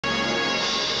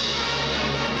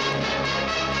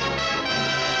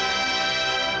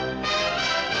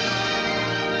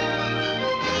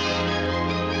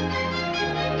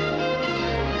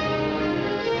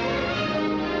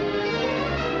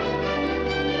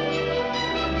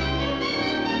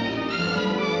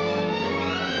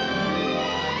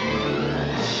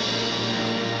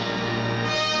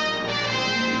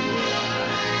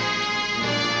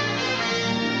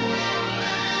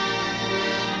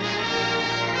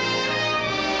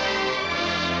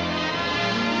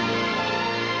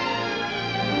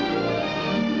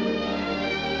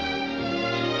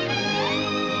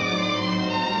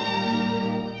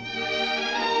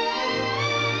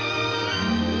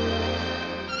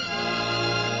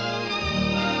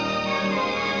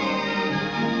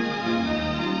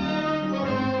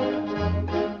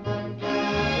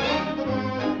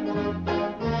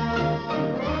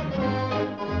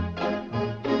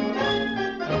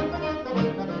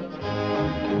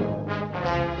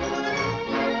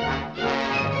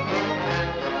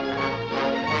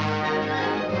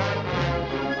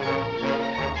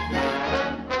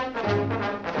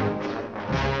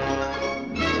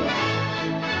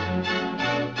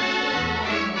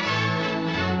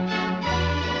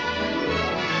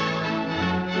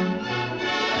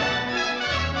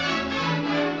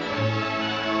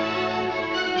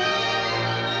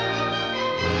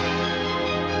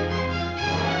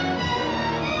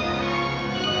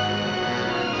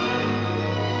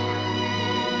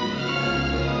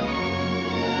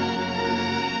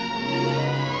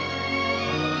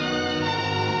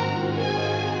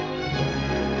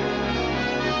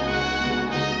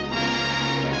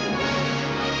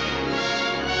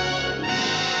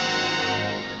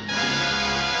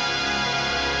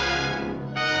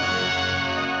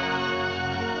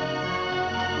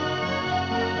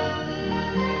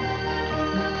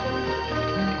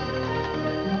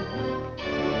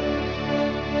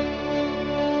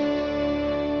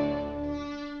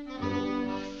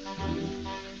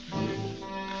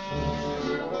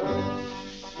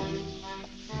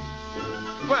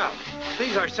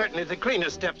These are certainly the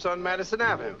cleanest steps on Madison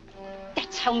Avenue.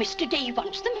 That's how Mr. Day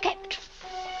wants them kept.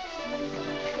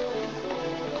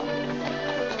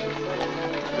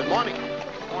 Good morning.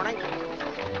 Morning.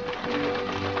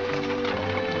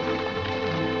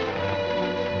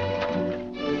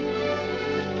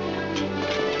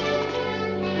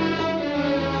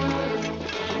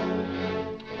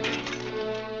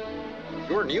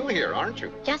 You're new here, aren't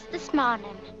you? Just this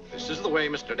morning. This is the way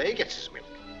Mr. Day gets his milk.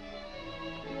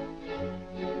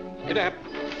 Get up.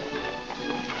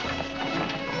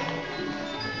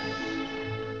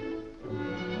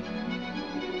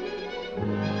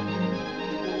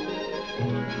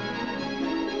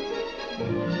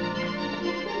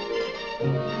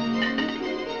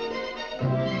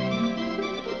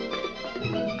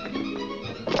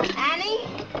 Annie,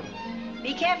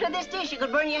 be careful of this dish. You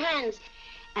could burn your hands.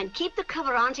 And keep the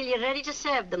cover on till you're ready to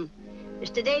serve them.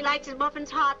 Mr. Day likes his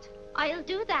muffins hot. I'll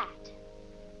do that.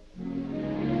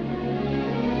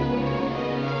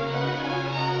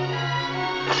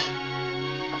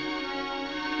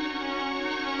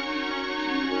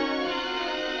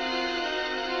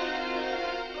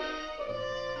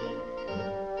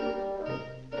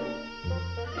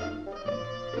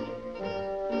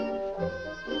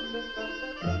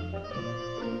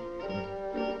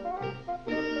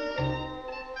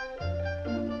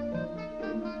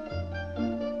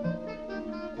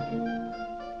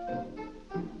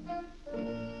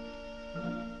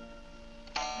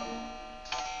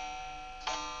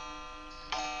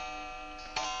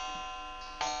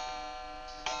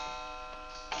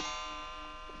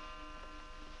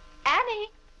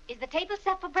 Is the table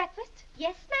set for breakfast?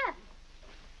 Yes, ma'am.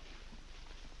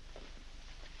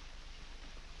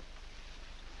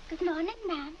 Good morning,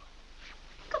 ma'am.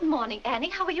 Good morning, Annie.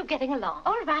 How are you getting along?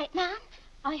 All right, ma'am.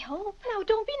 I hope. Now,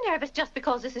 don't be nervous just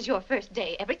because this is your first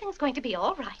day. Everything's going to be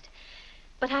all right.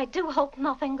 But I do hope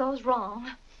nothing goes wrong.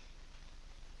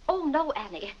 Oh, no,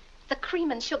 Annie. The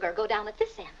cream and sugar go down at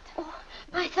this end. Oh,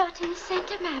 I thought in the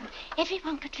center, ma'am.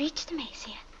 Everyone could reach the mace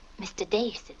here. Mr.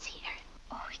 Day sits here.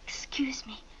 Oh, excuse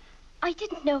me. I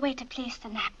didn't know where to place the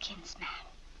napkins, ma'am.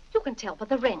 You can tell by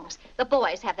the rings. The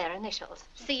boys have their initials.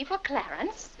 C for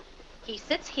Clarence. He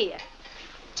sits here.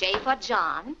 J for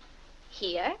John.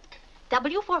 Here.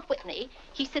 W for Whitney.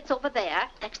 He sits over there,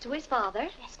 next to his father.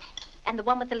 Yes, ma'am. And the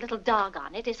one with the little dog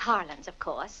on it is Harlan's, of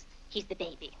course. He's the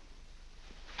baby.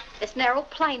 This narrow,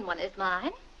 plain one is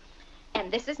mine.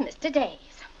 And this is Mr.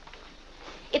 Day's.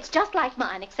 It's just like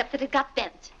mine, except that it got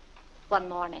bent one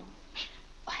morning.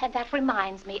 Oh, and that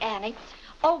reminds me, Annie,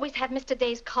 always have Mr.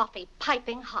 Day's coffee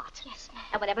piping hot. Yes, ma'am.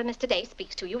 And whenever Mr. Day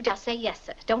speaks to you, just say yes,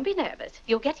 sir. Don't be nervous.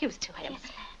 You'll get used to him. Yes,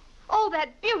 ma'am. Oh,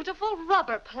 that beautiful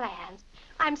rubber plant.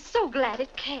 I'm so glad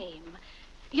it came.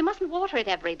 You mustn't water it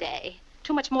every day.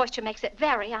 Too much moisture makes it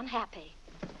very unhappy.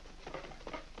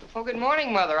 Oh, good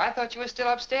morning, Mother. I thought you were still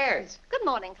upstairs. Good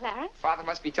morning, Clarence. Father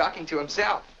must be talking to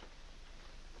himself.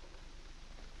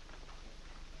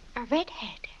 A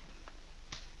redhead.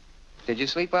 Did you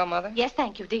sleep well, Mother? Yes,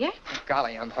 thank you, dear.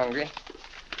 Golly, I'm hungry.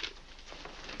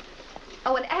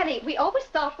 Oh, and Annie, we always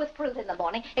start with fruit in the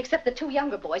morning, except the two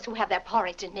younger boys who have their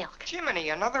porridge and milk. Jiminy,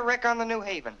 another wreck on the New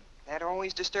Haven. That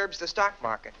always disturbs the stock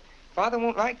market. Father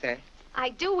won't like that. I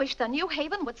do wish the New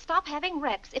Haven would stop having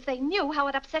wrecks if they knew how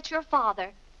it upsets your father.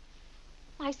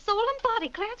 My soul and body,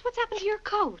 Clarence, what's happened to your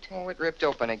coat? Oh, it ripped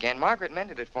open again. Margaret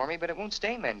mended it for me, but it won't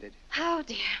stay mended. Oh,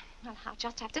 dear. Well, I'll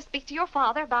just have to speak to your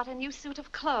father about a new suit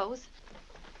of clothes.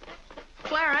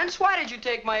 Clarence, why did you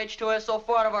take my H2S so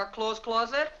far out of our clothes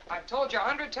closet? I've told you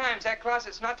 100 times that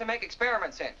closet's not to make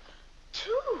experiments in.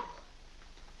 Two.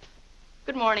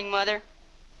 Good morning, Mother.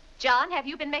 John, have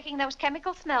you been making those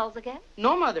chemical smells again?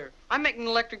 No, Mother. I'm making an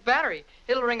electric battery.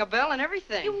 It'll ring a bell and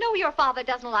everything. You know your father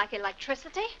doesn't like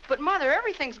electricity. But, Mother,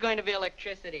 everything's going to be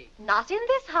electricity. Not in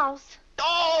this house.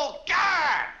 Oh,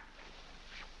 God!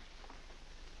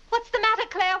 What's the matter,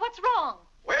 Claire? What's wrong?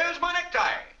 Where's my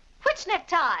necktie? Which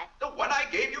necktie? The one I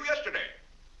gave you yesterday.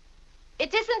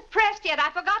 It isn't pressed yet. I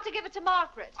forgot to give it to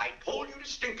Margaret. I told you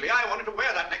distinctly I wanted to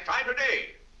wear that necktie today.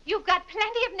 You've got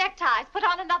plenty of neckties. Put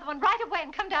on another one right away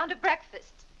and come down to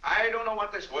breakfast. I don't know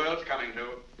what this world's coming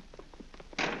to.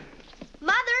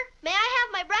 Mother, may I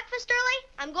have my breakfast early?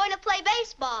 I'm going to play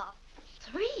baseball.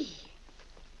 3.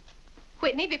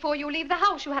 Whitney, before you leave the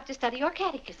house, you have to study your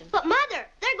catechism. But, Mother,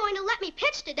 they're going to let me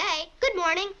pitch today. Good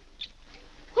morning.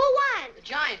 Who won? The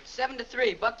Giants,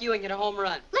 7-3. Buck Ewing hit a home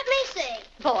run. Let me see.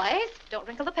 Boys, don't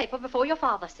wrinkle the paper before your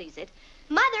father sees it.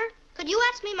 Mother, could you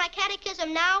ask me my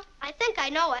catechism now? I think I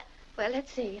know it. Well,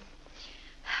 let's see.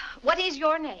 What is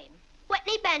your name?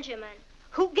 Whitney Benjamin.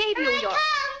 Who gave you your...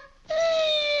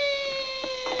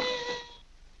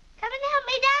 Come and help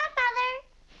me down, Mother.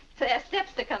 Claire's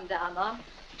steps to come down on.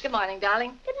 Good morning,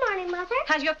 darling. Good morning, Mother.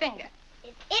 How's your finger?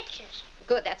 It itches.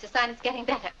 Good, that's a sign it's getting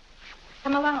better.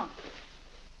 Come along.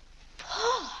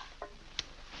 Oh.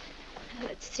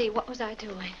 Let's see, what was I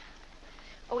doing?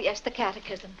 Oh, yes, the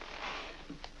catechism.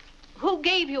 Who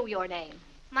gave you your name?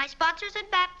 My sponsors in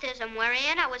baptism,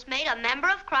 wherein I was made a member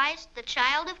of Christ, the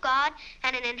child of God,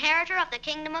 and an inheritor of the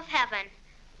kingdom of heaven.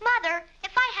 Mother,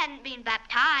 if I hadn't been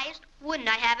baptized, wouldn't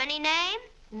I have any name?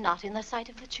 Not in the sight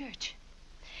of the church.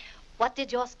 What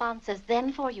did your sponsors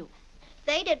then for you?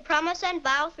 They did promise and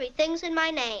vow 3 things in my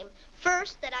name.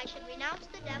 First, that I should renounce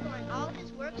the devil and all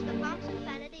his works, the pomps and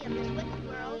vanity of this wicked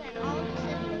world, and all the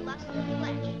sinful lusts of the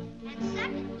flesh. And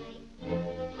secondly,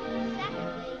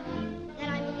 that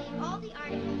I believe all the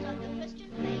articles of the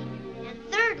Christian faith. And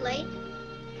thirdly,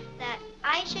 that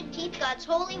I should keep God's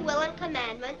holy will and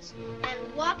commandments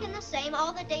and walk in the same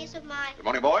all the days of my... Good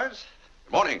morning, boys.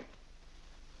 Good morning.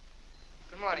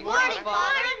 Good morning. Morning, Father.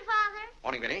 Father.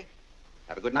 Morning, Vinny.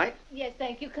 Have a good night? Yes,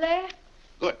 thank you, Claire.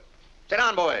 Good. Sit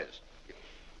down, boys.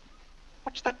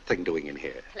 What's that thing doing in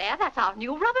here? Claire, that's our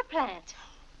new rubber plant.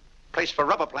 Place for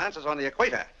rubber plants is on the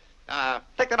equator.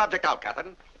 Take that object out,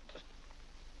 Catherine.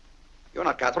 You're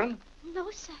not Catherine?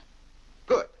 No, sir.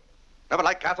 Good. Never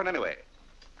liked Catherine anyway.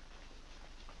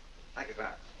 Thank you,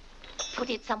 Clarence. Put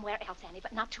it somewhere else, Annie,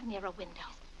 but not too near a window.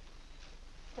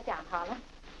 Sit down, Harlan.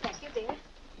 Thank you, dear.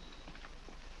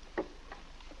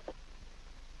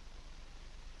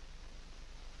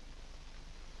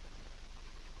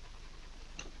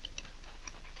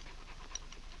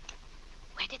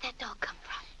 Where did that dog come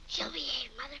from? She'll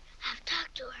behave, Mother. I've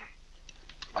talked to her.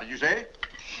 What did you say?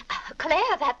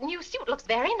 Claire, that new suit looks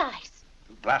very nice.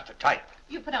 You blasted tight.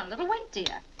 You put on a little weight,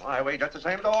 dear. I weigh just the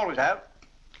same as I always have.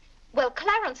 Well,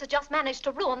 Clarence has just managed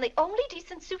to ruin the only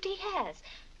decent suit he has.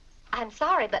 I'm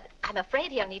sorry, but I'm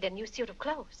afraid he'll need a new suit of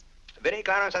clothes. Vinny,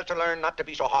 Clarence has to learn not to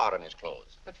be so hard on his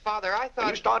clothes. But, Father, I When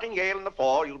you thought... start in Yale in the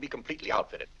fall, you'll be completely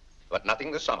outfitted. But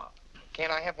nothing this summer.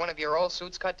 Can't I have one of your old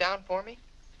suits cut down for me?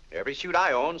 Every suit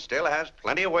I own still has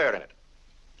plenty of wear in it.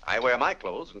 I wear my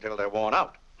clothes until they're worn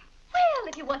out. Well,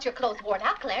 if you want your clothes worn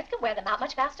out, Clarence can wear them out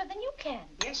much faster than you can.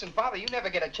 Yes, and, Father, you never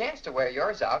get a chance to wear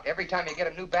yours out. Every time you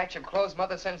get a new batch of clothes,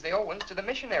 Mother sends the old ones to the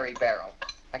missionary barrel.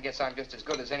 I guess I'm just as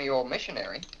good as any old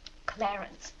missionary.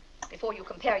 Clarence, before you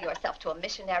compare yourself to a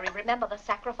missionary, remember the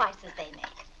sacrifices they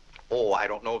make. Oh, I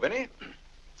don't know, Vinny.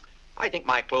 I think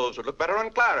my clothes would look better on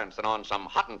Clarence than on some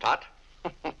Hottentot.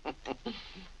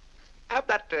 Have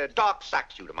that dark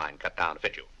sack suit of mine cut down to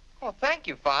fit you. Oh, thank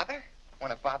you, Father.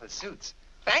 One of Father's suits.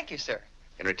 Thank you, sir.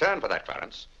 In return for that,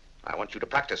 Clarence, I want you to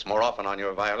practice more often on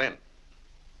your violin.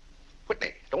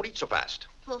 Whitney, don't eat so fast.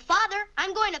 Well, Father,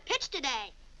 I'm going to pitch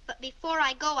today. But before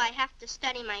I go, I have to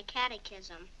study my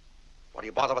catechism. What do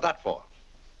you bother with that for?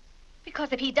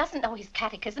 Because if he doesn't know his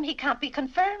catechism, he can't be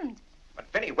confirmed.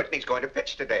 But Vinny, Whitney's going to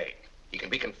pitch today. He can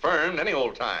be confirmed any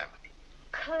old time.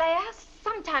 Claire,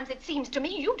 sometimes it seems to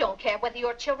me you don't care whether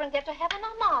your children get to heaven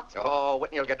or not. Oh,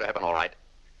 Whitney will get to heaven all right.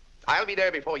 I'll be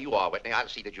there before you are, Whitney. I'll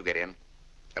see that you get in.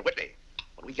 And Whitney,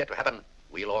 when we get to heaven,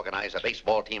 we'll organize a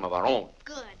baseball team of our own.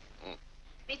 Good.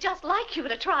 Be just like you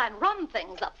to try and run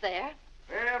things up there.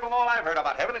 Well, from all I've heard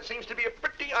about heaven, it seems to be a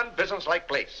pretty unbusinesslike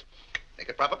place. They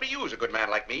could probably use a good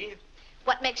man like me.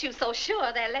 What makes you so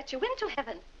sure they'll let you into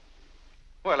heaven?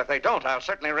 Well, if they don't, I'll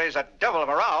certainly raise a devil of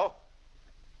a row.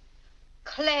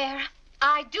 Claire,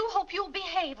 I do hope you'll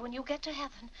behave when you get to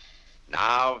heaven.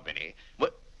 Now, Vinny,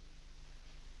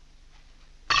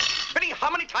 Vinny, how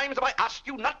many times have I asked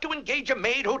you not to engage a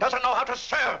maid who doesn't know how to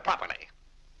serve properly?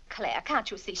 Claire, can't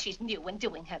you see she's new and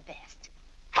doing her best?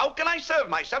 How can I serve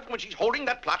myself when she's holding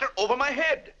that platter over my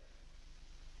head?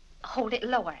 Hold it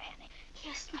lower, Annie.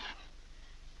 Yes, ma'am.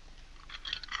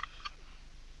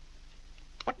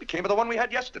 What became of the one we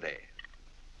had yesterday?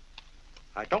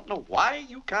 I don't know why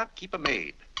you can't keep a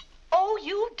maid. Oh,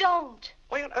 you don't.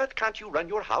 Why on earth can't you run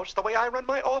your house the way I run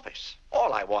my office?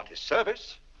 All I want is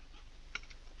service.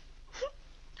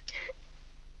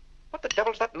 What the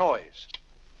devil's that noise?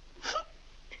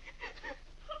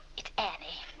 It's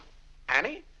Annie.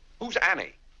 Annie? Who's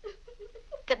Annie?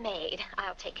 The maid.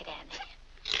 I'll take it, Annie.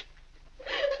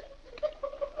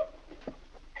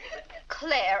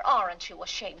 Claire, aren't you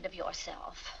ashamed of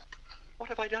yourself? What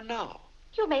have I done now?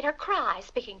 You made her cry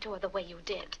speaking to her the way you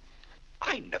did.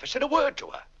 I never said a word to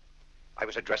her. I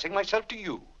was addressing myself to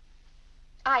you.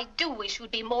 I do wish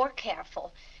you'd be more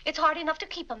careful. It's hard enough to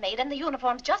keep a maid, and the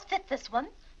uniforms just fit this one.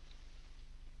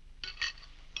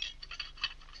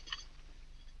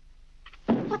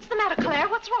 What's the matter, Claire?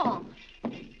 What's wrong?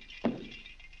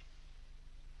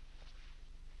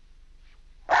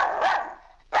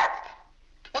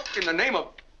 What in the name of...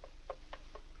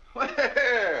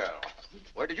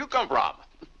 did you come from?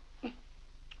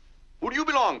 Who do you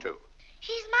belong to?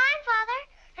 She's mine, Father.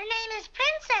 Her name is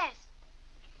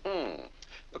Princess.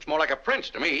 Looks more like a prince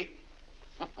to me.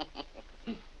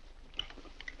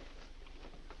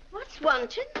 What's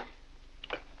wanted?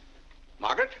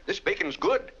 Margaret, this bacon's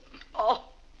good. Oh,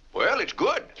 Well, it's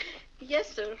good. yes,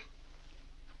 sir.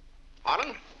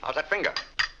 Harlan, how's that finger?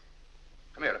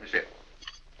 Come here, let me see it.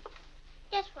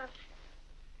 Yes, Father.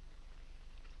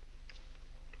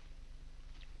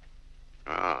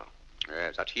 Ah,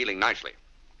 yes, that's healing nicely.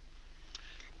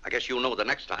 I guess you'll know the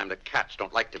next time that cats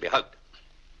don't like to be hugged.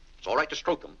 It's all right to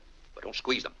stroke them, but don't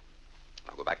squeeze them.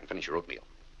 Now go back and finish your oatmeal.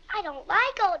 I don't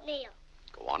like oatmeal.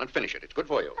 Go on and finish it. It's good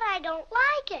for you. But I don't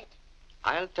like it.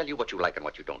 I'll tell you what you like and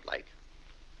what you don't like.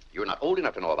 You're not old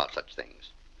enough to know about such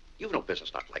things. You've no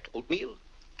business not to like oatmeal.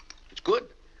 It's good.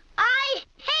 I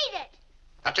hate it.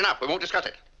 That's enough. We won't discuss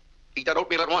it. Eat that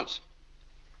oatmeal at once.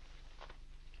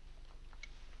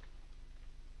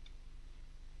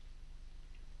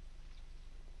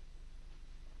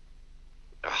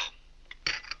 Ah.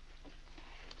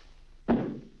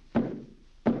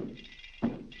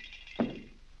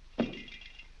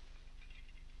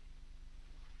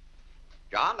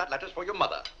 John, that letter's for your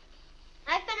mother.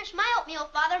 I finished my oatmeal,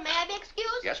 Father. May I be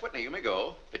excused? Yes, Whitney, you may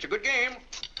go. It's a good game.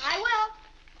 I will.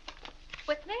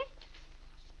 Whitney?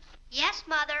 Yes,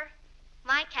 Mother.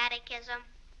 My catechism.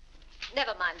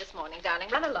 Never mind this morning, darling.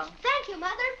 Run along. Thank you,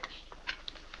 Mother.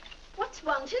 What's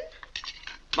wanted?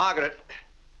 Margaret,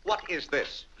 what is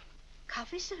this?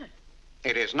 Coffee, sir.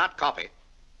 It is not coffee.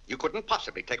 You couldn't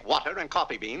possibly take water and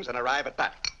coffee beans and arrive at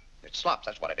that. It's slops,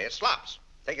 that's what it is. Slops.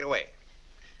 Take it away.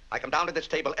 I come down to this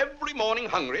table every morning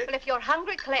hungry. Well, if you're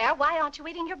hungry, Claire, why aren't you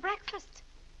eating your breakfast?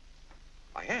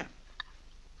 I am.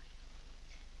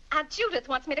 Aunt Judith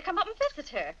wants me to come up and visit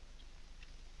her.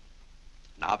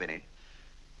 Now, Vinny,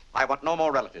 I want no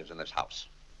more relatives in this house.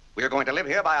 We are going to live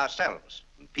here by ourselves,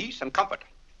 in peace and comfort.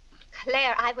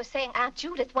 Claire, I was saying Aunt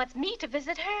Judith wants me to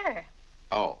visit her.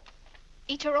 Oh.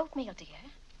 Eat your oatmeal, dear.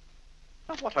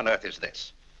 Now, what on earth is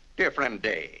this? Dear friend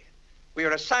Day, we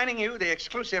are assigning you the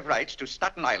exclusive rights to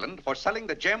Staten Island for selling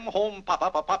the Gem Home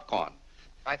Pop-Up of popcorn.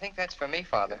 I think that's for me,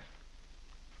 Father.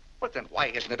 But then why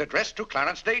isn't it addressed to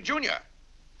Clarence Day, Jr.?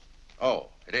 Oh,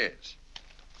 it is.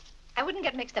 I wouldn't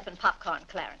get mixed up in popcorn,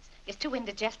 Clarence. It's too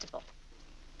indigestible.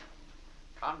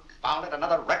 Confound it,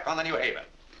 another wreck on the New Haven.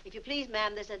 If you please,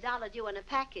 ma'am, there's $1 due on a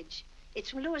package. It's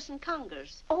from Lewis and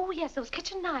Congers. Oh, yes, those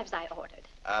kitchen knives I ordered.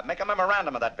 Make a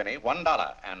memorandum of that, Vinny.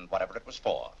 $1, and whatever it was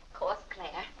for. Of course,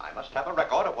 Claire. I must have a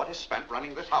record of what is spent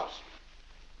running this house.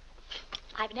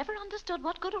 I've never understood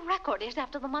what good a record is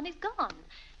after the money's gone.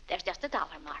 There's just $1,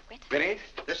 Margaret. Vinny,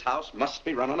 this house must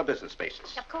be run on a business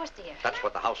basis. Of course, dear. That's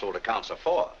what the household accounts are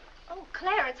for. Oh,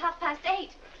 Claire, it's 8:30.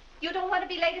 You don't want to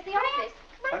be late at the office.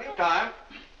 Plenty of time.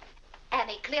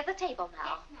 Annie, clear the table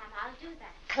now. Yes, ma'am, I'll do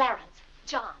that. Clarence,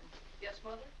 John, Yes,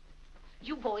 Mother?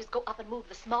 you boys go up and move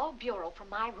the small bureau from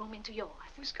my room into yours.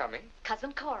 Who's coming?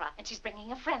 Cousin Cora, and she's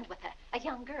bringing a friend with her, a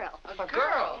young girl. A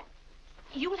girl?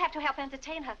 You'll have to help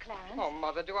entertain her, Clarence. Oh,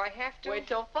 Mother, do I have to? Wait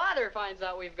till Father finds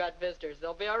out we've got visitors.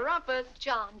 There'll be a rumpus.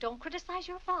 John, don't criticize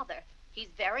your father. He's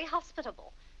very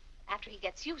hospitable. After he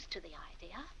gets used to the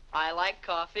idea. I like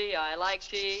coffee, I like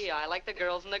tea, I like the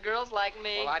girls, and the girls like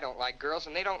me. Well, I don't like girls,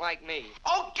 and they don't like me.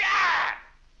 Oh, God!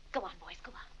 Go on, boys,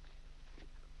 go on.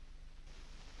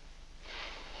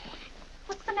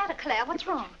 What's the matter, Claire? What's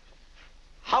wrong?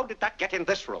 How did that get in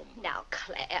this room? Now,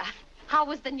 Claire, how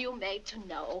was the new maid to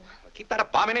know? Well, keep that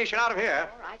abomination out of here.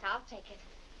 All right, I'll take it.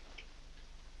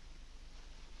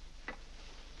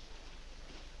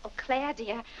 Oh, Claire,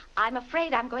 dear, I'm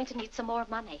afraid I'm going to need some more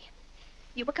money.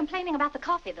 You were complaining about the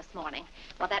coffee this morning.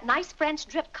 Well, that nice French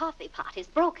drip coffee pot is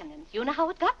broken, and you know how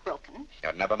it got broken.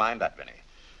 Yeah, never mind that, Vinny.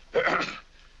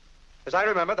 As I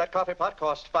remember, that coffee pot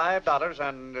cost $5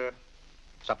 and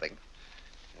something.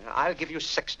 I'll give you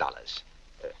 $6.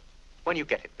 When you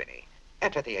get it, Vinny,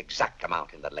 enter the exact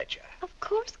amount in the ledger. Of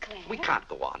course, Claire. We can't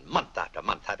go on month after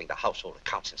month having the household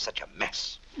accounts in such a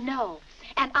mess. No,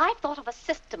 and I've thought of a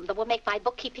system that will make my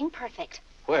bookkeeping perfect.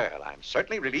 Well, I'm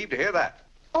certainly relieved to hear that.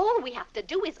 All we have to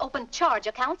do is open charge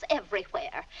accounts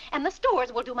everywhere, and the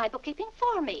stores will do my bookkeeping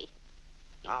for me.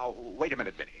 Now, wait a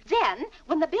minute, Vinny. Then,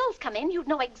 when the bills come in, you'd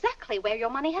know exactly where your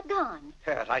money had gone.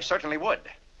 Yes, I certainly would.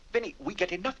 Vinny, we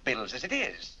get enough bills as it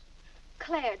is.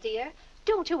 Claire, dear,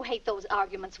 don't you hate those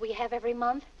arguments we have every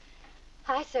month?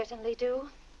 I certainly do.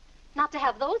 Not to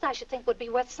have those, I should think, would be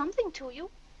worth something to you.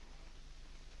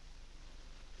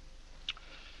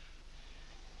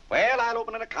 Well, I'll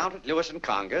open an account at Lewis and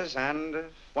Congers and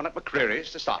one at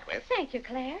McCreary's to start with. Thank you,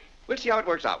 Claire. We'll see how it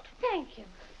works out. Thank you.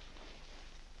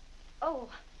 Oh,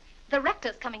 The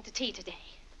rector's coming to tea today.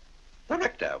 The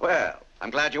rector? Well, I'm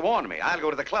glad you warned me. I'll go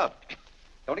to the club.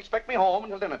 Don't expect me home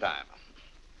until dinner time.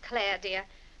 Claire, dear,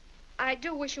 I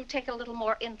do wish you'd take a little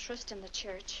more interest in the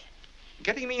church.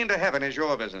 Getting me into heaven is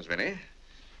your business, Vinnie.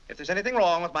 If there's anything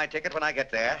wrong with my ticket when I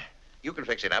get there, you can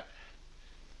fix it up.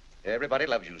 Everybody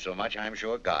loves you so much, I'm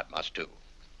sure God must, too.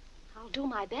 I'll do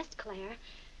my best, Claire.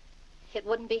 It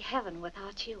wouldn't be heaven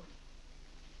without you.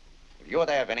 If you're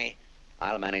there, Vinnie,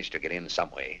 I'll manage to get in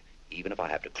some way, even if I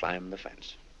have to climb the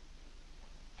fence.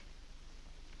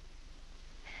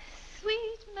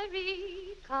 Sweet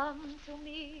Marie, come to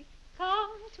me,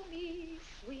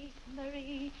 sweet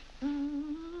Marie.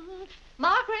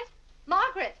 Margaret!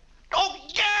 Margaret! Oh,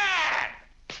 yeah!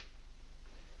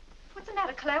 What's the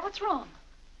matter, Claire? What's wrong?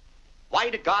 Why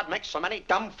did God make so many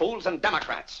dumb fools and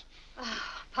Democrats?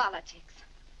 Oh, politics.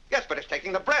 Yes, but it's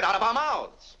taking the bread out of our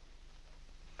mouths.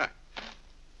 Huh.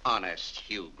 Honest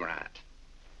Hugh Grant.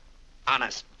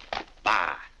 Honest,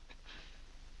 bah.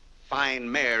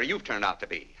 Fine mayor you've turned out to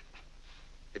be.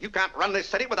 If you can't run this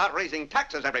city without raising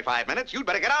taxes every 5 minutes, you'd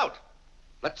better get out.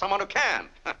 Let someone who can.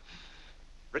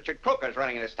 Richard Croker's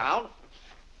running this town,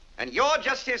 and you're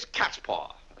just his cat's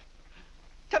paw.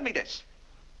 Tell me this.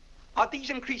 Are these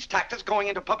increased taxes going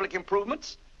into public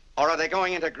improvements, or are they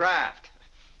going into graft?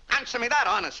 Answer me that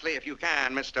honestly, if you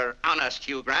can, Mr. Honest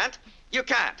Hugh Grant. You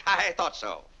can't. I thought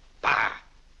so. Bah!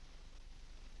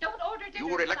 Don't order dinner.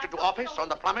 You were elected to office on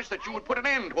the promise that you would put an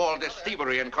end to all this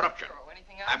thievery and corruption.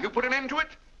 Have you put an end to it?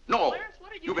 No.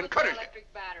 You've encouraged it.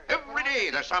 Every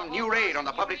day there's some new raid on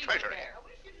the public treasury.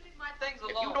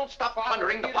 If you don't stop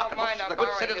plundering the pocketbooks of the good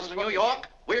citizens of New York,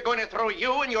 we're going to throw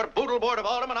you and your boodle board of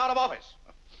aldermen out of office.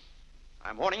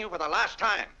 I'm warning you for the last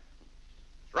time.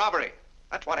 It's robbery.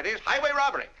 That's what it is. Highway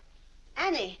robbery.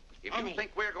 Annie. If you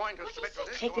think we're going to submit to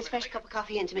this... Take this fresh cup of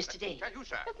coffee into Mr. Day. Tell you,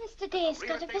 sir. But Mr. Day's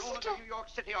Real got a estate owners visitor. of New York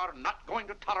City are not going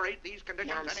to tolerate these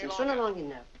conditions any Nonsense. longer. Run along in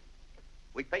now.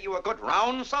 We pay you a good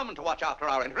round sum to watch after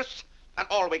our interests, and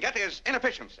all we get is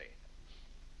inefficiency.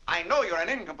 I know you're an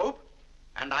nincompoop,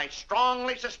 and I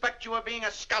strongly suspect you of being a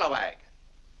scalawag.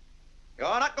 You're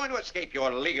not going to escape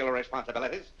your legal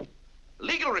responsibilities.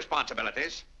 Legal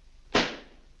responsibilities?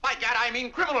 By gad, I mean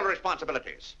criminal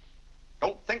responsibilities.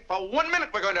 Don't think for 1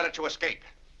 minute we're going to let you escape.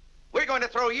 We're going to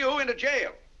throw you into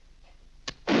jail.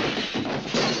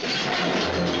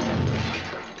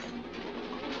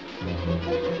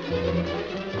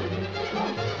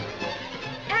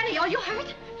 Annie, are you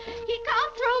hurt? He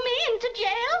can't throw me into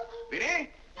jail. Vinnie?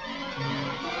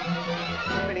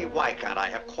 Vinnie, why can't I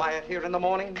have quiet here in the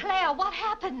morning? Claire, what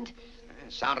happened?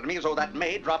 It sounded to me as though that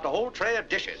maid dropped a whole tray of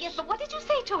dishes. Yes, but what did you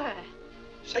say to her?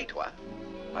 Say to her?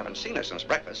 I haven't seen her since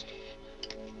breakfast.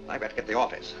 I've got to get to the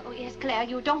office. Oh, yes, Claire,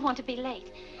 you don't want to be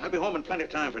late. I'll be home in plenty of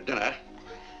time for dinner.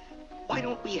 Why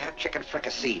don't we have chicken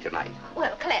fricassee tonight?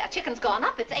 Well, Claire, chicken's gone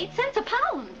up. It's 8 cents a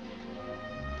pound.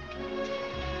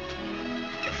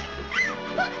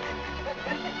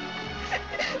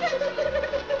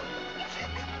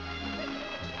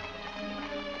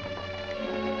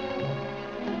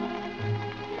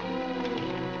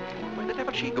 Where the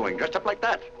devil's she going, dressed up like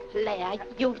that? Claire,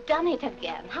 you've done it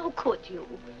again. How could you?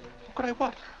 How could I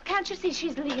what? Can't you see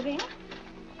she's leaving?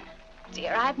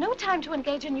 Dear, I've no time to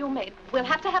engage a new maid. We'll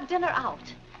have to have dinner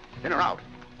out. Dinner out?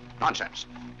 Nonsense.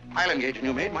 I'll engage a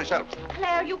new maid myself.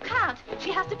 Claire, you can't.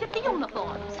 She has to fit the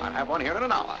uniforms. I'll have one here in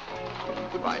an hour.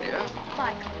 Goodbye, dear.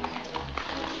 Bye, Claire.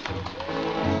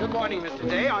 Good morning, Mr.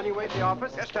 Day. On your way to the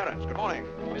office? Yes, Terence. Good morning.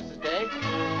 Mrs. Day?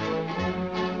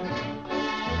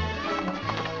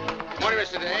 Morning,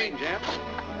 Mr. Day. Morning, Jim.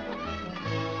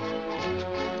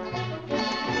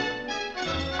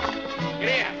 Get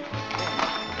here.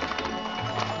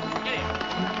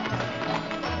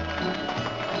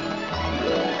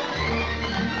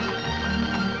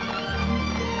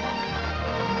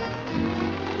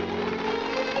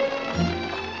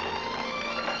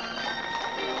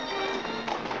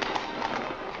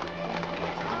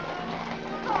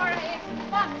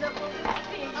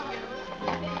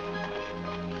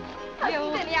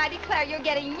 Vinnie, I declare you're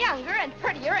getting younger and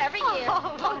prettier every year.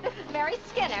 Oh, this is Mary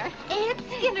Skinner. It's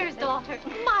Skinner's daughter.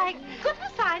 My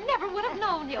goodness, I never would have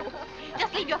known you.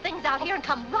 Just leave your things out here and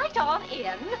come right on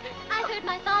in. I heard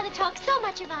my father talk so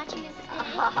much about you,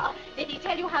 Mrs. Day. Did he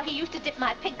tell you how he used to dip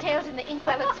my pigtails in the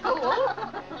inkwell at school?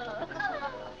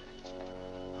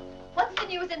 What's the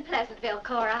news in Pleasantville,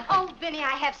 Cora? Oh, Vinnie,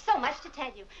 I have so much to tell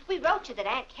you. We wrote you that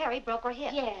Aunt Carrie broke her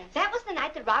hip. Yes. That was the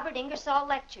night that Robert Ingersoll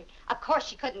lectured. Of course,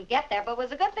 she couldn't get there, but it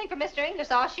was a good thing for Mr.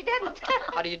 Ingersoll she didn't.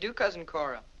 How do you do, Cousin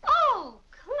Cora? Oh,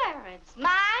 Clarence. My.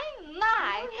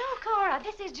 Oh, no, Cora,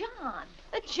 this is John.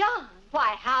 John,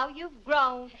 why, how you've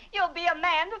grown. You'll be a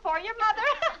man before your mother.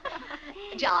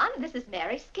 John, this is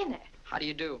Mary Skinner. How do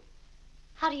you do?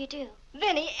 How do you do?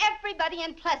 Vinny, everybody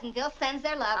in Pleasantville sends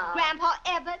their love. Oh. Grandpa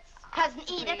Ebbets, Cousin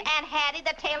Edith, Aunt Hattie,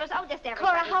 the Taylors, oh, just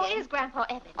everybody. Cora, how did. is Grandpa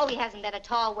Evans? Oh, he hasn't been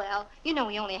at all well. You know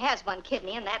he only has one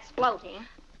kidney, and that's floating.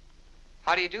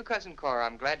 How do you do, Cousin Cora?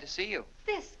 I'm glad to see you.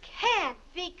 This can't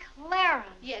be Clarence.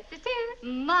 Yes, it is.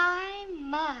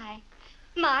 My.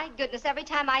 My goodness, every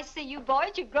time I see you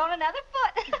boys, you've grown another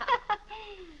foot.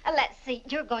 Let's see,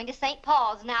 you're going to St.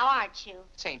 Paul's now, aren't you?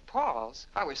 St. Paul's?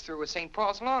 I was through with St.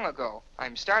 Paul's long ago.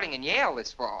 I'm starting in Yale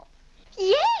this fall.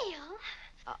 Yale?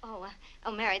 Oh,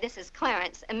 Mary, this is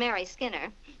Clarence, Mary Skinner.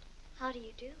 How do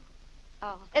you do?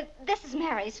 Oh, this is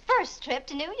Mary's first trip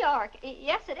to New York.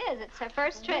 Yes, it is. It's her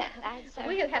first trip.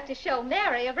 We'll have to show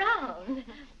Mary around.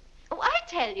 Oh, I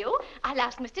tell you, I'll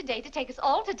ask Mr. Day to take us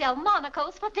all to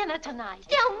Delmonico's for dinner tonight.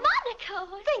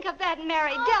 Delmonico's? Think of that,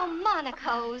 Mary,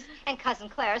 Delmonico's. And Cousin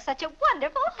Clara's such a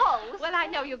wonderful host. Well, I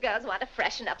know you girls want to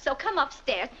freshen up, so come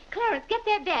upstairs. Clarence, get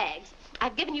their bags.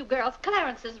 I've given you girls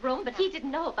Clarence's room, but he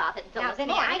didn't know about it until Now, this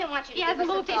Vinny, morning. I don't want you to He hasn't give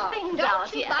us moved a his thought. things Don't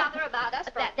out you yet. bother about us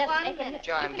But for that doesn't 1 make any minute.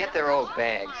 John, get their old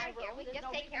bags. We just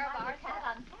take care of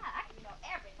ourselves.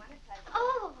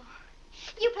 Oh,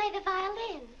 you play the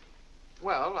violin.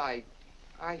 Well, I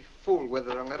fool with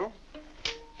it a little.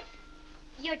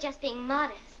 You're just being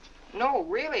modest. No,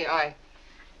 really, I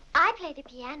play the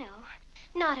piano.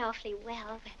 Not awfully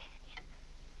well, but...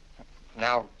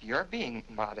 Now, you're being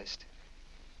modest.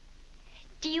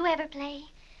 Do you ever play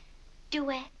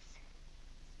duets?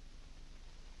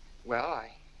 Well, I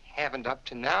haven't up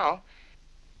to now.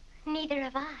 Neither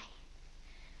have I.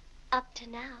 Up to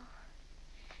now.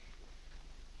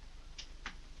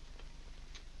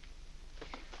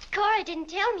 Cora didn't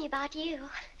tell me about you.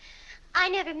 I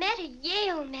never met a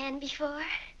Yale man before.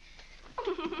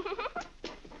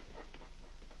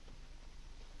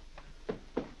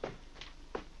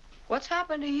 What's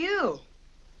happened to you?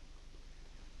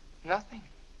 Nothing.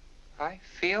 I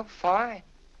feel fine.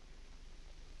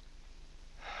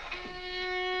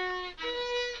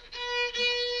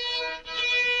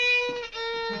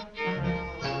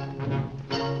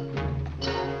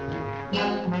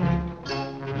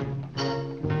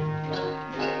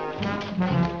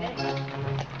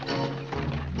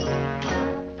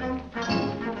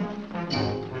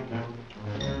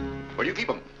 Where do you keep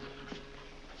them?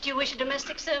 Do you wish a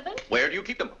domestic servant? Where do you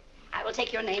keep them? I will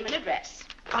take your name and address.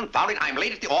 Confound it, I'm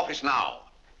late at the office now.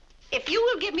 If you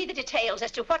will give me the details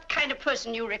as to what kind of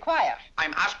person you require.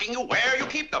 I'm asking you where you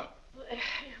keep them.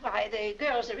 Why, the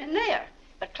girls are in there,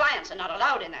 but clients are not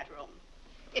allowed in that room.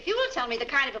 If you will tell me the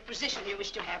kind of a position you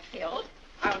wish to have filled,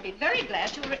 I will be very glad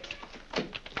to...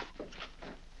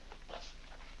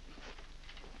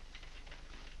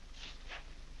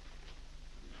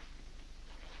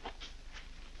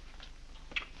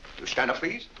 You stand up,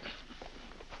 please.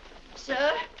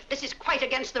 Sir, this is quite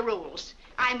against the rules.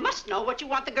 I must know what you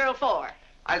want the girl for.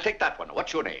 I'll take that one.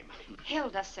 What's your name?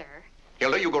 Hilda, sir.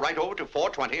 Hilda, you go right over to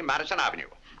 420 Madison Avenue.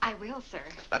 I will, sir.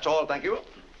 That's all, thank you.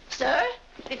 Sir,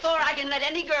 before I can let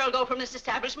any girl go from this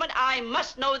establishment, I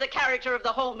must know the character of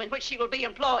the home in which she will be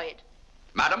employed.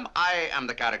 Madam, I am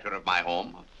the character of my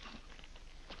home.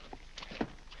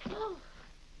 Oh.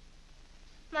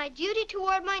 My duty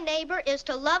toward my neighbor is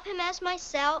to love him as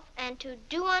myself and to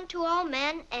do unto all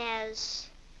men as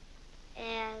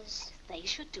They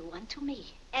should do unto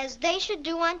me. they should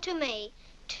do unto me.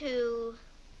 To...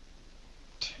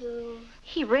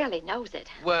 He really knows it.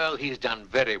 Well, he's done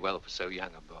very well for so young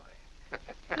a boy.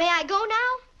 May I go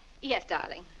now? Yes,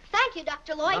 darling. Thank you,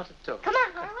 Dr. Lloyd. Not at all. Come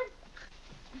on, Harlan.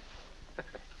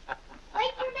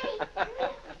 Wait for me.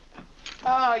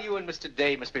 Ah, you and Mr.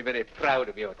 Day must be very proud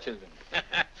of your children.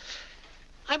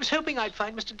 I was hoping I'd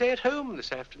find Mr. Day at home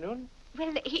this afternoon.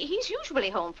 Well, he's usually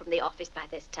home from the office by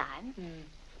this time.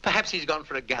 Perhaps he's gone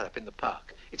for a gallop in the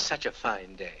park. It's such a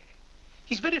fine day.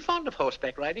 He's very fond of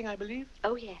horseback riding, I believe.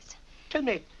 Oh, yes. Tell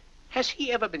me, has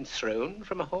he ever been thrown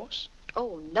from a horse?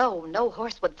 Oh, no. No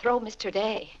horse would throw Mr.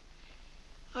 Day.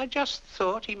 I just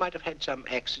thought he might have had some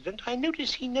accident. I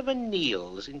notice he never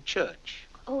kneels in church.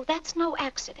 Oh, that's no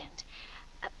accident.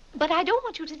 But I don't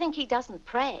want you to think he doesn't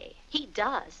pray. He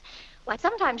does. Why,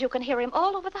 sometimes you can hear him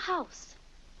all over the house.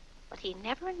 But he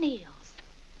never kneels.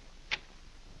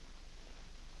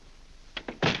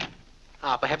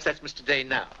 Ah, perhaps that's Mr. Day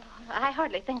now. I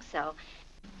hardly think so.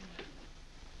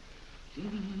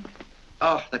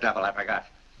 Oh, the devil, I forgot.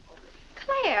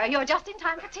 Claire, you're just in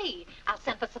time for tea. I'll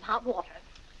send for some hot water.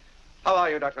 How are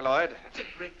you, Dr. Lloyd? It's a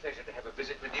great pleasure to have a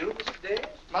visit with you, Mr. Day.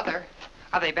 Mother,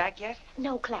 Are they back yet?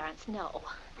 No, Clarence, no.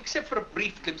 Except for a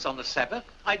brief glimpse on the Sabbath,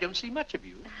 I don't see much of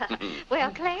you.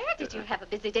 Well, Claire, did you have a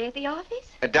busy day at the office?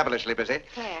 Devilishly busy.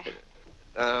 Claire.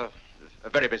 A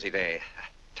very busy day.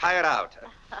 Tired out.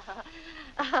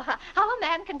 How a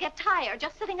man can get tired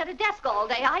just sitting at a desk all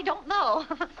day, I don't know.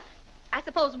 I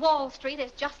suppose Wall Street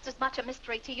is just as much a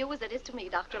mystery to you as it is to me,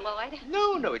 Dr. Lloyd.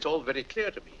 No, it's all very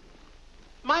clear to me.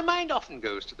 My mind often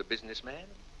goes to the businessman.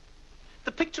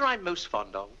 The picture I'm most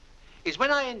fond of is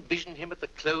when I envision him at the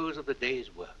close of the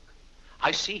day's work.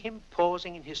 I see him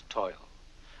pausing in his toil,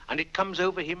 and it comes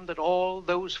over him that all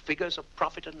those figures of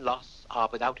profit and loss are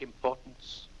without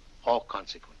importance or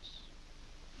consequence.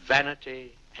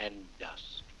 Vanity and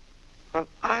dust. Well,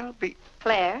 I'll be...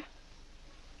 Claire?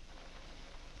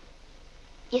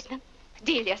 Yes, ma'am.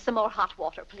 Delia, some more hot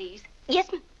water, please.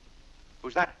 Yes, ma'am.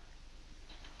 Who's that?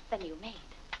 The new maid.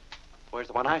 Where's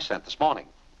the one I sent this morning?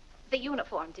 The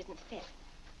uniform didn't fit.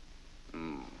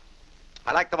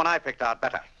 I like the one I picked out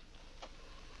better.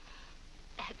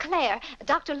 Claire,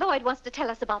 Dr. Lloyd wants to tell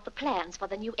us about the plans for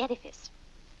the new edifice.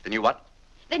 The new what?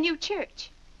 The new church.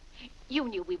 You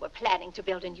knew we were planning to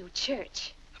build a new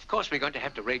church. Of course, we're going to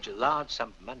have to raise a large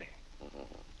sum of money.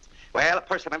 Well,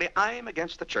 personally, I'm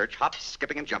against the church hopping,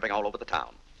 skipping, and jumping all over the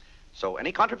town. So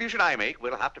any contribution I make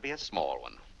will have to be a small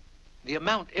one. The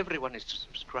amount everyone is to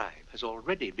subscribe has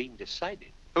already been decided.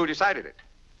 Who decided it?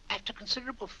 After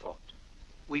considerable thought,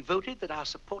 we voted that our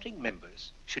supporting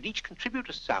members should each contribute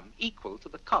a sum equal to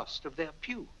the cost of their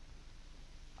pew.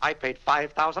 I paid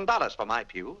 $5,000 for my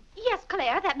pew. Yes,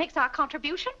 Claire, that makes our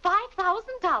contribution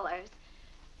 $5,000.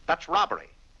 That's robbery.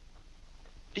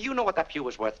 Do you know what that pew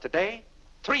is worth today?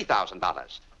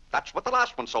 $3,000. That's what the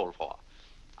last one sold for.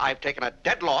 I've taken a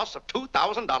dead loss of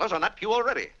 $2,000 on that pew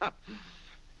already.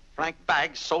 Frank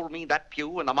Baggs sold me that pew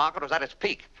when the market was at its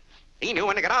peak. He knew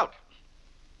when to get out.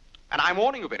 And I'm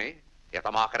warning you, Vinny, if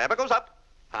the market ever goes up,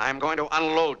 I'm going to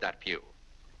unload that pew.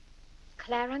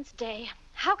 Clarence Day,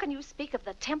 how can you speak of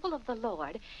the temple of the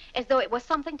Lord as though it was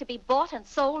something to be bought and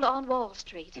sold on Wall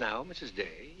Street? Now, Mrs.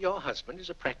 Day, your husband is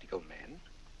a practical man.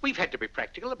 We've had to be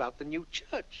practical about the new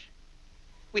church.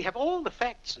 We have all the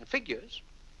facts and figures.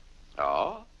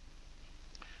 Oh?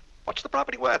 What's the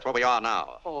property worth where we are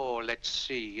now? Oh, let's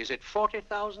see. Is it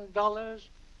 $40,000?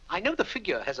 I know the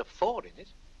figure has a 4 in it.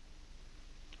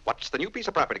 What's the new piece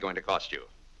of property going to cost you?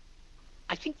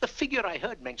 I think the figure I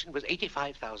heard mentioned was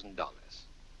 $85,000.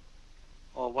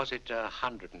 Or was it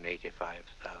 $185,000?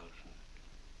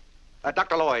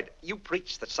 Dr. Lloyd, you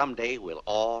preach that someday we'll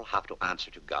all have to answer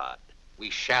to God. We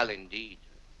shall indeed.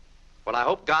 Well, I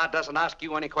hope God doesn't ask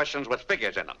you any questions with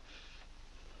figures in them.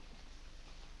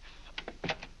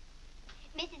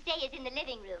 Mrs. Day is in the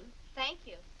living room. Thank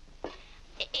you.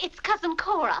 It's Cousin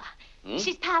Cora. Hmm?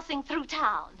 She's passing through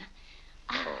town.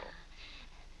 Oh.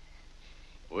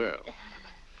 Well.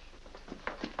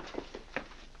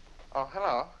 Oh,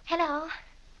 hello. Hello.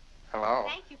 Hello.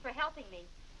 Thank you for helping me.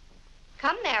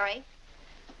 Come, Mary.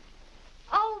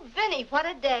 Oh, Vinny, what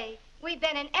a day. We've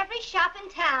been in every shop in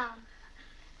town.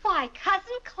 Why,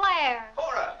 Cousin Claire.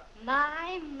 Cora!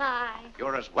 My.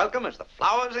 You're as welcome as the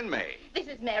flowers in May. This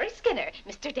is Mary Skinner,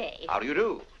 Mr. Day. How do you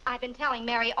do? I've been telling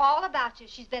Mary all about you.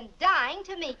 She's been dying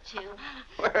to meet you.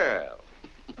 Well,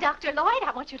 Dr. Lloyd,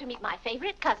 I want you to meet my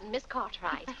favorite cousin, Miss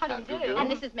Cartwright. How do you do? And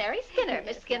this is Mary Skinner.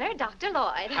 Miss Skinner, Dr.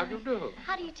 Lloyd. How do you do?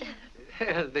 How do you do?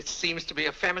 This seems to be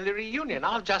a family reunion.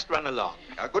 I'll just run along.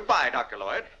 goodbye, Dr.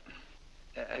 Lloyd.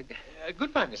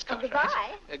 Goodbye, Miss Cartwright.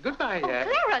 goodbye. Goodbye. Oh,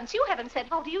 Clarence, you haven't said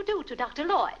how do you do to Dr.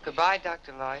 Lloyd. Goodbye,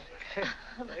 Dr. Lloyd.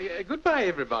 Goodbye,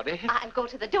 everybody. I'll go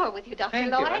to the door with you, Dr.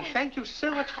 Thank Lloyd. you, and thank you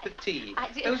so much for the tea.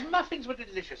 Those muffins were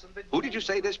delicious. And Who did you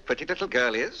say this pretty little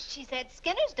girl is? She said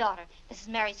Skinner's daughter. This is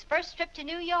Mary's first trip to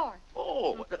New York.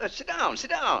 Oh, sit down, sit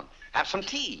down. Have some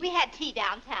tea. We had tea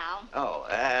downtown. Oh,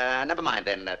 never mind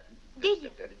then. Delia.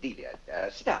 Delia,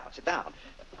 sit down, sit down.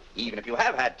 Even if you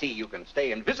have had tea, you can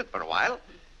stay and visit for a while.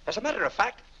 As a matter of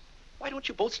fact, why don't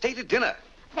you both stay to dinner?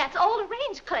 That's all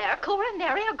arranged, Claire. Cora and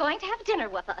Mary are going to have dinner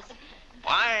with us.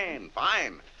 Fine,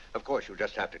 fine. Of course, you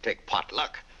just have to take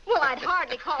potluck. Well, I'd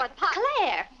hardly call it pot.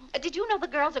 Claire, did you know the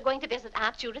girls are going to visit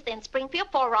Aunt Judith in Springfield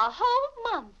for a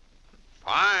whole month?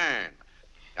 Fine.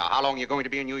 Now, how long are you going to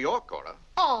be in New York, Cora?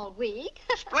 All week.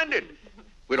 Splendid.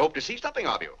 We'd hope to see something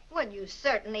of you. Well, you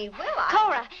certainly will.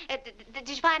 Cora, did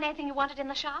you find anything you wanted in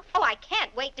the shop? Oh, I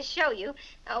can't wait to show you.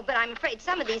 Oh, but I'm afraid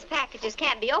some of these packages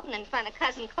can't be opened in front of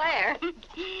Cousin Claire.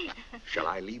 Shall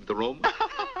I leave the room?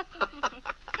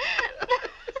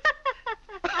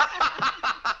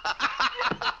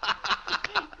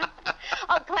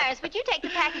 Oh, Clarence, would you take the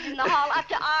packages in the hall up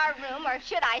to our room, or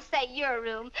should I say your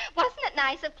room. Wasn't it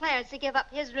nice of Clarence to give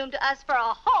up his room to us for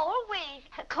a whole week?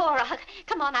 Cora,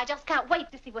 come on, I just can't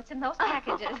wait to see what's in those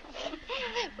packages.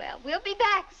 Well, we'll be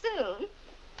back soon.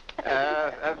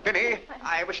 Vinny,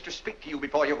 I wish to speak to you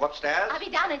before you go upstairs. I'll be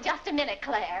down in just a minute,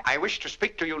 Claire. I wish to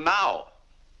speak to you now.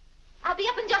 I'll be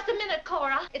up in just a minute,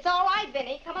 Cora. It's all right,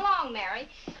 Vinny. Come along, Mary.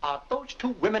 Are those two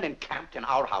women encamped in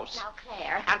our house? Now,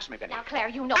 Claire. Answer me, Vinny. Now, Claire,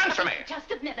 you know... Answer me!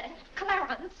 Just a minute.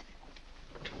 Clarence.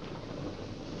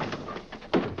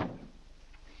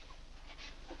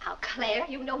 Now, Claire,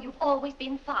 you know you've always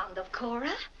been fond of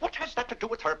Cora. What has that to do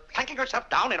with her planking herself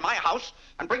down in my house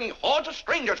and bringing hordes of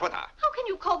strangers with her? How can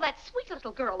you call that sweet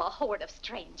little girl a horde of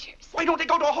strangers? Why don't they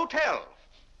go to a hotel?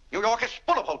 New York is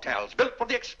full of hotels built for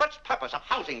the express purpose of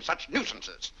housing such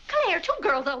nuisances. Claire, two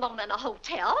girls alone in a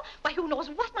hotel? Why, who knows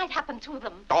what might happen to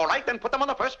them? All right, then put them on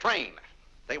the first train.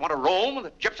 They want to roam with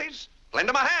the gypsies? Lend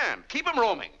them a hand. Keep them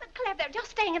roaming. But, Claire, they're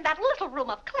just staying in that little room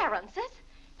of Clarence's.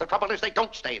 The trouble is they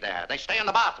don't stay there. They stay in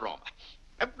the bathroom.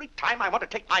 Every time I want to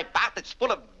take my bath, it's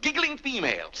full of giggling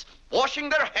females, washing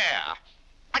their hair.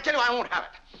 I tell you, I won't have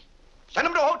it. Send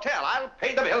them to a hotel. I'll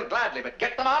pay the bill gladly, but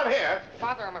get them out of here.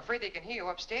 Father, I'm afraid they can hear you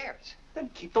upstairs. Then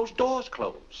keep those doors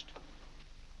closed.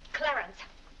 Clarence,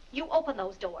 you open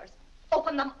those doors.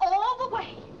 Open them all the way.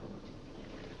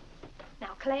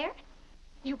 Now, Claire,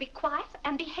 you be quiet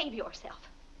and behave yourself.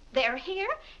 They're here,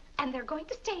 and they're going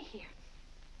to stay here.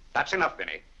 That's enough,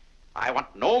 Vinny. I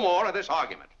want no more of this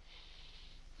argument.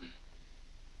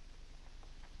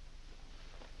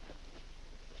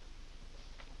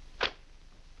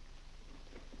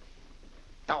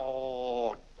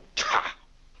 Oh,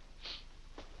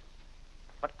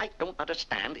 what I don't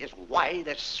understand is why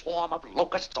this swarm of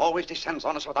locusts always descends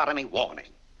on us without any warning.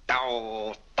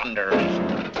 Oh, thunders.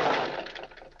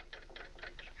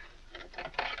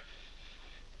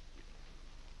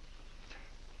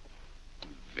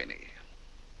 Vinny.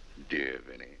 Dear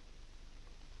Vinny.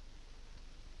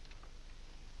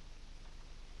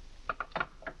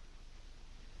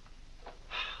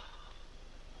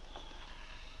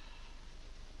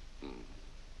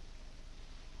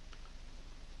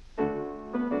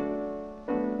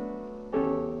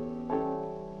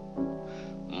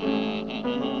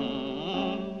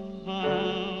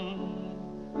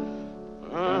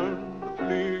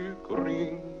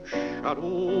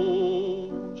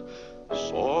 Shadows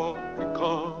softly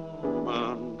come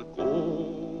and go.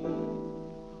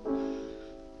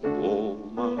 Though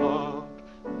my heart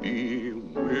be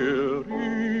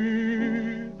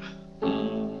weary.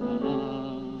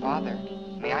 Father,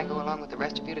 may I go along with the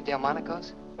rest of you to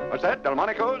Delmonico's? What's that,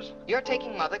 Delmonico's? You're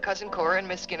taking Mother, Cousin Cora, and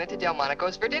Miss Skinner to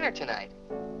Delmonico's for dinner tonight.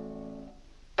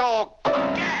 Oh,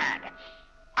 Gad!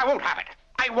 I won't have it.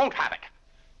 I won't have it.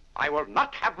 I will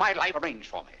not have my life arranged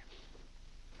for me.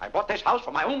 I bought this house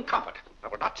for my own comfort. I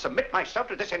will not submit myself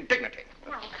to this indignity.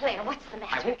 Now, Claire, what's the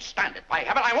matter? I won't stand it. By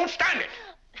heaven, I won't stand it.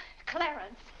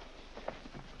 Clarence.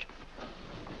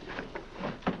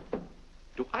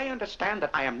 Do I understand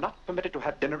that I am not permitted to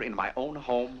have dinner in my own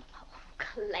home? Oh,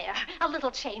 Claire, a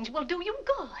little change will do you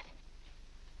good.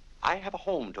 I have a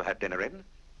home to have dinner in,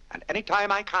 and any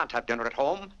time I can't have dinner at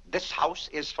home, this house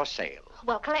is for sale.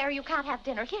 Well, Claire, you can't have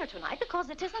dinner here tonight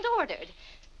because it isn't ordered.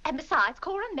 And besides,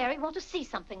 Cora and Mary want to see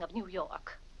something of New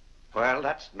York. Well,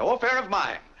 that's no affair of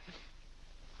mine.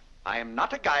 I am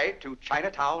not a guide to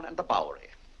Chinatown and the Bowery.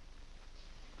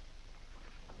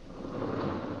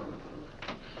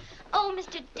 Oh,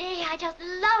 Mr. Day, I just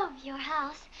love your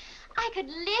house. I could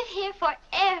live here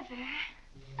forever.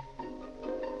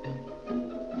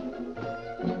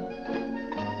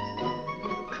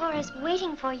 Cora's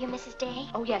waiting for you, Mrs. Day.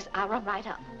 Oh, yes, I'll run right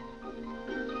up.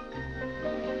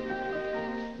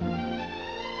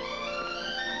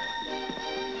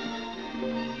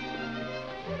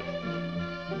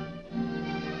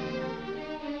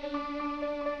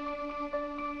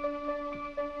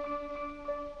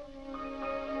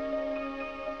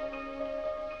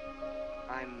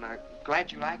 I'm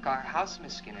glad you like our house,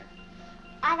 Miss Skinner.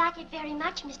 I like it very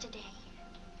much, Mr. Day.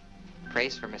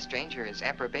 Praise from a stranger is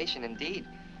approbation indeed.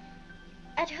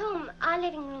 At home, our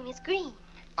living room is green.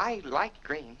 I like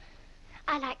green.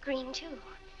 I like green, too.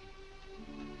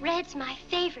 Red's my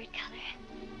favorite color.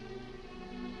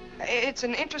 It's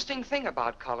an interesting thing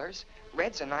about colors.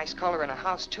 Red's a nice color in a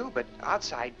house, too, but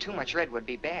outside, too much red would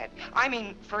be bad. I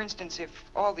mean, for instance, if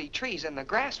all the trees and the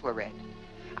grass were red.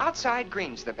 Outside,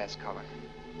 green's the best color.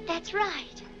 That's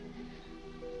right.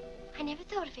 I never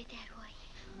thought of it that way.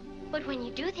 But when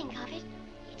you do think of it,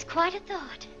 it's quite a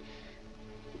thought.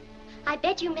 I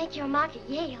bet you make your mark at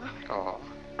Yale. Oh.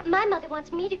 My mother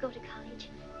wants me to go to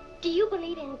college. Do you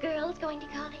believe in girls going to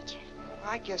college?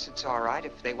 I guess it's all right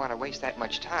if they want to waste that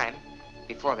much time.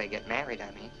 Before they get married,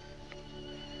 I mean.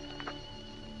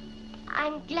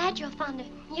 I'm glad you're fond of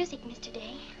music, Mr.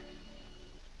 Day.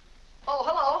 Oh,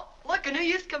 hello. Look, a new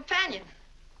youth companion.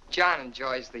 John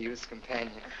enjoys the youth's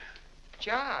companion.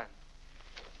 John.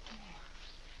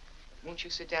 Won't you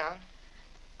sit down?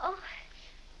 Oh,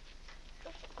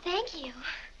 thank you.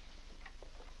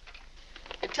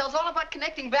 It tells all about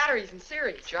connecting batteries in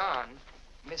series. John,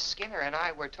 Miss Skinner and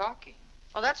I were talking.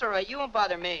 Oh, that's all right. You won't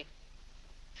bother me.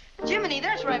 Jiminy,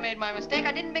 there's where I made my mistake.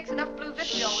 I didn't mix enough blue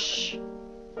vitriol with it.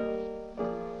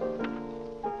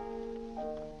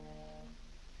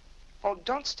 Oh,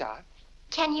 don't stop.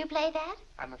 Can you play that?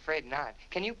 I'm afraid not.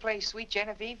 Can you play Sweet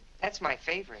Genevieve? That's my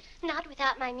favorite. Not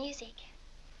without my music.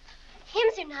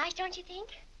 Hymns are nice, don't you think?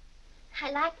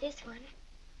 I like this one.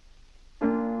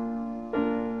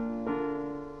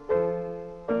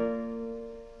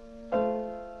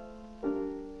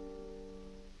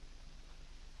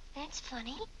 That's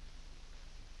funny.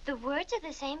 The words are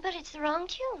the same, but it's the wrong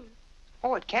tune.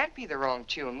 Oh, it can't be the wrong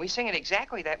tune. We sing it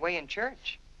exactly that way in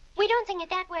church. We don't sing it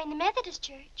that way in the Methodist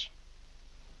church.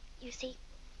 You see,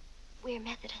 we're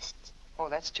Methodists. Oh,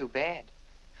 that's too bad.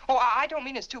 Oh, I don't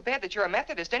mean it's too bad that you're a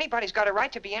Methodist. Anybody's got a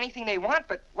right to be anything they want,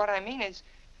 but what I mean is,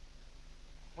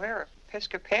 we're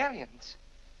Episcopalians.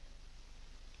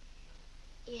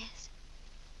 Yes,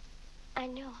 I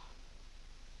know.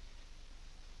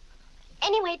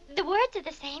 Anyway, the words are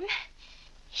the same.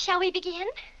 Shall we begin?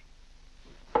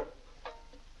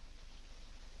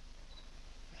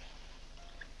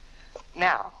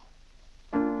 Now.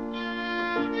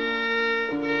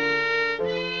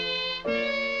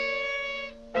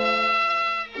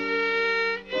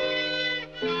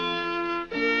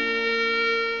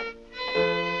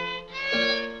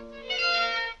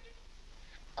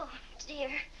 Oh, dear.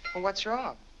 Well, what's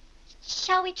wrong?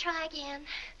 Shall we try again?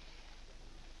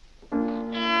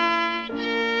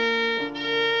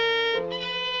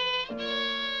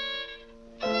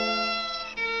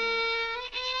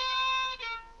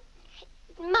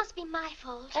 It must be my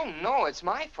fault. Oh, no, it's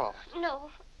my fault. No,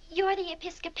 you're the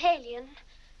Episcopalian.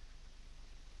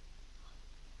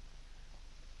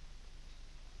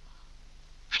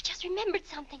 I just remembered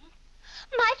something.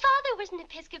 My father was an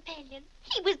Episcopalian.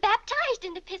 He was baptized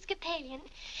an Episcopalian.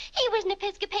 He was an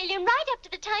Episcopalian right up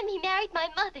to the time he married my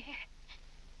mother.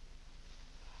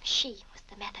 She was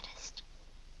the Methodist.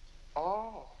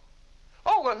 Oh.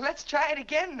 Oh, well, let's try it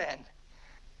again, then.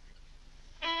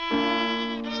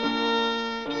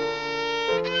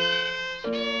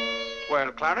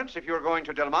 Well, Clarence, if you're going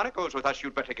to Delmonico's with us,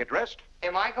 you'd better get dressed.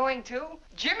 Am I going too?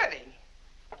 Jiminy!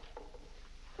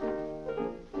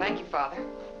 Thank you, Father.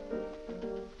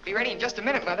 Be ready in just a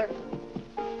minute, Mother.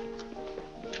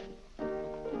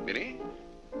 Minnie,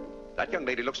 that young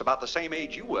lady looks about the same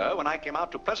age you were when I came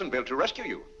out to Pleasantville to rescue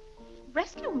you.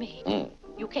 Rescue me?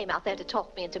 You came out there to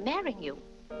talk me into marrying you.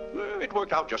 It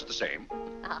worked out just the same.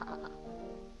 Ah.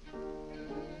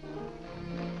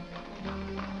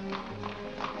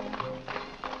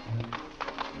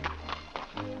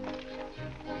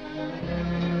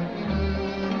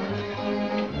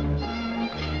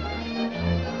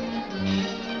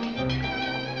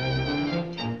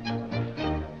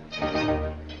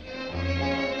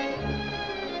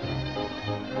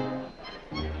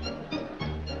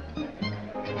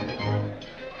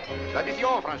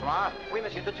 L'addition, François. Oui,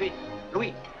 monsieur, tout de suite.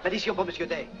 Louis, l'addition pour monsieur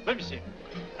Day. Oui, monsieur.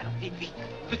 Alors, vite, vite.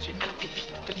 Tout de suite. Alors, vite,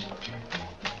 vite,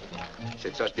 vite.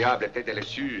 Cette sauce diable était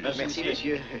délicieuse. Merci,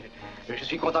 monsieur. Je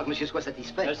suis content que monsieur soit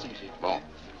satisfait. Merci, monsieur. Bon.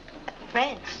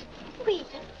 French. Oui.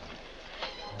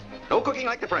 No cooking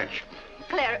like the French.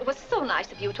 Claire, it was so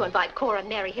nice of you to invite Cora and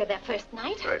Mary here their first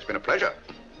night. It's been a pleasure.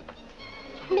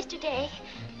 Mr. Day,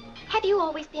 have you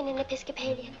always been an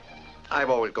Episcopalian? I've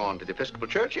always gone to the Episcopal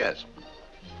Church, yes.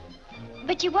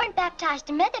 But you weren't baptized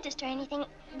a Methodist or anything,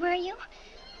 were you?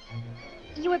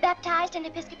 You were baptized an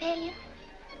Episcopalian?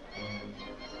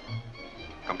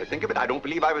 Come to think of it, I don't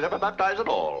believe I was ever baptized at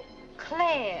all.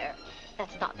 Claire,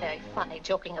 that's not very funny,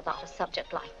 joking about a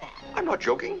subject like that. I'm not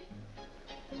joking.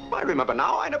 I remember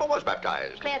now, I never was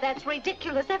baptized. Claire, that's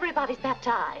ridiculous. Everybody's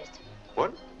baptized.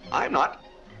 What? I'm not.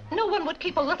 No one would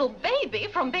keep a little baby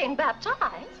from being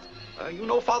baptized. You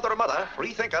know father or mother,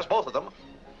 free thinkers, both of them.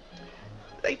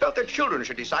 They felt their children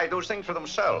should decide those things for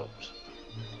themselves.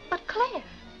 But Claire...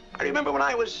 I remember when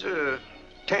I was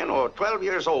 10 or 12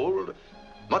 years old,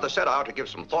 Mother said I ought to give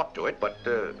some thought to it, but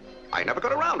I never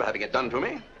got around to having it done to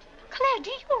me. Claire, do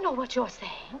you know what you're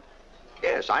saying?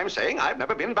 Yes, I'm saying I've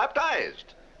never been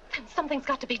baptized. Then something's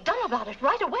got to be done about it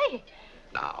right away.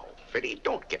 Now, Fiddy,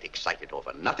 don't get excited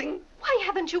over nothing. Why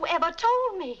haven't you ever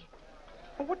told me?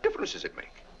 Well, what difference does it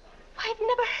make? I've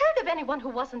never heard of anyone who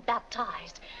wasn't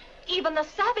baptized. Even the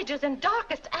savages in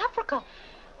darkest Africa.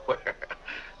 Well,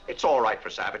 it's all right for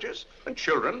savages and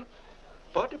children.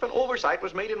 But if an oversight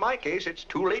was made in my case, it's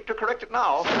too late to correct it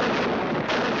now.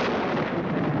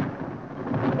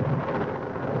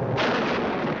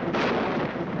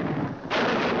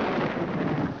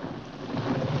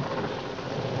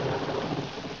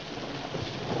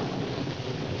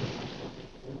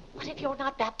 But if you're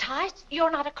not baptized,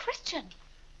 you're not a Christian.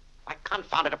 Why,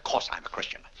 confound it, of course I'm a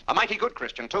Christian. A mighty good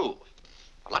Christian, too.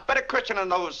 A lot better Christian than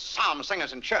those psalm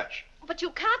singers in church. But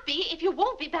you can't be if you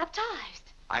won't be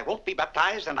baptized. I won't be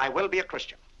baptized, and I will be a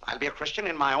Christian. I'll be a Christian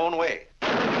in my own way.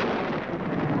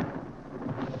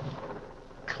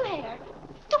 Claire,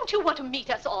 don't you want to meet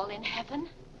us all in heaven?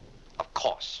 Of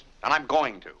course, and I'm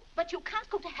going to. But you can't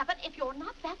go to heaven if you're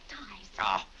not baptized.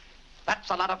 Ah, that's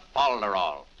a lot of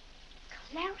folderol.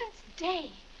 Clarence Day,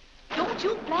 don't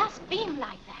you blaspheme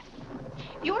like that.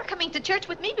 You're coming to church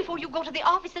with me before you go to the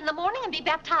office in the morning and be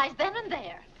baptized then and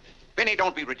there. Benny,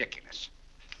 don't be ridiculous.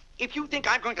 If you think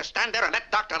I'm going to stand there and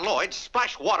let Dr. Lloyd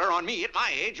splash water on me at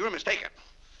my age, you're mistaken.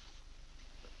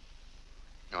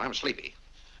 No, I'm sleepy.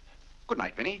 Good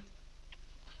night, Vinny.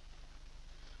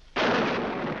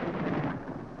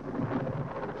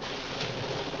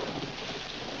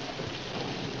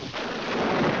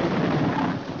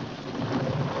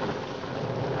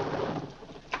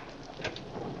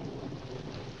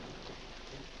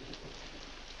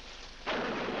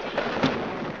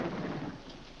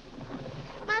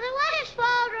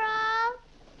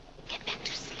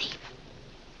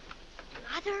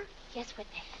 Yes,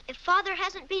 Whitney. If Father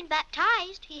hasn't been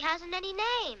baptized, he hasn't any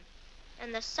name.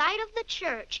 In the sight of the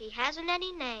church, he hasn't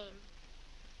any name.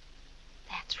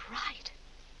 That's right.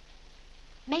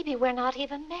 Maybe we're not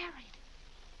even married.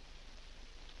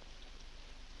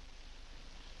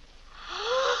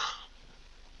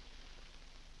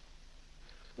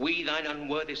 We, thine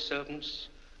unworthy servants,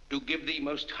 do give thee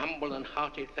most humble and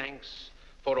hearty thanks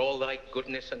for all thy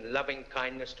goodness and loving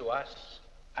kindness to us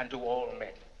and to all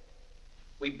men.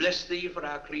 We bless thee for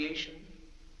our creation,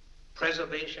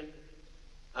 preservation,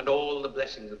 and all the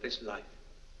blessings of this life.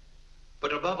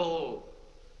 But above all,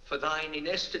 for thine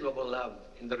inestimable love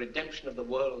in the redemption of the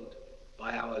world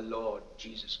by our Lord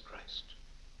Jesus Christ.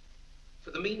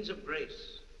 For the means of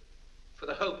grace, for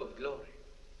the hope of glory.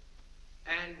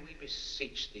 And we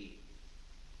beseech thee,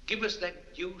 give us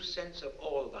that due sense of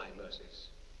all thy mercies,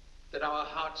 that our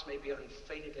hearts may be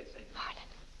unfeignedly thankful,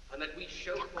 and that we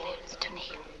show forth our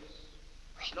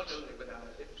praise, not only with our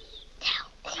lips, Tell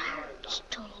Clarence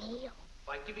to kneel.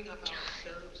 by giving up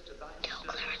ourselves to thy Tell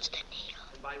Clarence to kneel.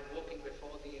 and by walking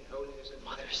before thee in holiness and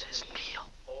Mother says kneel.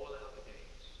 all our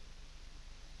days.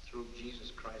 Through Jesus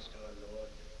Christ our Lord,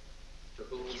 to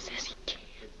whom He says he can.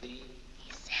 with thee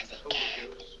He says and the he Holy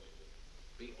can. Ghost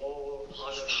be all He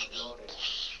honor said and he glory,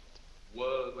 can't.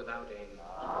 world without end.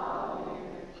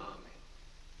 Amen.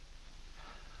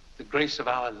 The grace of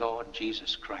our Lord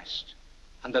Jesus Christ,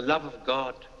 and the love of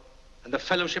God, and the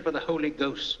fellowship of the Holy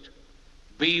Ghost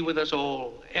be with us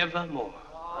all evermore.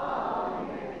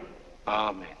 Amen.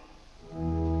 Amen.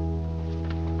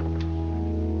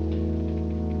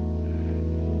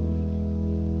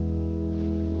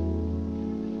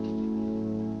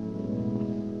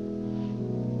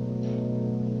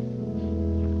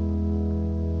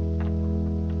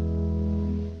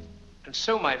 And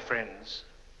so, my friends,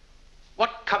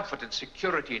 what comfort and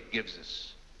security it gives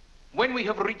us when we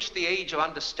have reached the age of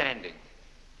understanding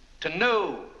to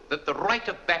know that the rite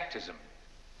of baptism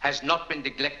has not been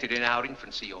neglected in our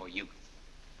infancy or youth.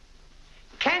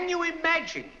 Can you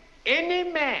imagine any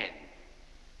man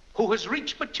who has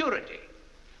reached maturity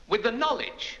with the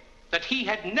knowledge that he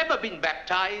had never been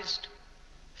baptized,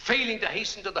 failing to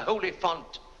hasten to the holy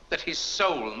font that his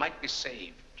soul might be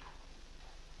saved?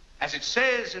 As it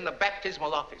says in the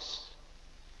baptismal office,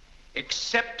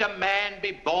 except a man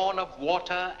be born of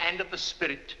water and of the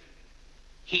Spirit,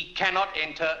 he cannot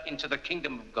enter into the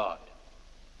kingdom of God.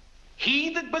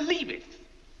 He that believeth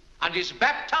and is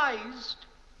baptized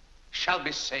shall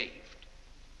be saved,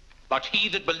 but he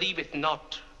that believeth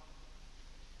not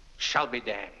shall be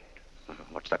damned.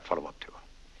 What's that follow up to?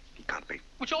 He can't be.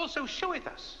 Which also showeth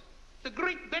us the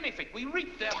great benefit we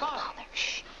reap thereby. Father,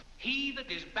 shh. He that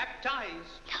is baptized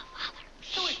Tell Father.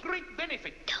 showeth great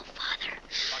benefit, Tell Father.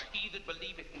 Shh. but he that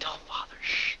believeth Tell not Father.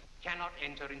 Shh. cannot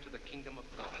enter into the kingdom of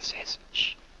God. Father says,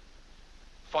 shh.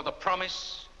 For the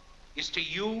promise is to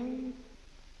you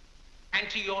and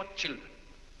to your children.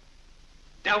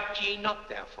 Doubt ye not,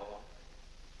 therefore,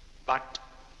 but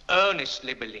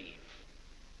earnestly believe.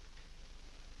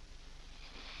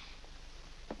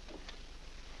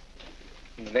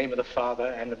 In the name of the Father,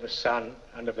 and of the Son,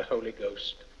 and of the Holy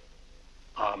Ghost.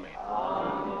 Amen.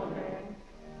 Amen.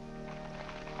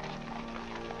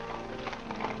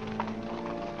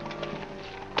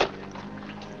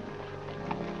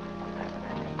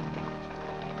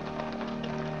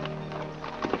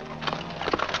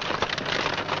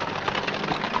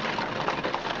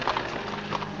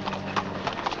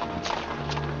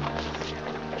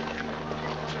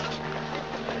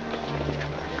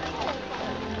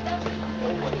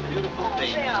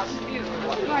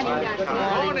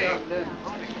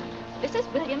 This is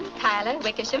William Tyler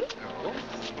Wickersham. Oh.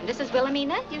 And this is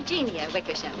Wilhelmina Eugenia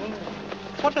Wickersham.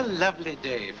 What a lovely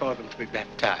day for them to be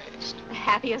baptized. The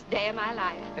happiest day of my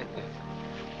life.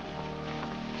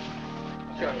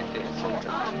 Sure it is.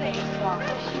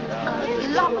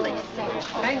 Lovely, sir.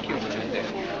 Thank you, Melinda.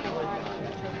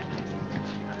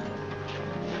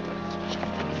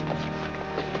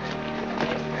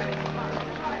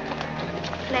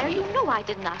 Claire, you know I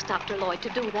didn't ask Dr. Lloyd to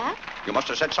do that. You must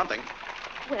have said something.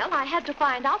 Well, I had to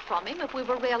find out from him if we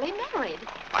were really married.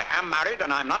 I am married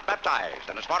and I'm not baptized.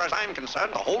 And as far as I'm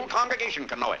concerned, the whole congregation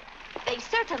can know it. They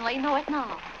certainly know it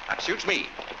now. That suits me.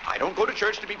 I don't go to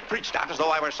church to be preached at as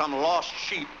though I were some lost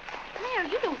sheep. Claire,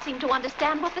 you don't seem to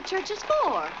understand what the church is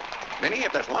for. Minnie,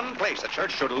 if there's one place the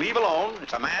church should leave alone,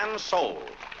 it's a man's soul.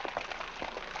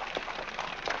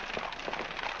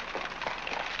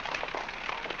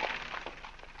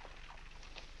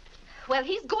 Well,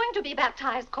 he's going to be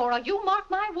baptized, Cora. You mark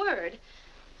my word.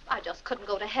 I just couldn't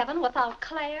go to heaven without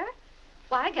Claire.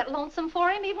 Why, I get lonesome for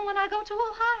him even when I go to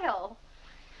Ohio.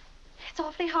 It's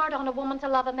awfully hard on a woman to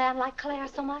love a man like Claire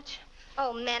so much.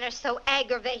 Oh, men are so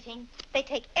aggravating. They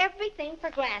take everything for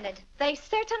granted. They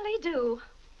certainly do.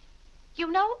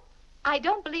 You know, I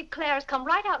don't believe Claire has come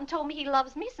right out and told me he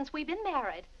loves me since we've been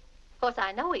married. Of course,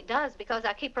 I know he does because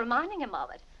I keep reminding him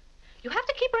of it. You have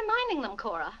to keep reminding them,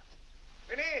 Cora.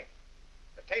 Minnie,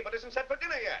 the table isn't set for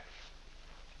dinner yet.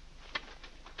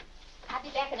 I'll be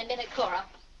back in a minute, Cora.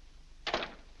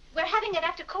 We're having it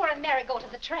after Cora and Mary go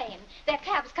to the train. Their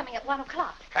cab's coming at 1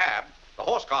 o'clock. Cab? The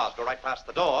horse cars go right past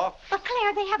the door. But,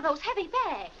 Claire, they have those heavy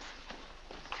bags.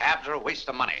 Cabs are a waste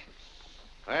of money.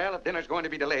 Well, if dinner's going to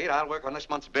be delayed, I'll work on this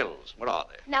month's bills. Where are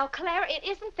they? Now, Claire, it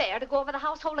isn't fair to go over the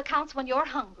household accounts when you're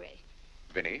hungry.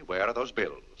 Vinnie, where are those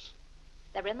bills?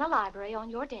 They're in the library on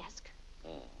your desk.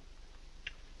 Oh.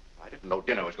 I didn't know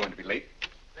dinner was going to be late.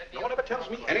 No one ever tells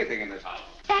me anything in this house.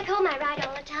 Back home, I ride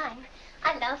all the time.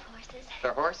 I love horses.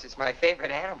 The horse is my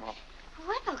favorite animal.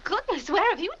 Well, goodness, where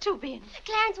have you two been?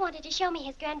 Clarence wanted to show me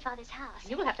his grandfather's house.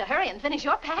 You'll have to hurry and finish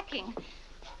your packing.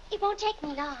 It won't take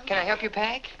me long. Can I help you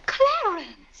pack?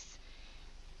 Clarence!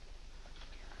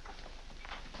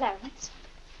 Clarence?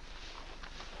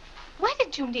 Why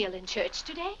did you kneel in church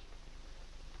today?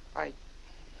 I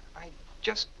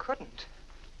just couldn't.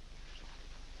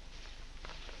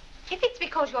 If it's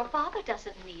because your father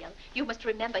doesn't kneel, you must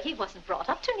remember he wasn't brought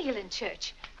up to kneel in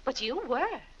church. But you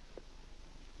were.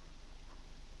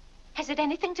 Has it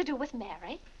anything to do with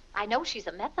Mary? I know she's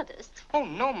a Methodist. Oh,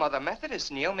 no, Mother.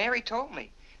 Methodists kneel. Mary told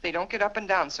me. They don't get up and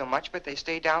down so much, but they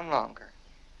stay down longer.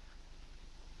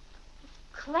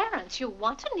 Clarence, you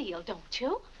want to kneel, don't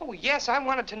you? Oh, yes, I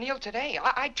wanted to kneel today.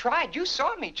 I tried. You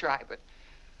saw me try, but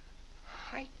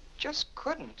I just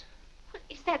couldn't.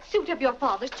 Is that suit of your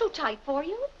father's too tight for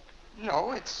you?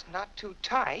 No, it's not too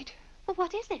tight. Well,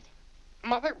 what is it?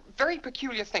 Mother, very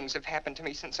peculiar things have happened to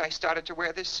me since I started to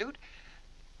wear this suit.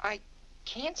 I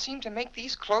can't seem to make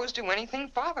these clothes do anything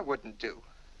Father wouldn't do.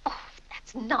 Oh,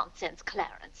 that's nonsense,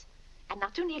 Clarence. And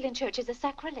not to kneel in church is a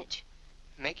sacrilege.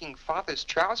 Making Father's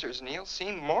trousers kneel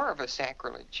seemed more of a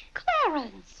sacrilege.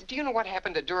 Clarence! Do you know what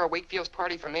happened at Dora Wakefield's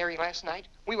party for Mary last night?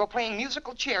 We were playing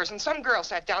musical chairs, and some girl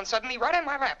sat down suddenly right on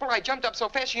my lap. Well, I jumped up so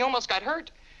fast she almost got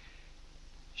hurt.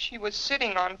 She was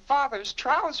sitting on Father's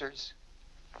trousers.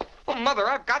 Well, Mother,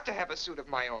 I've got to have a suit of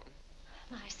my own.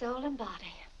 My soul and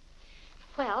body.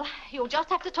 Well, you'll just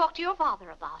have to talk to your father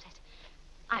about it.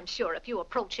 I'm sure if you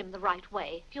approach him the right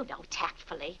way, you know,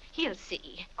 tactfully, he'll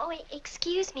see. Oh,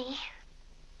 excuse me.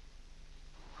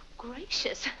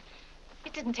 Gracious.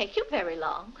 It didn't take you very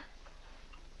long.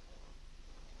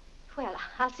 Well,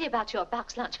 I'll see about your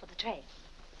box lunch for the train.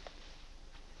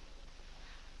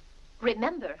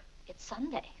 Remember, it's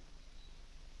Sunday.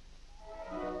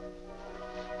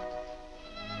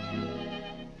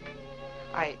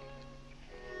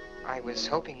 I was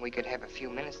hoping we could have a few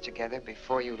minutes together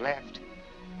before you left.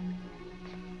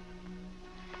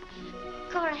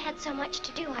 Cora had so much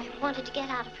to do, I wanted to get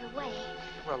out of her way.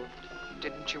 Well,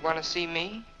 didn't you want to see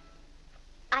me?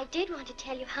 I did want to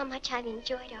tell you how much I've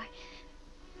enjoyed our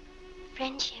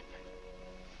friendship.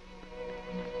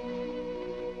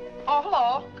 Oh,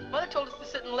 hello. Mother told us to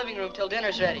sit in the living room till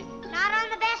dinner's ready. Not on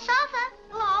the best sofa.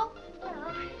 Hello.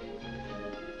 Hello.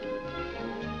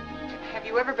 Have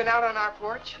you ever been out on our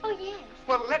porch? Oh, yes.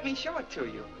 Well, let me show it to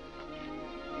you.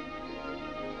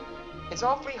 It's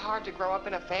awfully hard to grow up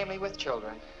in a family with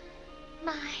children.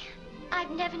 My,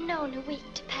 I've never known a week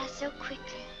to pass so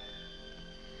quickly.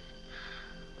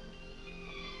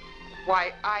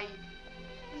 Why,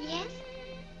 Yes?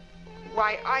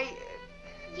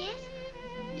 Yes?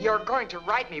 You're going to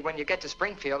write me when you get to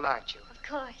Springfield, aren't you? Of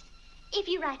course. If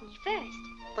you write me first.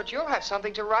 But you'll have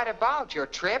something to write about, your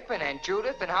trip and Aunt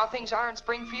Judith and how things are in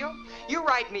Springfield. You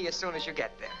write me as soon as you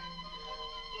get there.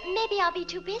 Maybe I'll be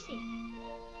too busy.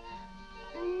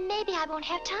 Maybe I won't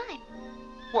have time.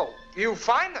 Well, you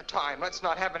find the time. Let's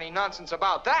not have any nonsense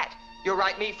about that. You'll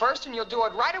write me first and you'll do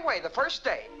it right away, the first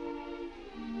day.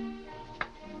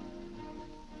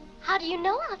 How do you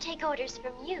know I'll take orders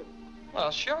from you? Well,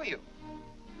 I'll show you.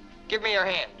 Give me your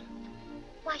hand.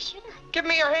 Why should I? Give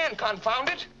me your hand, confound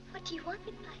it. What do you want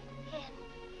with my hand?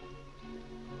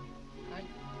 I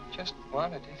just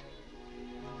wanted it.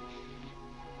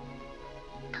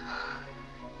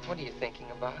 What are you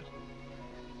thinking about?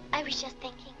 I was just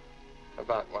thinking.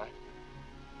 About what?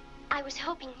 I was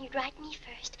hoping you'd write me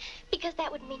first, because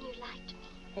that would mean you liked me.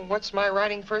 Well, what's my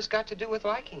writing first got to do with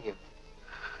liking you?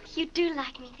 You do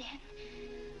like me then.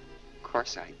 Of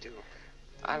course I do.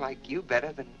 I like you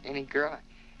better than any girl I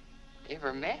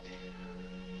ever met.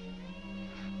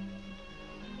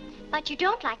 But you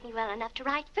don't like me well enough to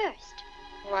write first.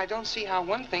 Well, I don't see how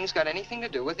one thing's got anything to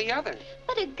do with the other.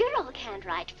 But a girl can't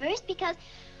write first because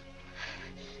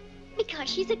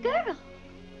she's a girl.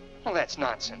 Well, that's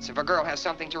nonsense. If a girl has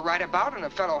something to write about and a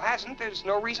fellow hasn't, there's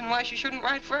no reason why she shouldn't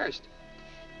write first.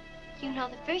 You know,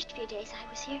 the first few days I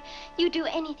was here, you'd do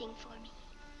anything for me.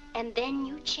 And then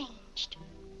you changed.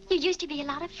 You used to be a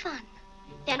lot of fun.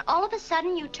 Then all of a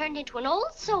sudden you turned into an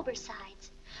old sober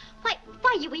sides.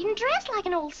 Why, you even dress like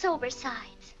an old sober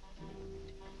sides.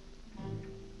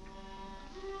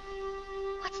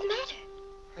 What's the matter?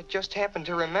 I just happened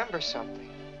to remember something.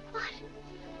 What?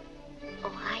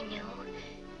 Oh, I know.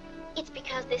 It's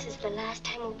because this is the last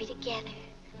time we'll be together.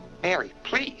 Mary,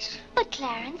 please. But,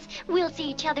 Clarence, we'll see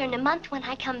each other in a month when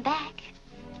I come back.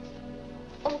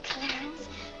 Oh, Clarence,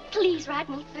 please write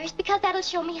me first, because that'll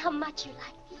show me how much you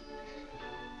like me.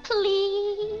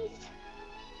 Please.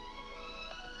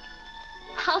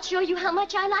 I'll show you how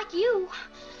much I like you.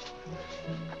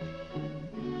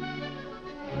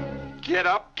 Get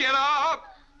up, get up!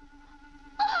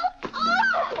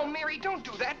 Oh, Mary, don't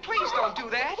do that. Please don't do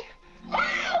that.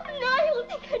 Now you'll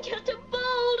think I'm just a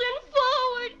bold and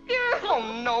forward girl.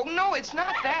 Oh, no, it's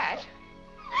not that.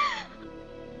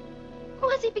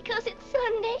 Was it because it's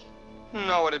Sunday?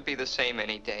 No, it'd be the same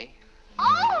any day.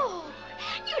 Oh,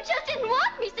 you just didn't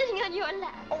want me sitting on your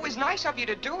lap. Oh, it was nice of you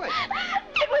to do it.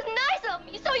 It was nice of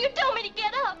me, so you told me to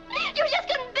get up. You just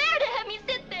couldn't bear to have me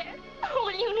sit there. Oh,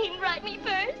 well, you needn't write me first.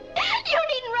 You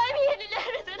needn't write me any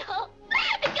letters at all,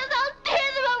 because I'll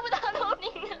tear them up without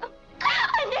opening them.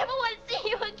 I never want to see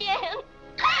you again.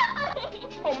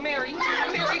 Oh, Mary,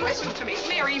 listen to me.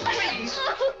 Mary, please.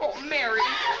 Oh, Mary.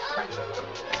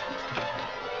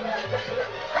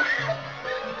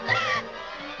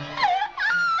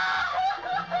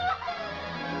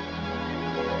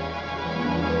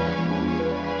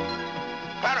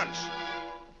 Clarence!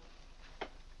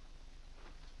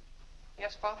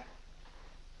 Yes, Father?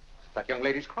 That young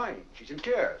lady's crying. She's in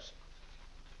tears.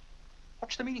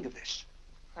 What's the meaning of this?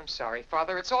 I'm sorry,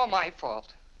 Father. It's all my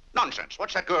fault. Nonsense.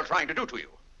 What's that girl trying to do to you?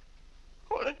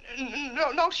 Oh,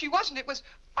 no, she wasn't. It was...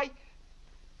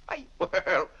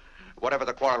 Well, whatever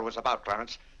the quarrel was about,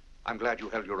 Clarence, I'm glad you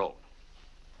held your own.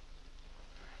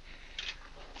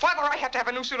 Father, I have to have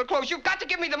a new suit of clothes. You've got to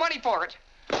give me the money for it.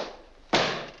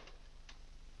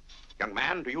 Young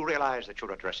man, do you realize that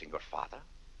you're addressing your father?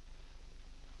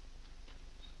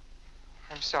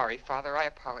 I'm sorry, Father. I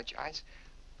apologize.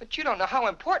 But you don't know how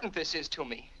important this is to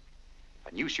me.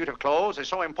 A new suit of clothes is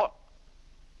so important.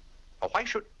 Oh, why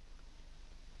should...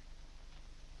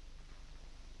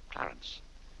 Clarence,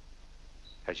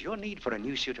 has your need for a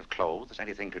new suit of clothes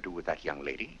anything to do with that young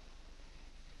lady?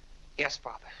 Yes,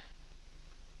 Father.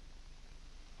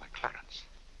 Why, Clarence.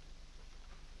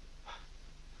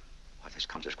 Why, this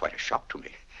comes as quite a shock to me.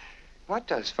 What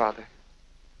does, Father?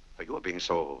 Well, you're being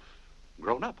so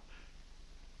grown up.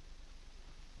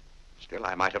 Still,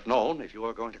 I might have known if you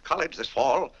were going to college this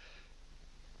fall.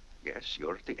 Yes,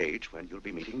 you're at the age when you'll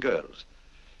be meeting girls.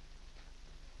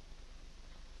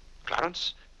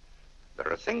 Clarence,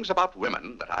 there are things about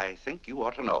women that I think you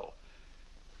ought to know.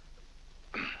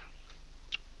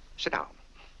 Sit down.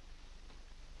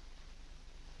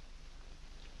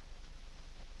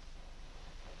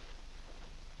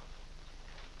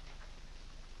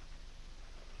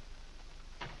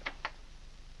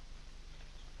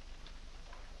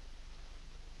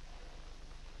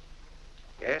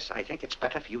 Yes, I think it's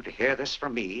better for you to hear this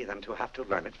from me than to have to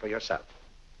learn it for yourself.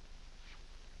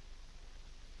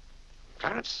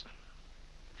 Clarence,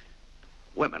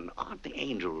 women aren't the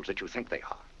angels that you think they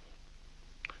are.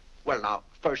 Well, now,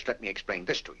 first let me explain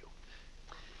this to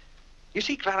you. You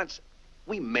see, Clarence,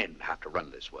 we men have to run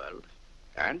this world,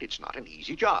 and it's not an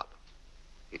easy job.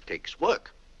 It takes work,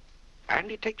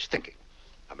 and it takes thinking.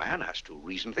 A man has to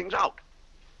reason things out.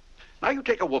 Now, you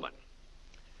take a woman.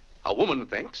 A woman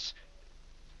thinks...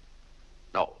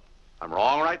 No, I'm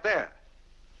wrong right there.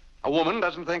 A woman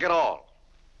doesn't think at all.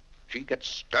 She gets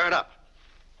stirred up.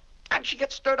 And she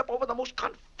gets stirred up over the most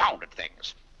confounded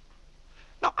things.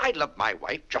 Now, I love my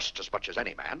wife just as much as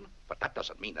any man, but that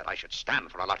doesn't mean that I should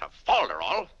stand for a lot of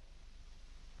folderol.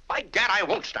 By gad, I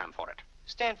won't stand for it.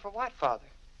 Stand for what, Father?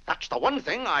 That's the one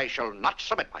thing I shall not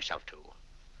submit myself to.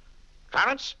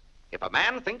 Clarence, if a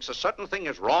man thinks a certain thing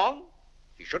is wrong,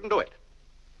 he shouldn't do it.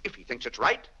 If he thinks it's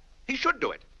right, he should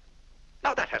do it.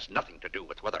 Now, that has nothing to do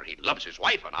with whether he loves his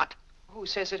wife or not. Who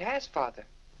says it has, Father?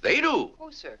 They do.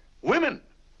 Who, sir? Women.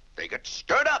 They get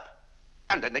stirred up.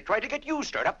 And then they try to get you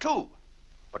stirred up, too.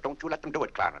 But don't you let them do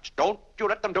it, Clarence. Don't you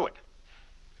let them do it.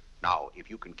 Now, if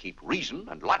you can keep reason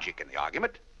and logic in the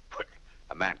argument, well,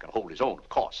 a man can hold his own, of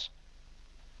course.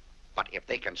 But if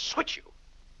they can switch you,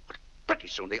 well, pretty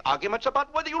soon the argument's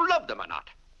about whether you love them or not.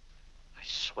 I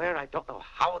swear I don't know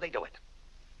how they do it.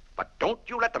 But don't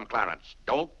you let them, Clarence.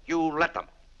 Don't you let them.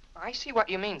 I see what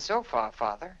you mean so far,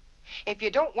 Father. If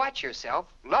you don't watch yourself,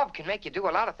 love can make you do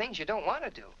a lot of things you don't want to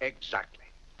do. Exactly.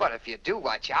 But if you do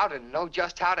watch out and know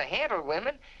just how to handle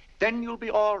women, then you'll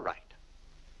be all right.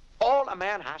 All a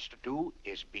man has to do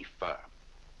is be firm.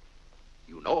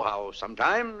 You know how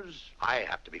sometimes I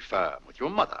have to be firm with your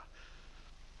mother.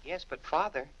 Yes, but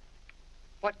Father,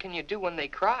 what can you do when they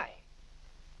cry?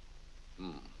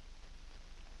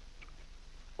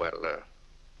 Well,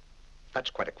 that's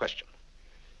quite a question.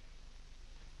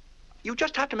 You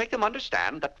just have to make them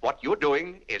understand that what you're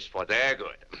doing is for their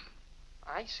good.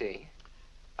 I see.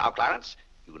 Now, Clarence,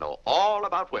 you know all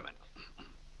about women.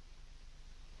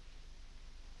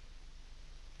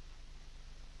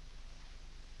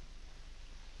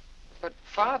 But,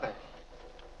 Father...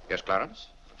 Yes, Clarence?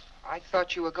 I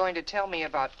thought you were going to tell me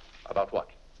about... About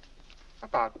what?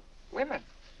 About women.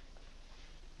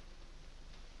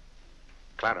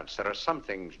 Clarence, there are some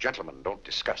things gentlemen don't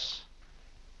discuss.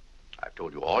 I've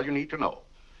told you all you need to know.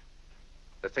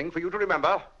 The thing for you to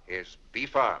remember is be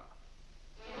firm.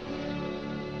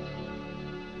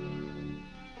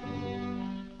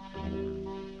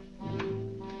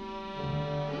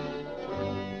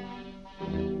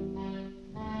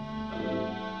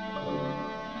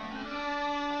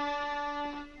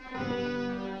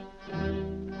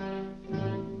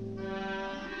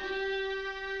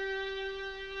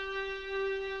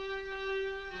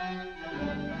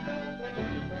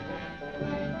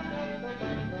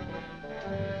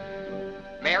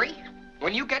 Mary,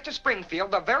 when you get to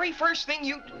Springfield, the very first thing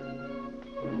you...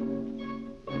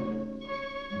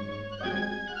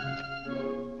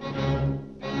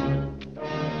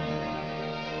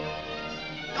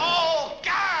 Oh,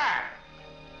 God!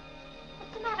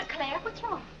 What's the matter, Claire? What's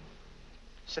wrong?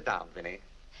 Sit down, Vinny.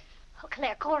 Oh,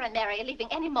 Claire, Cora and Mary are leaving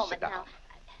any moment Sit down. now.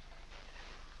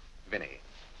 Vinny,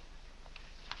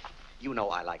 you know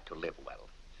I like to live well,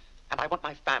 and I want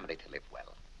my family to live well.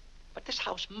 But this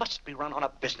house must be run on a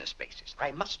business basis.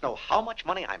 I must know how much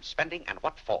money I'm spending and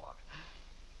what for.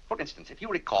 For instance, if you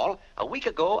recall, a week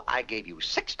ago, I gave you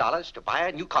 $6 to buy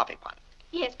a new coffee pot.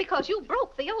 Yes, because you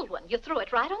broke the old one. You threw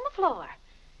it right on the floor.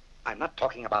 I'm not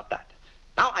talking about that.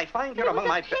 Now, I find here among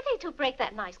my... It was a pity to break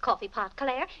that nice coffee pot,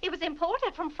 Claire. It was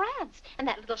imported from France, and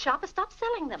that little shop has stopped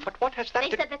selling them. But what has that They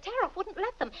to... said the tariff wouldn't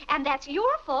let them, and that's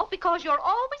your fault because you're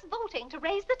always voting to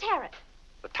raise the tariff.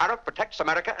 The tariff protects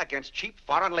America against cheap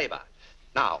foreign labor.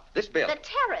 Now, this bill... The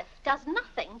tariff does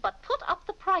nothing but put up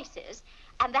the prices,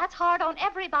 and that's hard on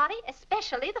everybody,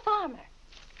 especially the farmer.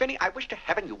 Vinny, I wish to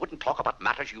heaven you wouldn't talk about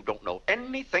matters you don't know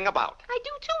anything about. I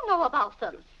do, too, know about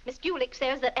them. Miss Gulick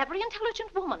says that every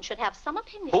intelligent woman should have some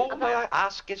opinion Who, about... may I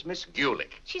ask, is Miss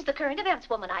Gulick? She's the current events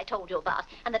woman I told you about,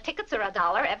 and the tickets are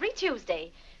 $1 every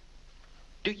Tuesday.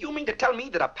 Do you mean to tell me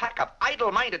that a pack of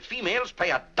idle-minded females pay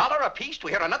 $1 apiece to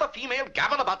hear another female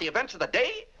gabble about the events of the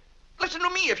day? Listen to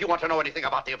me if you want to know anything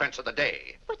about the events of the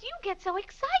day. But you get so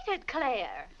excited,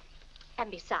 Claire.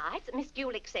 And besides, Miss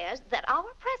Gulick says that our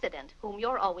president, whom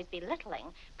you're always belittling,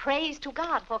 prays to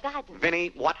God for guidance.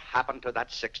 Vinny, what happened to that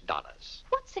 $6?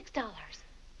 What $6?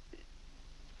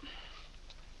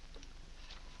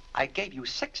 I gave you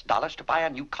 $6 to buy a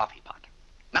new coffee pot.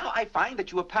 Now I find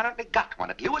that you apparently got one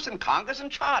at Lewis and Conger's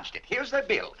and charged it. Here's their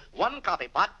bill. One coffee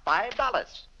pot,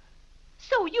 $5.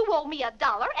 So you owe me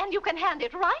 $1 and you can hand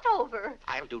it right over.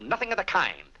 I'll do nothing of the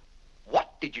kind.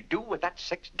 What did you do with that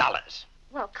 $6?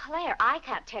 Well, Claire, I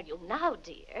can't tell you now,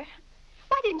 dear.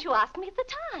 Why didn't you ask me at the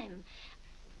time?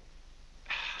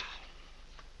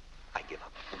 I give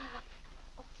up.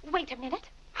 Wait a minute.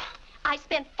 I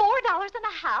spent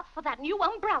 $4.50 for that new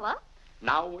umbrella.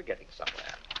 Now we're getting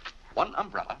somewhere. One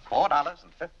umbrella,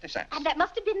 $4.50. And that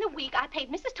must have been the week I paid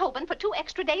Mrs. Tobin for 2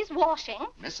 extra days washing.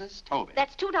 Mrs. Tobin.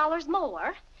 That's $2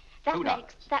 more. $2.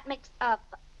 That makes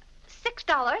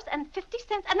 $6.50,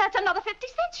 and that's another 50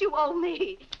 cents you owe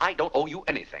me. I don't owe you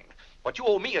anything. What you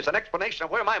owe me is an explanation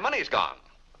of where my money's gone.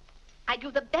 I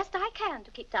do the best I can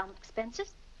to keep down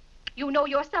expenses. You know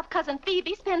yourself, Cousin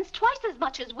Phoebe spends twice as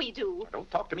much as we do. Don't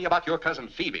talk to me about your cousin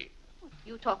Phoebe.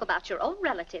 You talk about your own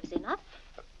relatives enough.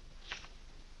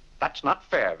 That's not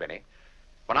fair, Vinnie.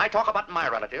 When I talk about my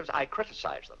relatives, I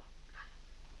criticize them.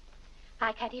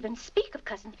 I can't even speak of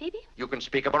Cousin Phoebe. You can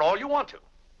speak of her all you want to.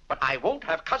 But I won't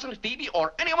have Cousin Phoebe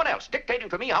or anyone else dictating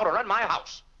to me how to run my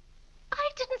house. I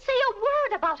didn't say a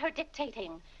word about her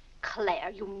dictating. Claire,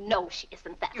 you know she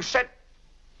isn't that. You said...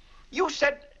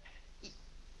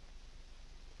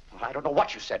 Well, I don't know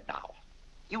what you said now.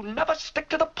 You never stick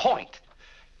to the point.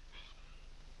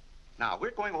 Now,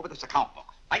 we're going over this account book,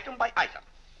 item by item.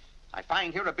 I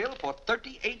find here a bill for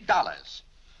 $38.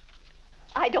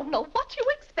 I don't know what you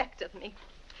expect of me.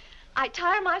 I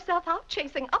tire myself out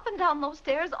chasing up and down those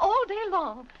stairs all day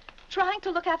long, trying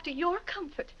to look after your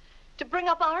comfort, to bring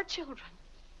up our children.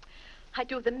 I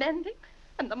do the mending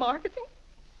and the marketing.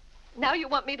 Now you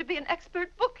want me to be an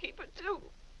expert bookkeeper, too.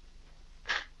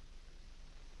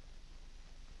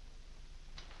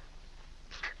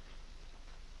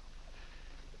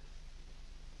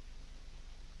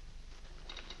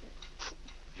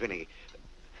 Vinnie,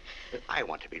 I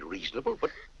want to be reasonable,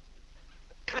 but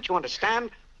can't you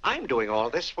understand? I'm doing all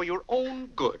this for your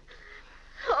own good.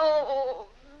 Oh.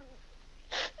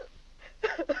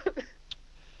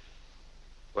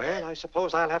 Well, I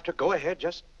suppose I'll have to go ahead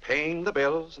just paying the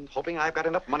bills and hoping I've got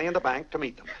enough money in the bank to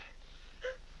meet them.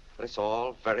 But it's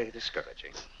all very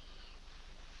discouraging.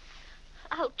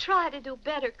 I'll try to do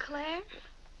better, Claire.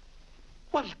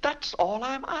 Well, that's all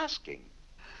I'm asking.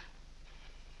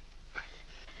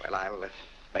 Well, I'll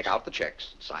make out the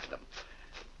checks and sign them.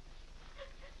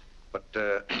 But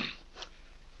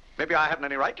maybe I haven't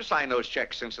any right to sign those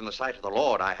checks since in the sight of the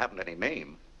Lord I haven't any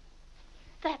name.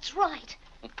 That's right.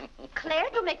 Claire,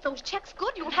 to make those checks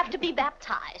good, you'll have to be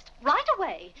baptized right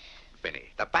away. Vinnie,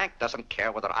 the bank doesn't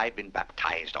care whether I've been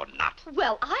baptized or not.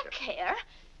 Well, I care.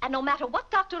 And no matter what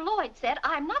Dr. Lloyd said,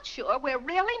 I'm not sure we're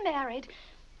really married.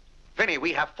 Vinnie,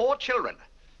 we have 4 children.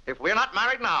 If we're not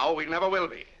married now, we never will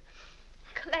be.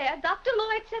 Claire, Dr.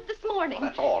 Lloyd said this morning. Well,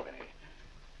 that's all, Vinnie.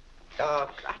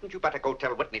 Hadn't you better go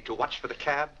tell Whitney to watch for the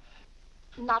cab?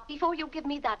 Not before you give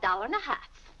me that $1.50.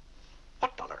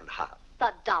 What $1.50?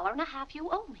 The $1.50 you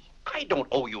owe me. I don't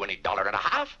owe you any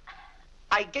 $1.50.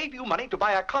 I gave you money to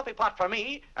buy a coffee pot for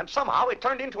me, and somehow it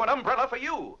turned into an umbrella for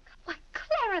you. Why,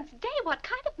 Clarence Day, what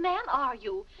kind of man are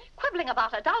you? Quibbling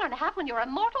about $1.50 when your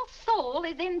immortal soul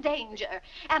is in danger.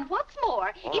 And what's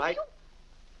more, All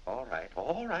right.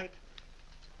 All right.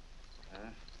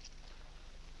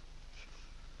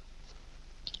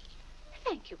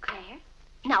 Thank you, Claire.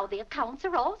 Now the accounts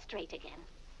are all straight again.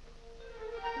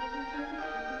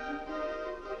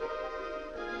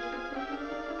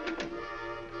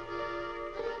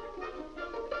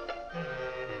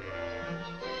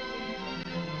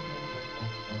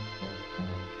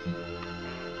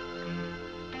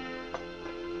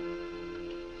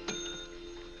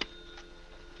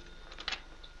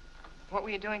 What were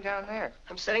you doing down there?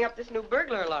 I'm setting up this new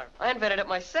burglar alarm. I invented it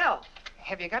myself.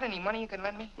 Have you got any money you can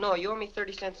lend me? No, you owe me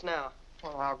 30 cents now.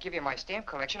 Well, I'll give you my stamp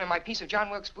collection and my piece of John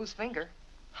Wilkes Booth's finger.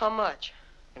 How much?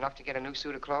 Enough to get a new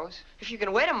suit of clothes? If you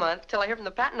can wait a month till I hear from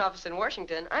the patent office in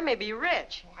Washington, I may be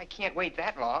rich. Well, I can't wait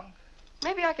that long.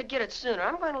 Maybe I could get it sooner.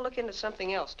 I'm going to look into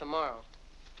something else tomorrow.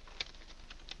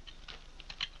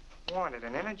 Wanted,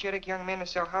 an energetic young man to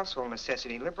sell household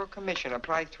necessity. Liberal commission.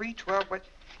 Apply 312. But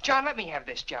John, let me have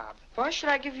this job. Why should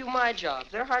I give you my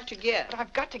jobs? They're hard to get. But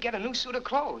I've got to get a new suit of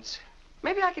clothes.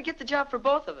 Maybe I could get the job for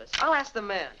both of us. I'll ask the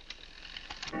man.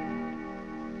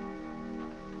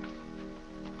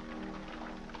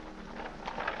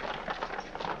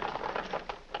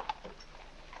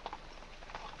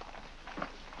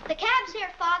 The cab's here,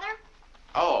 Father.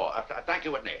 Oh, thank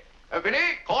you, Whitney. Vinnie,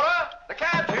 Cora, the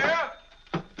cab's here.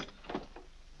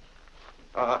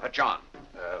 John,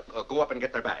 go up and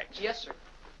get their bags. Yes, sir.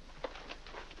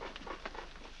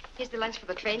 Here's the lunch for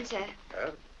the train, sir.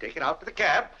 Take it out to the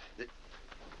cab.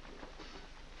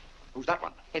 Who's that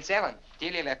one? It's Ellen.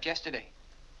 Delia left yesterday.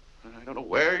 I don't know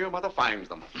where your mother finds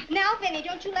them. Now, Vinny,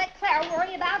 don't you let Clara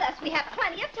worry about us. We have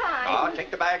plenty of time.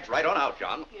 Take the bags right on out,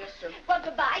 John. Yes, sir. Well,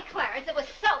 goodbye, Clarence. It was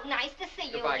so nice to see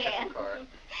you Goodbye, again. Cousin Cora.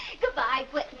 Goodbye,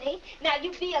 Whitney. Now,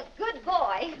 you be a good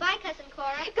boy. Goodbye, Cousin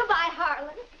Cora. Goodbye,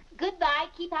 Harlan. Goodbye.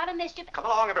 Keep out of mischief. Come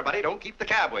along, everybody. Don't keep the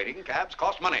cab waiting. Cabs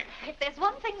cost money. If there's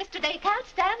one thing Mr. Day can't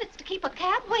stand, it's to keep a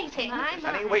cab waiting. If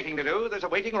there's any waiting to do, there's a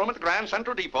waiting room at the Grand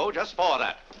Central Depot just for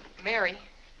that. Mary,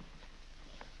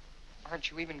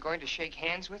 aren't you even going to shake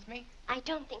hands with me? I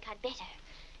don't think I'd better.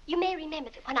 You may remember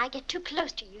that when I get too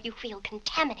close to you, you feel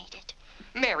contaminated.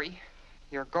 Mary,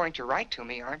 you're going to write to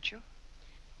me, aren't you?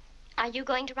 Are you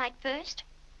going to write first?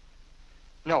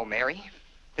 No, Mary.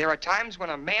 There are times when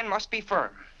a man must be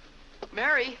firm.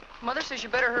 Mary, Mother says you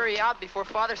better hurry out before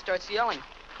Father starts yelling.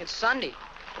 It's Sunday.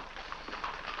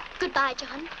 Goodbye,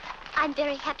 John. I'm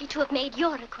very happy to have made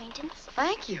your acquaintance.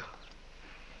 Thank you.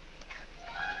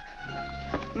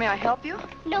 May I help you?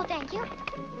 No, thank you.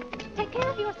 Take care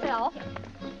of yourself.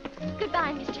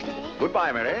 Goodbye, Mr. Day.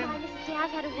 Goodbye, Mary. Bye, Mrs. Day. I've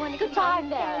had a wonderful Goodbye,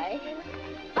 day. Mary.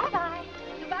 Bye-bye.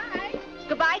 Goodbye.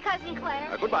 Goodbye, Cousin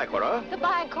Claire. Goodbye, Cora.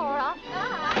 Goodbye, Cora.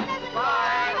 Bye, Cousin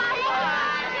Bye.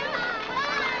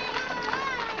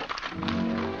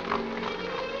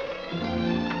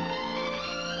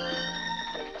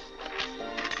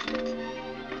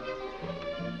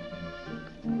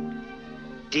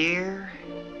 Dear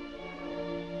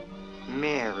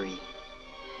Mary.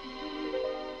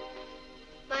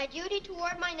 My duty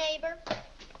toward my neighbor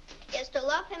is to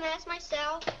love him as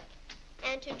myself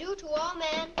and to do to all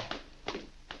men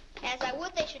as I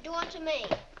would they should do unto me.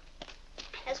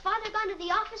 Has Father gone to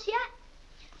the office yet?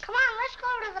 Come on, let's go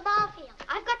to the ball field.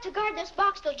 I've got to guard this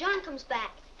box till John comes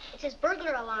back. It's his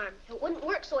burglar alarm. It wouldn't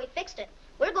work, so he fixed it.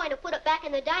 We're going to put it back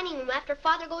in the dining room after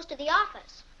Father goes to the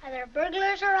office. Are there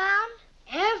burglars around?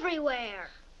 Everywhere.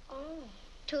 Oh.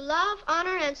 To love,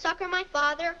 honor, and succor my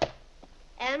father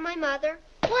and my mother.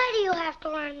 Why do you have to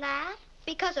learn that?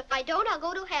 Because if I don't, I'll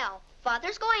go to hell.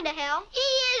 Father's going to hell. He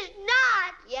is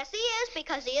not. Yes, he is,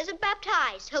 because he isn't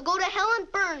baptized. He'll go to hell and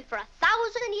burn for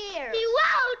 1,000 years. He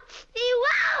won't. He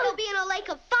won't. He'll be in a lake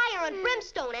of fire and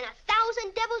brimstone, and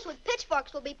 1,000 devils with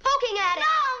pitchforks will be poking at him.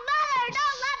 No, Mother,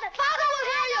 don't let me. Father will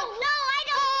hear you. No, I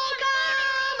don't. Oh,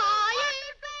 come on,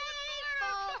 you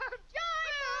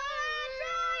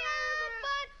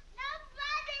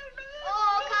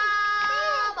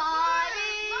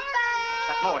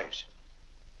What's that noise?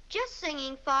 Just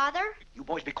singing, Father. You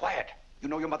boys be quiet. You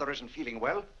know your mother isn't feeling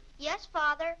well. Yes,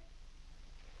 Father.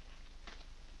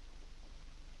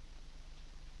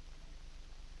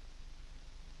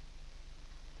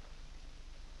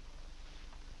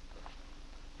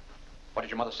 What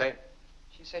did your mother say?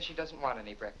 She says she doesn't want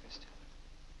any breakfast.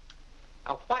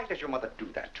 Now, why does your mother do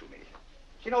that to me?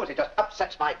 She knows it just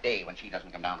upsets my day when she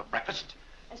doesn't come down to breakfast.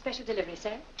 A special delivery,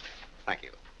 sir. Thank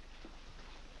you.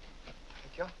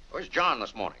 Thank you. Where's John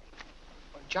this morning?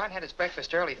 Well, John had his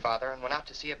breakfast early, Father, and went out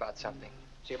to see about something.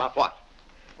 See about what?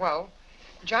 Well,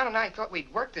 John and I thought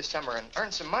we'd work this summer and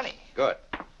earn some money. Good.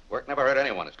 Work never hurt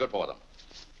anyone. It's good for them.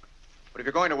 But if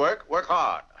you're going to work, work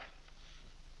hard.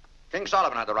 King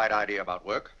Solomon had the right idea about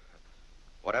work.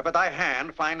 Whatever thy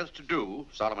hand findeth to do,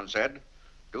 Solomon said,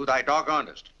 do thy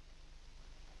doggonedest.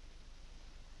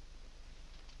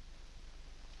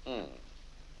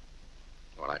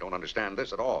 Well, I don't understand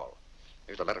this at all.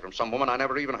 Here's a letter from some woman I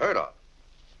never even heard of.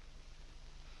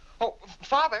 Oh,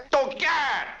 Father. Oh,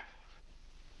 Gad!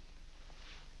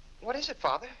 What is it,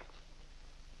 Father?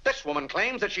 This woman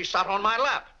claims that she sat on my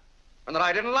lap and that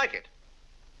I didn't like it.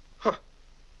 Huh.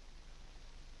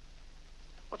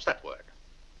 What's that word?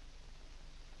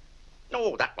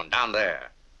 No, that one down there.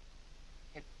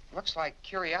 It looks like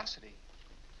curiosity.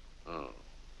 Oh.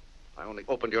 I only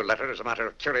opened your letter as a matter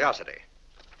of curiosity.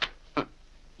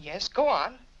 Yes, go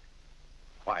on.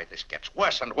 Why, this gets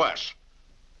worse and worse.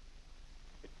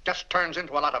 It just turns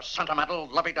into a lot of sentimental,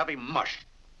 lovey-dovey mush.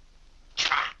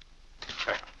 Cha!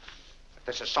 If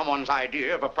this is someone's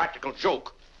idea of a practical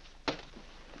joke.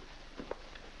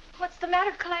 What's the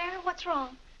matter, Claire? What's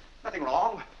wrong? Nothing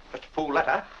wrong. Just a fool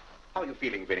letter. How are you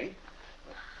feeling, Vinny?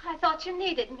 I thought you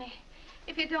needed me.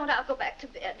 If you don't, I'll go back to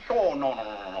bed. Oh,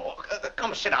 no.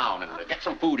 Come sit down and get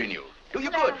some food in you. Do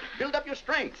you good. Build up your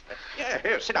strength. Yeah,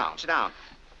 here, sit down.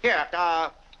 Here,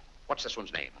 what's this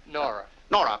one's name? Nora.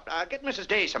 Nora, get Mrs.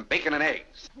 Day some bacon and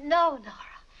eggs. No,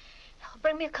 Nora. No,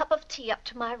 bring me a cup of tea up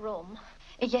to my room.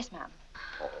 Yes, ma'am.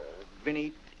 Oh,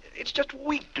 Vinny, it's just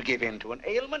weak to give in to an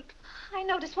ailment. I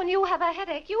notice when you have a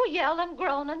headache, you yell and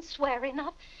groan and swear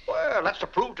enough. Well, that's to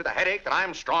prove to the headache that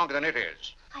I'm stronger than it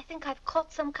is. I think I've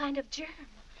caught some kind of germ.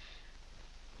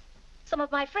 Some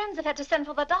of my friends have had to send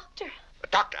for the doctor.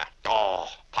 Doctor. Oh,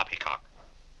 poppycock.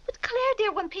 But Claire,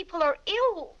 dear, when people are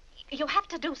ill, you have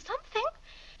to do something.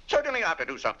 Certainly I have to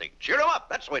do something. Cheer them up.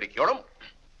 That's the way to cure them.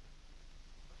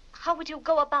 How would you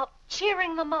go about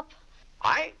cheering them up?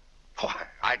 I? Oh,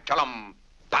 I'd tell them,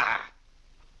 bah.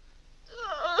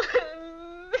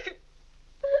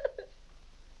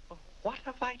 What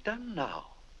have I done now?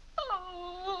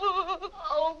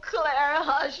 Oh, Claire,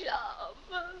 hush up.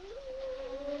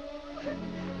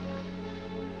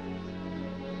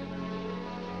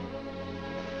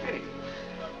 Hey,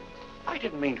 I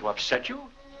didn't mean to upset you.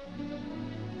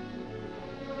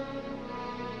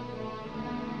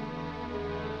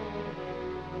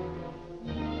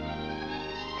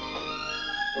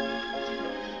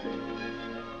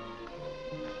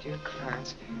 Dear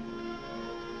Clarence.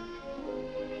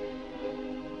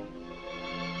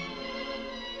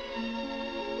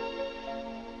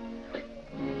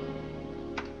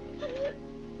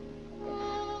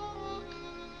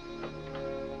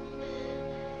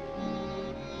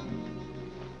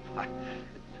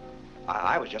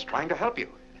 I was just trying to help you.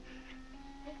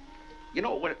 You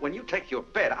know, when you take your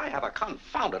bed, I have a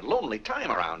confounded lonely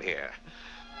time around here.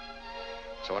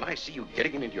 So when I see you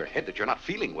getting it into your head that you're not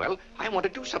feeling well, I want to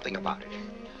do something about it.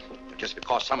 But just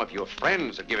because some of your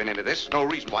friends have given into this, no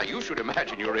reason why you should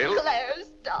imagine you're ill. Claire,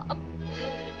 stop.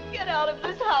 Get out of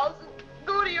this house and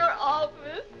go to your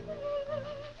office.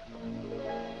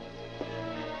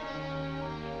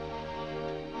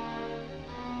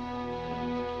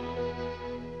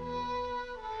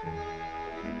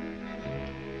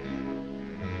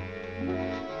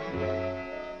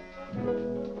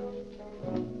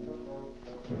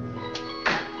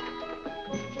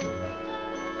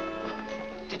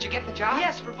 Did you get the job?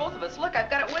 Yes, for both of us. Look, I've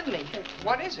got it with me.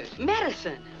 What is it?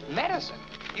 Medicine. Medicine?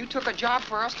 You took a job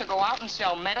for us to go out and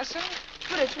sell medicine?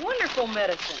 But it's wonderful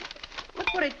medicine.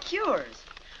 Look what it cures.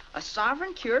 A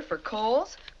sovereign cure for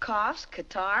colds, coughs,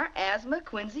 catarrh, asthma,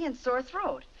 quinsy, and sore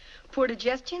throat. Poor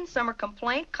digestion, summer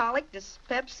complaint, colic,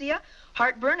 dyspepsia,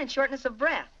 heartburn, and shortness of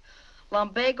breath.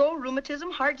 Lumbago,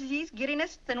 rheumatism, heart disease,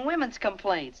 giddiness, and women's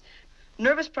complaints.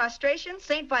 Nervous prostration,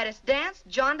 St. Vitus dance,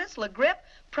 jaundice, la grippe,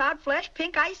 proud flesh,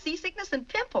 pink eye, seasickness, and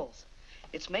pimples.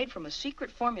 It's made from a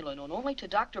secret formula known only to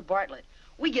Dr. Bartlett.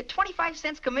 We get 25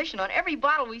 cents commission on every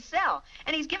bottle we sell,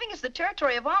 and he's giving us the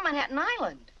territory of all Manhattan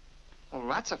Island. Well,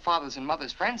 lots of fathers and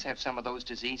mothers' friends have some of those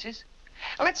diseases.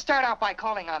 Let's start out by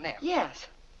calling on them. Yes.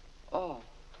 Oh,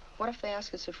 what if they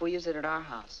ask us if we use it at our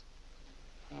house?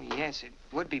 Oh, yes, it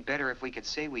would be better if we could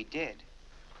say we did.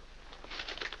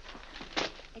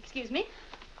 Excuse me?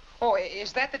 Oh,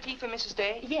 is that the tea for Mrs.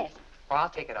 Day? Yes. Well, I'll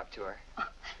take it up to her. Oh,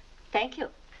 thank you.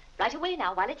 Right away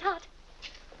now, while it's hot.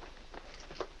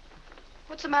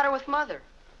 What's the matter with Mother?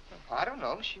 I don't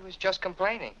know. She was just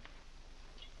complaining.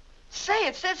 Say,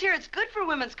 it says here it's good for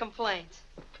women's complaints.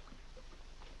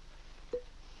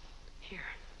 Here.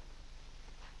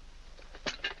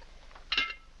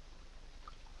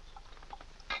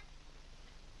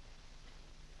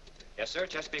 Yes, sir.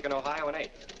 Chesapeake and Ohio and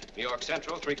 8. New York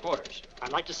Central, 3/4.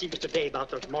 I'd like to see Mr. Day about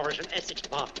those Morris and Essex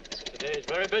bonds. Mr. Day's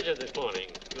very busy this morning.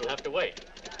 You'll have to wait.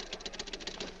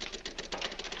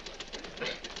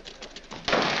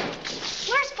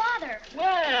 Where's Father?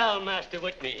 Well, Master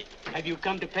Whitney, have you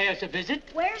come to pay us a visit?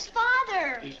 Where's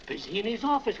Father? He's busy in his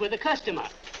office with a customer.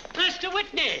 Master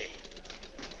Whitney!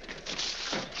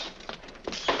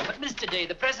 But, Mr. Day,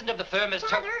 the president of the firm is...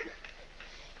 Father,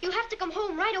 you have to come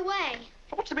home right away.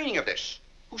 What's the meaning of this?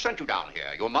 Who sent you down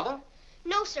here? Your mother?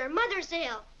 No, sir. Mother's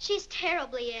ill. She's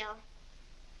terribly ill.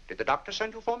 Did the doctor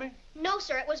send you for me? No,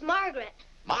 sir. It was Margaret.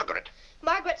 Margaret?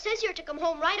 Margaret says you're to come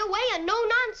home right away and no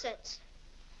nonsense.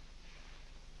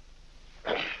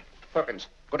 Perkins,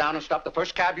 go down and stop the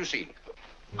first cab you see.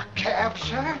 A cab,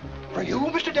 sir? For you,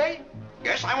 Mr. Day?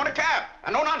 Yes, I want a cab,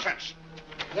 and no nonsense.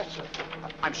 Yes, sir.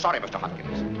 I'm sorry, Mr.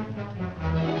 Hopkins.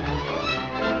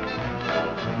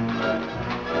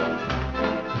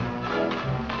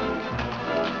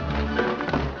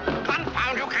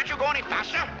 Confound you, can't you go any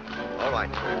faster? All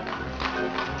right.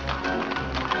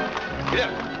 Get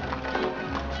up.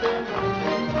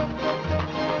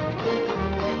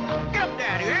 Get up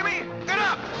there, do you hear me? Get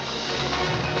up!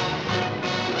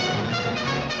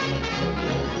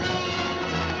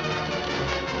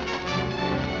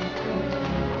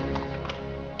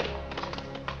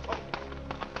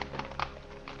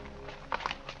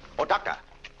 Oh, Doctor,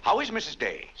 how is Mrs.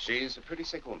 Day? She's a pretty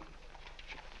sick woman.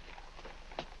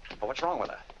 Oh, what's wrong with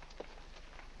her?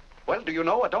 Well, do you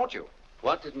know or don't you?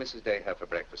 What did Mrs. Day have for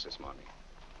breakfast this morning?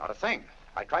 Not a thing.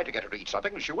 I tried to get her to eat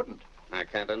something, and she wouldn't. I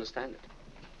can't understand it.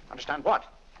 Understand what?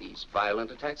 These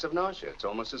violent attacks of nausea. It's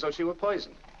almost as though she were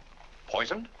poisoned.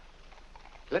 Poisoned?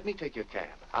 Let me take your cab.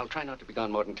 I'll try not to be gone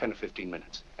more than 10 or 15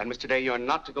 minutes. And, Mr. Day, you're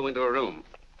not to go into a room.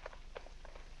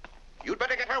 You'd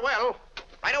better get her well.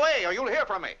 Right away, or you'll hear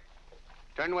from me.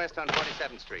 Turn west on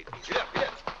 47th Street. Yes,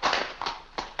 yes.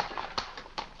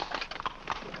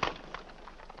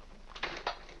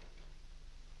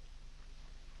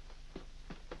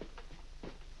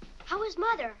 How is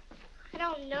Mother? I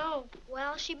don't know.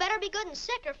 Well, she better be good and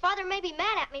sick, or Father may be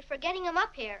mad at me for getting him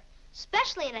up here,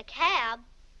 especially in a cab.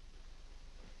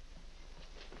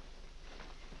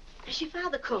 Has your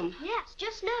father come? Yes,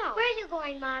 just now. Where are you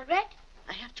going, Margaret?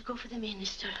 I have to go for the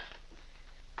minister.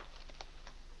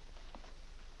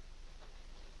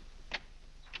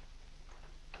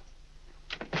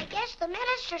 I guess the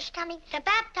minister's coming to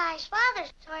baptize Father,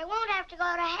 so I won't have to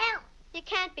go to hell. You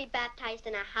can't be baptized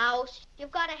in a house.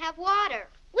 You've got to have water.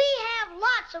 We have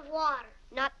lots of water.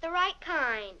 Not the right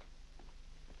kind.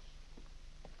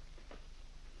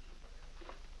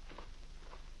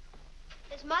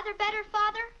 Is Mother better,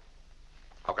 Father?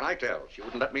 How can I tell? She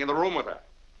wouldn't let me in the room with her.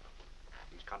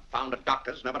 These confounded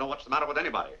doctors never know what's the matter with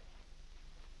anybody.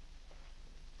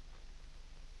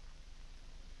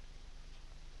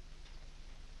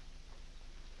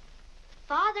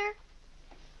 Father,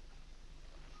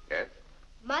 Yes?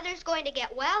 Mother's going to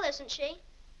get well, isn't she?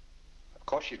 Of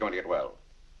course she's going to get well.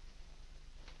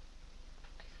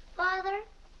 Father,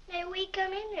 may we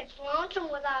come in? It's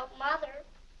lonesome without Mother.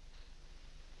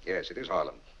 Yes, it is,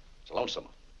 Harlan. It's lonesome.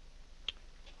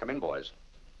 Come in, boys.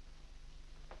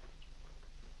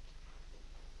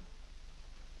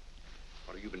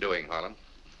 What have you been doing, Harlan?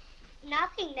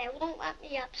 Nothing. They won't let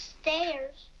me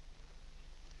upstairs.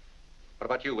 What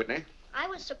about you, Whitney? I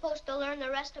was supposed to learn the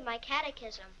rest of my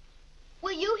catechism.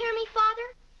 Will you hear me,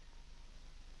 Father?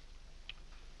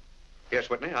 Yes,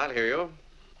 Whitney, I'll hear you.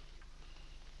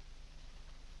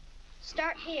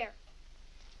 Start here.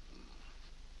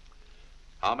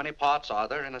 How many parts are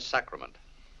there in a sacrament?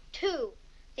 2,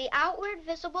 the outward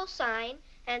visible sign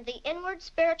and the inward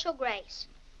spiritual grace.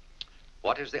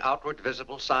 What is the outward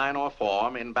visible sign or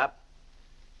form in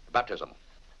baptism?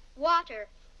 Water,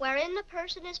 wherein the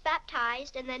person is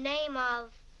baptized in the name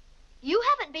of... You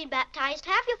haven't been baptized,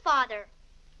 have you, Father?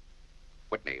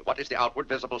 Whitney, what is the outward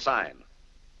visible sign?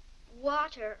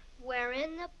 Water,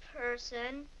 wherein the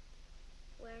person...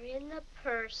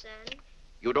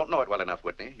 You don't know it well enough,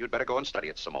 Whitney. You'd better go and study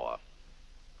it some more.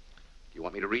 Do you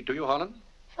want me to read to you, Harlan?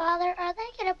 Father, are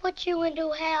they going to put you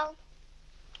into hell?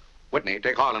 Whitney,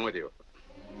 take Harlan with you.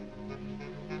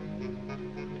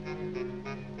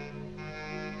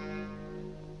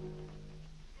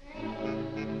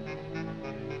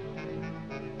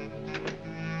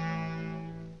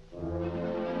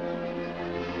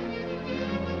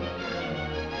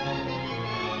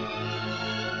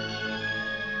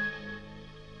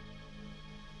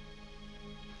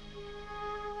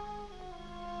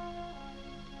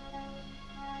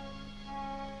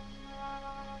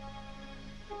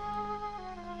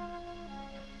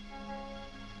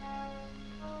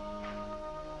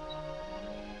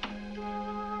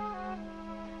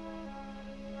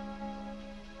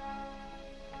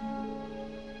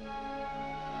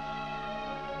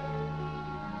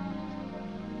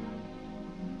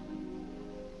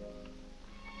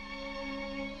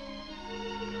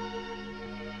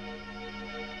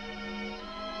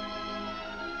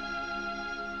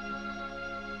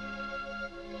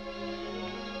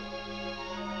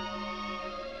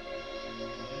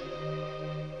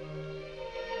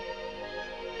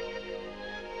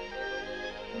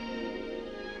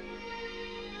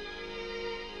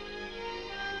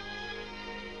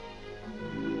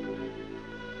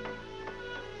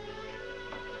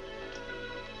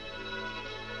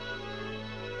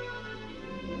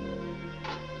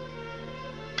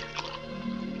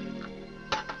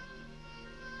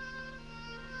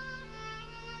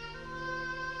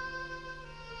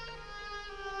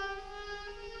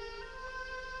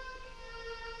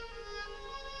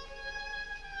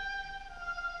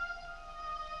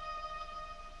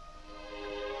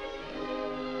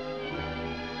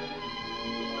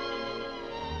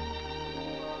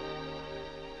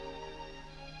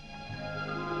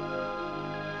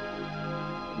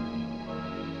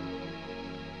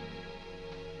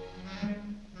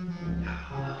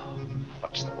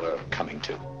 What's the world coming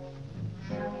to?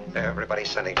 Everybody's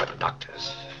sending for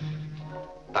doctors.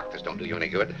 Doctors don't do you any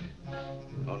good.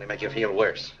 Only make you feel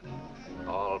worse.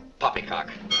 All poppycock.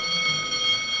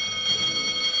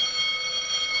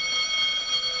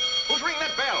 Who's ringing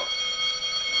that bell?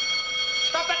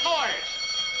 Stop that noise!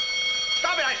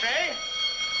 Stop it, I say!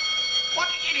 What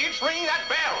idiot's ringing that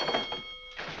bell?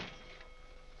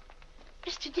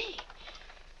 Mr. D.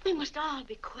 We must all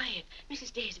be quiet.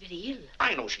 Mrs. Day is very ill.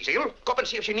 I know she's ill. Go up and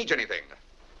see if she needs anything.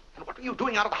 And what are you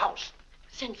doing out of the house?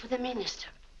 Send for the minister.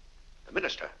 The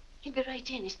minister? He'll be right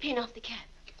in. He's paying off the cab.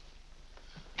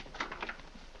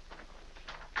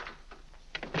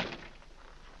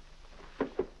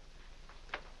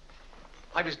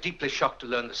 I was deeply shocked to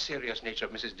learn the serious nature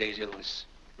of Mrs. Day's illness.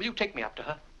 Will you take me up to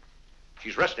her?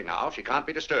 She's resting now. She can't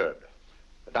be disturbed.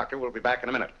 The doctor will be back in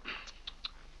a minute.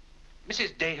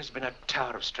 Mrs. Day has been a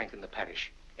tower of strength in the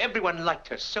parish. Everyone liked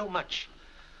her so much.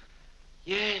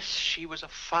 Yes, she was a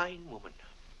fine woman.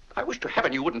 I wish to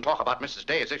heaven you wouldn't talk about Mrs.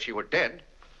 Day as if she were dead.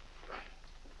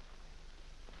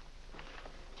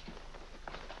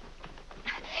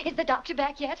 Is the doctor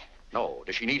back yet? No.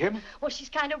 Does she need him? Well, she's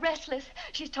kind of restless.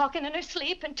 She's talking in her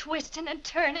sleep and twisting and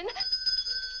turning.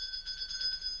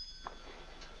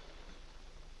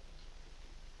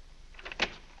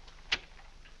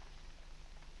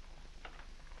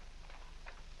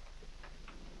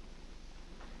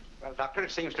 Well, Doctor,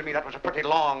 it seems to me that was a pretty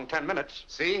long 10 minutes.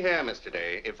 See here, Mr.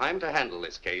 Day, if I'm to handle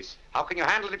this case... How can you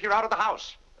handle it if you're out of the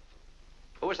house?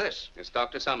 Who is this? It's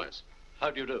Dr. Summers. How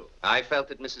do you do? I felt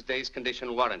that Mrs. Day's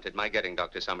condition warranted my getting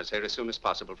Dr. Summers here as soon as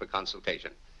possible for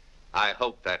consultation. I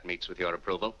hope that meets with your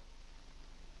approval.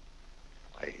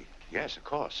 Yes, of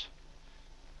course.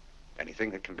 Anything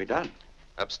that can be done.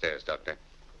 Upstairs, Doctor.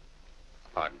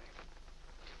 Pardon me.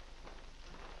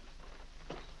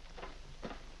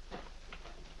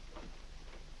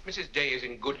 Mrs. Day is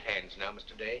in good hands now,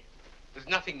 Mr. Day. There's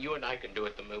nothing you and I can do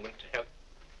at the moment to help.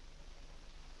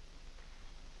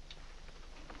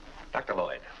 Dr.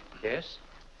 Lloyd. Yes?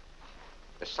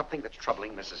 There's something that's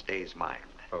troubling Mrs. Day's mind.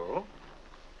 Oh?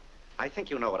 I think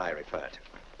you know what I refer to.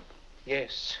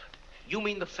 Yes. You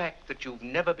mean the fact that you've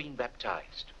never been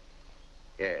baptized?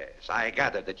 Yes, I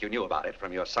gathered that you knew about it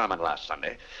from your sermon last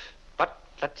Sunday. But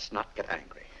let's not get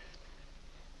angry.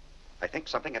 I think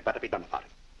something had better be done about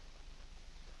it.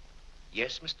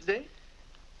 Yes, Mr. Day?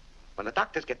 When the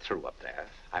doctors get through up there,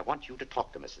 I want you to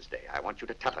talk to Mrs. Day. I want you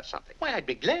to tell her something. Why, I'd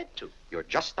be glad to. You're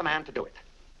just the man to do it.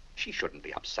 She shouldn't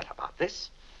be upset about this.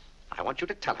 I want you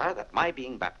to tell her that my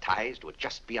being baptized would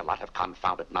just be a lot of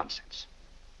confounded nonsense.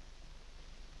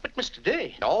 But, Mr.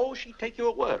 Day... No, she'd take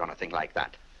your word on a thing like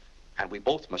that. And we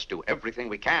both must do everything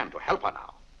we can to help her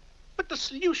now. But the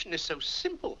solution is so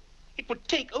simple. It would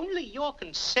take only your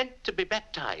consent to be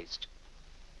baptized.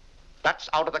 That's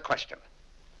out of the question.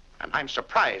 And I'm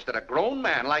surprised that a grown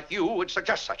man like you would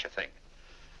suggest such a thing.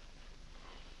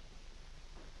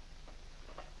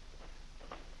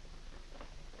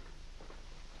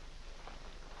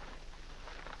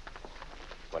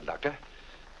 Well, Doctor,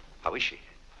 how is she?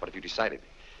 What have you decided?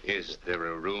 Is there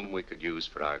a room we could use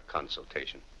for our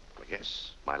consultation? Well,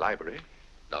 yes, my library.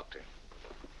 Doctor.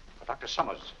 Dr.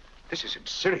 Summers, this isn't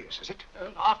serious, is it?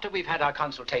 After we've had our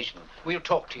consultation, we'll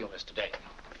talk to you, Mr. Day.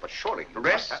 But surely you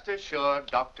Rest assured,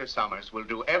 Dr. Summers will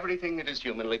do everything that is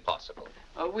humanly possible.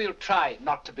 We'll try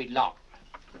not to be long.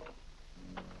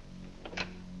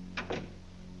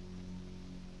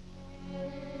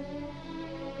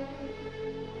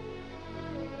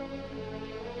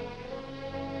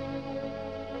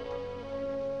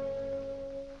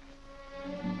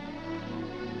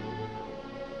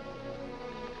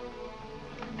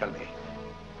 Tell me,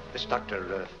 this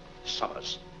Dr.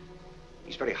 Summers,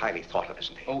 he's very highly thought of,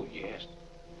 isn't he? Oh, yes.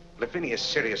 Lavinia is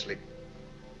seriously...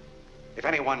 If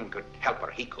anyone could help her,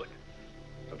 he could.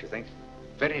 Don't you think?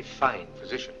 Very fine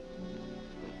physician.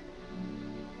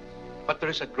 But there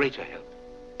is a greater help,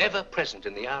 ever present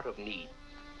in the hour of need.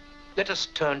 Let us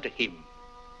turn to him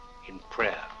in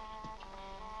prayer.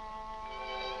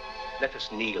 Let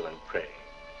us kneel and pray.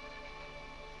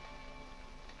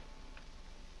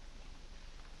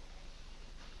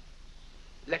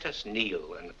 Let us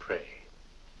kneel and pray.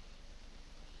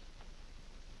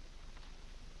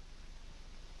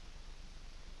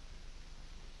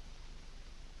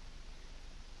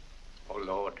 O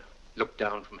Lord, look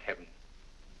down from heaven.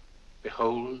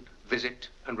 Behold, visit,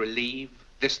 and relieve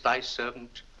this thy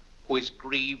servant who is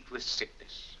grieved with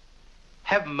sickness.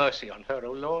 Have mercy on her,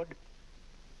 O Lord.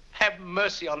 Have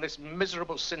mercy on this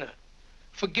miserable sinner.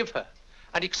 Forgive her,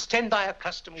 and extend thy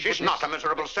accustomed She's goodness. not a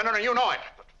miserable sinner, and you know it.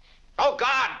 Oh,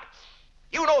 God!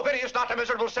 You know Vinnie is not a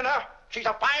miserable sinner. She's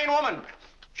a fine woman.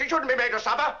 She shouldn't be made to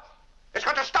suffer. It's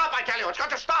got to stop, I tell you. It's got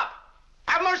to stop.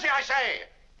 Have mercy, I say.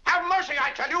 Have mercy,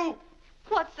 I tell you.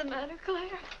 What's the matter,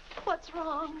 Claire? What's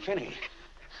wrong? Vinnie.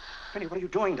 Vinnie, what are you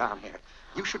doing down here?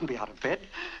 You shouldn't be out of bed.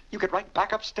 You get right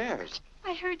back upstairs.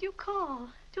 I heard you call.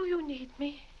 Do you need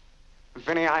me?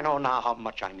 Vinnie, I know now how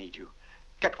much I need you.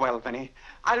 Get well, Vinnie.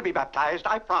 I'll be baptized.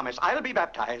 I promise. I'll be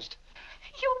baptized.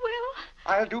 You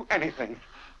will? I'll do anything.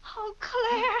 Oh,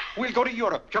 Claire. We'll go to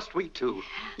Europe, just we two.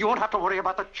 You won't have to worry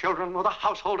about the children or the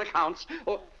household accounts.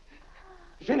 Oh,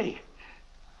 Vinny.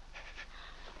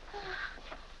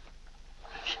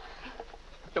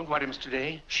 Don't worry, Mr.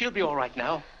 Day. She'll be all right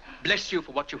now. Bless you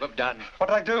for what you have done. What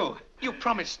did I do? You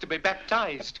promised to be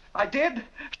baptized. I did?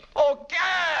 Oh,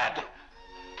 Gad!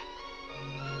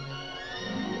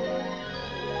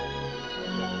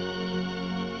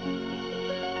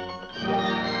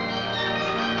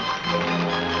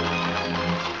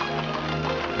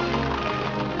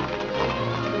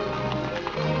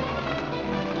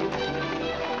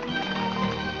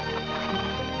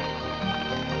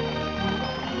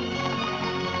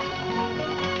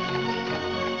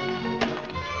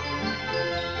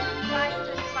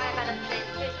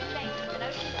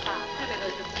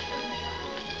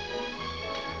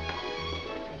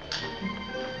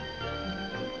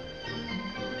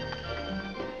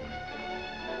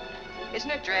 Isn't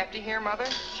it drafty here, Mother?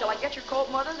 Shall I get your coat,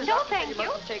 Mother? The No, doctor said thank you you.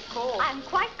 mustn't take cold. I'm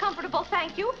quite comfortable,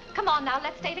 thank you. Come on now,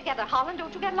 let's stay together. Holland,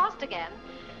 don't you get lost again.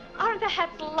 Aren't the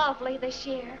hats lovely this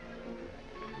year?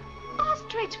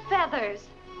 Ostrich feathers.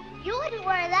 You wouldn't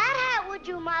wear that hat, would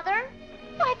you, Mother?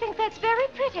 I think that's very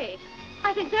pretty.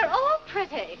 I think they're all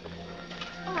pretty.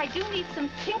 Oh, I do need some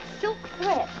pink silk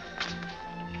thread.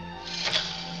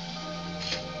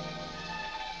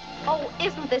 Oh,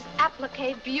 isn't this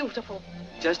applique beautiful?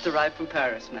 Just arrived from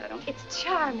Paris, madam. It's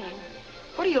charming.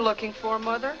 What are you looking for,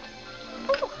 Mother?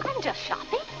 Oh, I'm just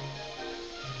shopping.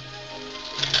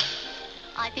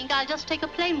 I think I'll just take a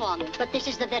plain one, but this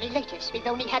is the very latest. We've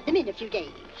only had them in a few days.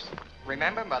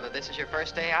 Remember, Mother, this is your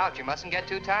first day out. You mustn't get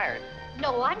too tired.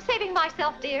 No, I'm saving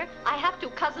myself, dear. I have to.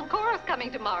 Cousin Cora's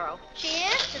coming tomorrow. She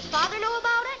is? Does Father know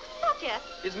about it? Not yet.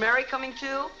 Is Mary coming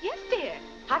too? Yes, dear.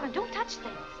 Hiram, don't touch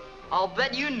things. I'll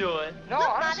bet you knew it. No, Look,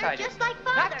 honest, Mother, I just didn't. like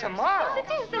Father's. Not tomorrow. Yes,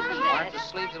 it is, isn't Aren't it? the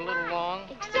sleeves a little long?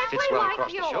 Exactly Fits well like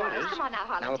across the yours. shoulders. Come on now,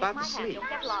 Harlan. Now, take about my the hand. sleeve. You'll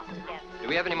get lost again. Do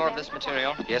we have any more of this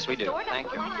material? Yes, we do. Dora, Thank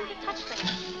don't you. like you to touch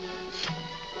things.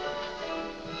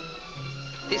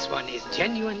 This one is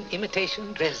genuine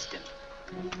imitation Dresden.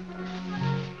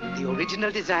 The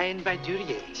original design by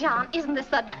Duryea. John, isn't this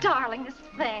the darlingest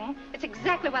thing? It's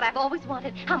exactly what I've always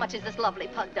wanted. How much is this lovely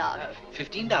pug dog?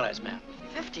 $15, ma'am.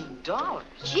 $15?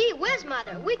 Gee whiz,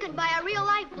 Mother. We can buy a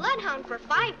real-life bloodhound for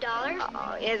 $5.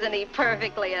 Oh, isn't he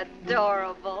perfectly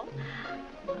adorable?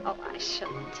 Oh, I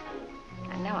shouldn't.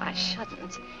 I know I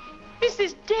shouldn't.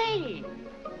 Mrs. Day.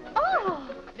 Oh,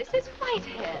 Mrs.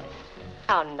 Whitehead.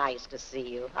 How nice to see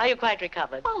you. Are you quite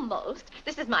recovered? Almost.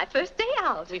 This is my first day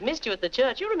out. We've missed you at the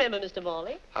church. You remember Mr.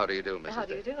 Morley? How do you do, Mrs. How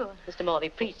do you Day? do? Mr. Morley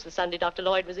preached the Sunday Dr.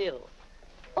 Lloyd was ill.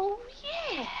 Oh,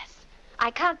 yes.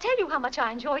 I can't tell you how much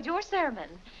I enjoyed your sermon.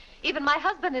 Even my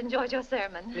husband enjoyed your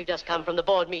sermon. We've just come from the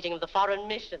board meeting of the Foreign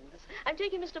Missions. I'm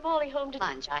taking Mr. Morley home to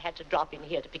lunch. I had to drop in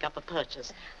here to pick up a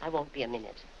purchase. I won't be a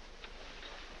minute.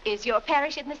 Is your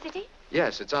parish in the city?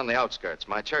 Yes, it's on the outskirts.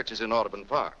 My church is in Audubon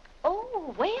Park.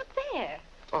 Oh, way up there.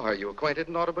 Oh, are you acquainted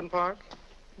in Audubon Park?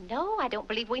 No, I don't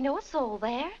believe we know a soul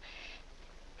there.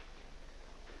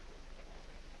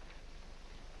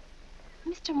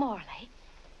 Mr. Morley,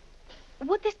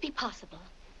 would this be possible?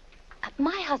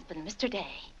 My husband, Mr.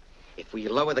 Day. If we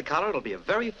lower the collar, it'll be a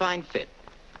very fine fit.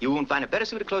 You won't find a better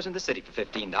suit of clothes in the city for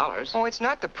 $15. Oh, it's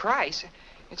not the price.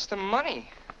 It's the money.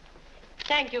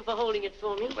 Thank you for holding it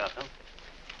for me. Welcome.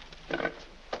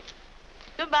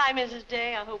 Goodbye, Mrs.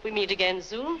 Day. I hope we meet again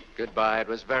soon. Goodbye. It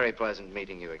was very pleasant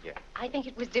meeting you again. I think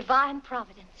it was divine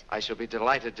providence. I shall be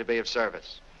delighted to be of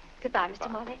service. Goodbye, Mr.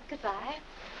 Morley. Goodbye.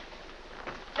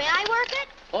 May I work it?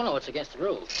 Oh, no, it's against the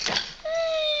rules.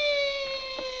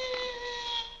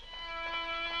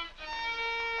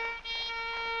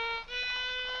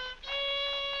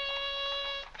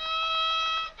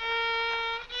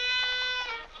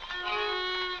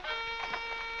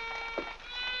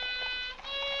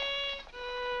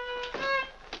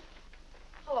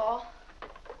 Hello.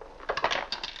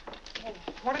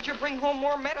 What did you bring home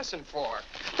more medicine for?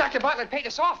 Dr. Bartlett paid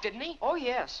us off, didn't he? Oh,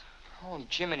 yes. Oh,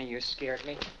 Jiminy, you scared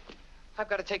me. I've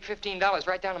got to take $15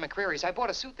 right down to McCreary's. I bought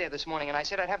a suit there this morning, and I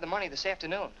said I'd have the money this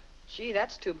afternoon. Gee,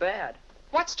 that's too bad.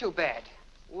 What's too bad?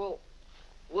 Well,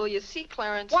 you see,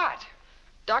 Clarence. What?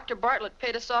 Dr. Bartlett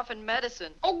paid us off in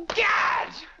medicine. Oh, Gad!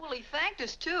 Well, he thanked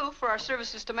us, too, for our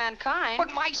services to mankind.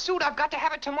 But my suit, I've got to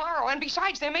have it tomorrow. And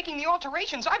besides, they're making the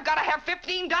alterations. I've got to have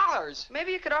 $15.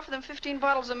 Maybe you could offer them 15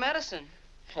 bottles of medicine.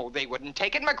 Oh, they wouldn't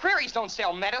take it. McCreary's don't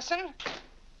sell medicine.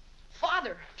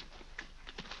 Father.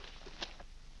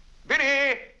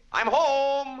 Vinny, I'm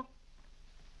home.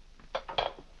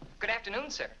 Good afternoon,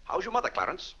 sir. How's your mother,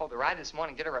 Clarence? Oh, the ride this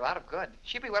morning did her a lot of good.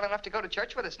 She'll be well enough to go to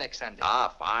church with us next Sunday.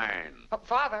 Ah, fine. But,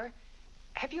 Father,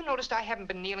 have you noticed I haven't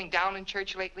been kneeling down in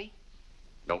church lately?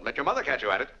 Don't let your mother catch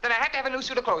you at it. Then I have to have a new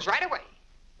suit of clothes right away.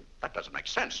 That doesn't make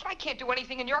sense. I can't do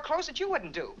anything in your clothes that you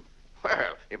wouldn't do.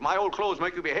 Well, if my old clothes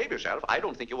make you behave yourself, I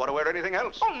don't think you ought to wear anything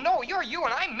else. Oh, no, you're you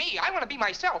and I'm me. I want to be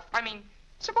myself. I mean,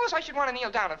 suppose I should want to kneel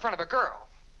down in front of a girl.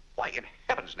 Why, in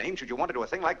heaven's name, should you want to do a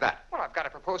thing like that? Well, I've got to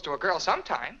propose to a girl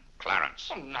sometime. Clarence.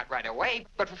 Well, not right away,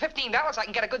 but for $15 I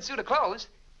can get a good suit of clothes.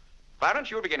 Clarence,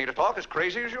 you're beginning to talk as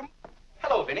crazy as you...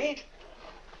 Hello, Vinny.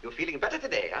 You're feeling better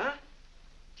today, huh?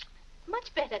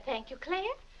 Much better, thank you, Claire.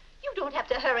 You don't have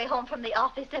to hurry home from the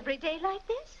office every day like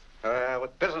this.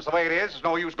 With business the way it is, there's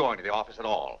no use going to the office at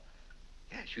all.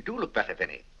 Yes, you do look better,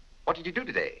 Vinny. What did you do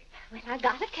today? Well, I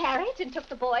got a carriage and took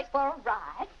the boys for a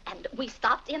ride, and we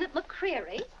stopped in at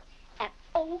McCreary's. And,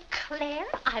 oh, Claire,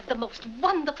 I've the most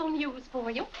wonderful news for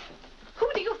you. Who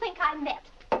do you think I met?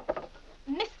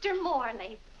 Mr.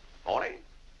 Morley. Morley?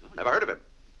 Never heard of him.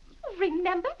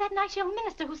 Remember that nice young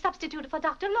minister who substituted for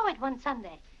Dr. Lloyd one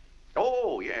Sunday?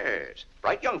 Oh, yes.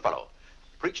 Bright young fellow.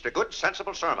 Preached a good,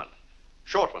 sensible sermon.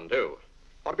 Short one, too.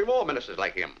 Ought to be more ministers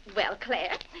like him. Well,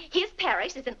 Claire, his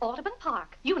parish is in Audubon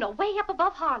Park. You know, way up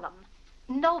above Harlem.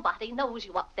 Nobody knows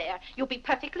you up there. You'll be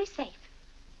perfectly safe.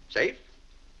 Safe?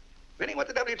 Vinny, what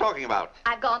the devil are you talking about?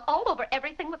 I've gone all over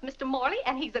everything with Mr. Morley,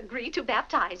 and he's agreed to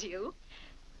baptize you.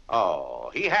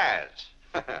 Oh, he has.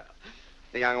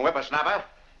 The young whippersnapper.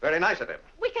 Very nice of him.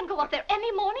 We can go up there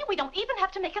any morning. We don't even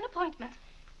have to make an appointment.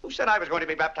 Who said I was going to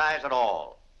be baptized at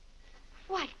all?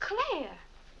 Why, Claire,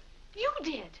 you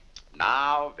did.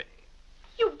 Now, Vinny.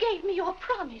 You gave me your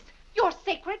promise, your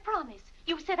sacred promise.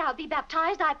 You said I'll be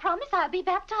baptized. I promise I'll be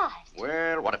baptized.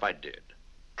 Well, what if I did?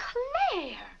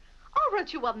 Claire,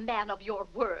 aren't you a man of your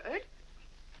word?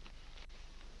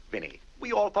 Vinny,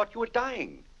 we all thought you were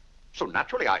dying. So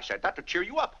naturally I said that to cheer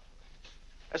you up.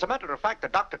 As a matter of fact, the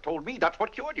doctor told me that's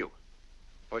what cured you.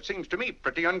 Well, it seems to me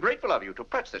pretty ungrateful of you to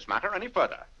press this matter any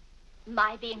further.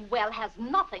 My being well has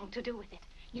nothing to do with it.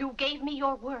 You gave me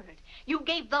your word. You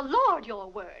gave the Lord your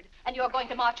word. And you're going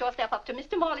to march yourself up to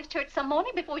Mr. Morley's church some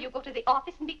morning before you go to the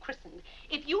office and be christened.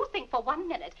 If you think for 1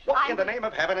 minute... What in the name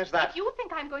of heaven is that? If you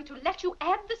think I'm going to let you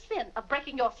add the sin of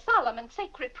breaking your solemn and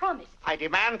sacred promise... I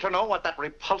demand to know what that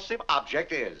repulsive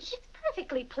object is. It's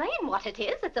perfectly plain what it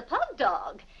is. It's a pug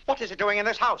dog. What is it doing in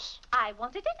this house? I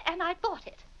wanted it and I bought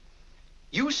it.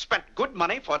 You spent good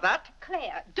money for that?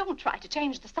 Claire, don't try to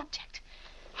change the subject.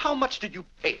 How much did you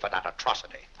pay for that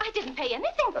atrocity? I didn't pay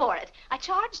anything for it. I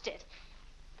charged it.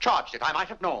 Charged it? I might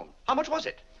have known. How much was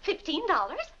it? $15.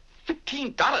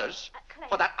 $15? Claire,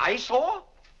 for that eyesore?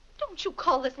 Don't you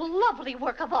call this lovely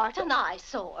work of art an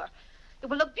eyesore? It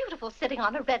will look beautiful sitting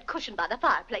on a red cushion by the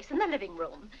fireplace in the living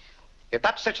room. If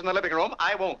that sits in the living room,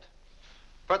 I won't.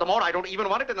 Furthermore, I don't even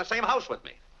want it in the same house with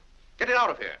me. Get it out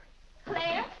of here.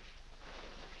 Claire,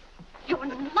 you're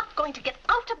not going to get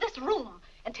out of this room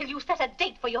until you set a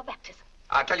date for your baptism.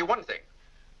 I'll tell you one thing.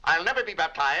 I'll never be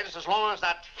baptized as long as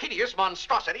that hideous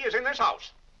monstrosity is in this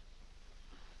house.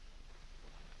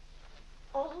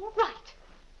 All right.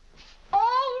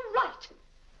 All right.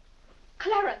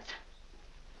 Clarence.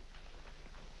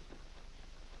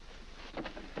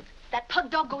 That pug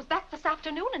dog goes back this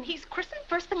afternoon, and he's christened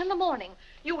first thing in the morning.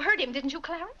 You heard him, didn't you,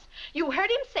 Clarence? You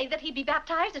heard him say that he'd be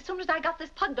baptized as soon as I got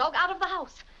this pug dog out of the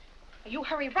house. You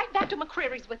hurry right back to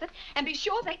McCreary's with it, and be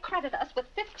sure they credit us with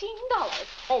 $15.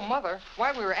 Oh, Mother,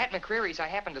 while we were at McCreary's, I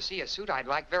happened to see a suit I'd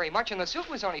like very much, and the suit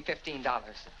was only $15.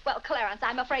 Well, Clarence,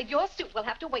 I'm afraid your suit will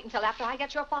have to wait until after I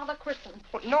get your father christened.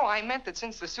 Well, no, I meant that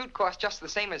since the suit cost just the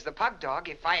same as the pug dog,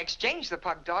 if I exchanged the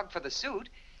pug dog for the suit...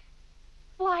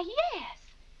 Why, yes.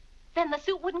 Then the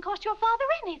suit wouldn't cost your father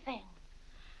anything.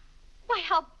 Why,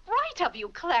 how bright of you,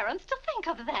 Clarence, to think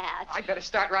of that. I'd better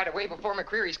start right away before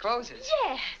McCreary's closes.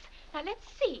 Yes. Now, let's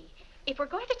see. If we're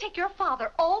going to take your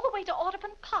father all the way to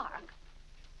Audubon Park...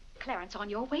 Clarence, on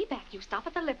your way back, you stop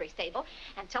at the livery stable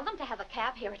and tell them to have a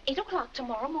cab here at 8 o'clock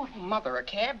tomorrow morning. Mother, a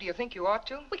cab? Do you think you ought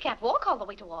to? We can't walk all the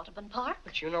way to Audubon Park.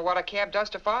 But you know what a cab does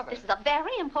to Father. This is a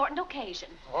very important occasion.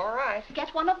 All right.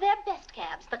 Get one of their best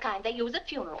cabs, the kind they use at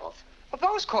funerals.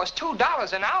 Well, those cost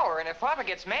 $2 an hour, and if Father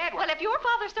gets mad... Well, if your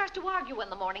father starts to argue in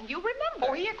the morning, you remember.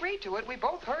 Oh, he agreed to it. We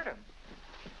both heard him.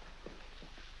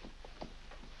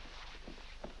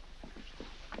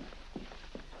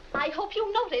 I hope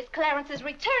you notice Clarence is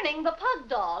returning the pug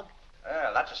dog.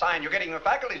 Well, that's a sign you're getting your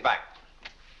faculties back.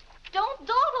 Don't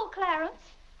dawdle, Clarence.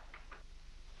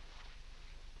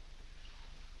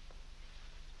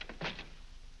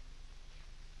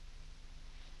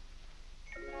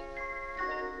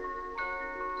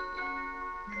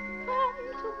 Come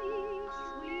to me,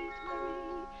 sweet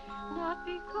Marie, not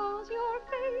because your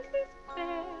face is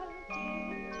fair,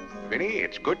 dear to see. Vinny,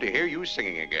 it's good to hear you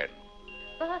singing again.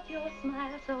 But your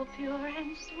smile so pure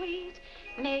and sweet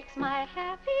makes my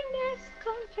happiness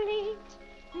complete,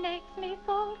 makes me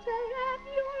falter at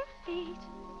your feet,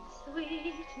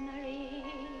 sweet Marie.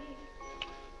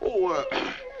 Oh,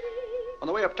 on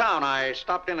the way uptown, I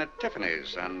stopped in at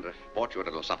Tiffany's and bought you a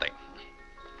little something.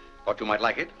 Thought you might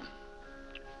like it.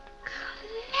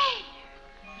 Claire!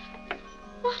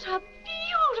 What a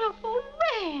beautiful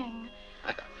ring!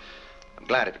 I'm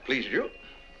glad it pleased you.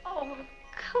 Oh,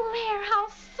 Claire, how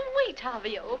sweet of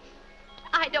you.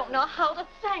 I don't know how to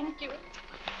thank you.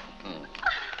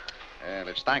 Well,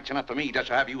 it's thanks enough for me just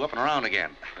to have you up and around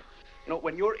again. You know,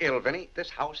 when you're ill, Vinny,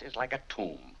 this house is like a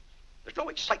tomb. There's no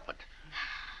excitement.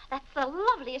 That's the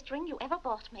loveliest ring you ever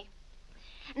bought me.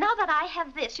 Now that I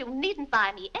have this, you needn't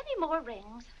buy me any more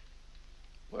rings.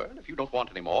 Well, if you don't want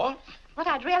any more. What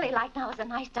I'd really like now is a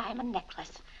nice diamond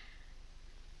necklace.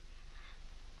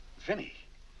 Vinny,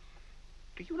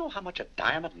 do you know how much a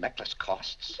diamond necklace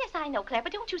costs? Yes, I know, Claire,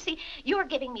 but don't you see, you're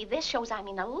giving me this shows I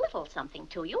mean a little something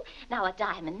to you. Now, a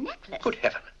diamond necklace. Good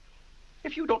heaven.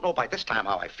 If you don't know by this time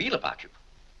how I feel about you.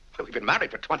 Well, we've been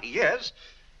married for 20 years,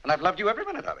 and I've loved you every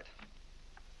minute of it.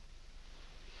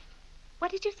 What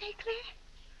did you say, Claire?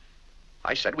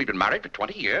 I said we've been married for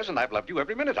 20 years, and I've loved you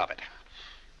every minute of it.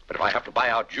 But if I have to buy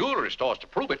out jewelry stores to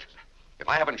prove it, if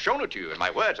I haven't shown it to you in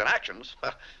my words and actions,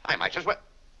 I might as well...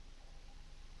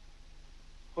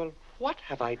 Well, what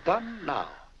have I done now?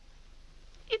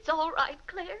 It's all right,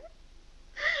 Claire.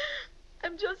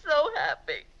 I'm just so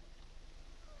happy.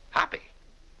 Happy?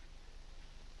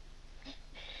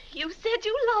 You said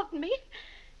you loved me.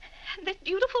 And that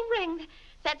beautiful ring,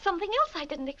 that's something else I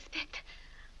didn't expect.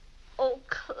 Oh,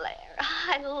 Claire,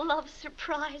 I love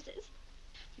surprises.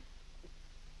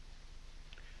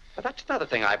 But that's another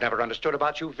thing I've never understood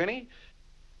about you, Vinny.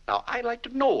 Now, I like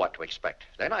to know what to expect.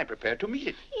 Then I'm prepared to meet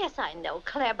it. Yes, I know,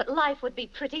 Claire, but life would be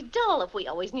pretty dull if we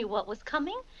always knew what was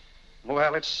coming.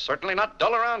 Well, it's certainly not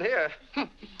dull around here.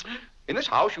 In this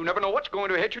house, you never know what's going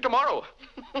to hit you tomorrow.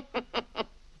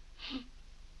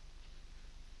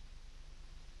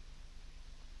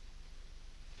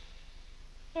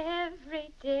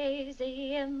 Every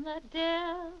daisy in the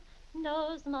dell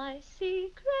knows my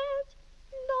secret,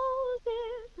 knows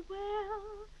it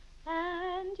well,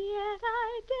 and yet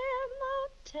I dare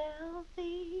not tell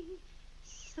thee,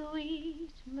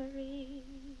 sweet Marie,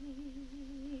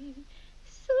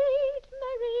 sweet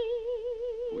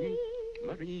Marie, Sweet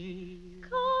Marie,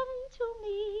 come to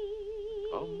me,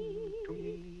 come to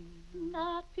me,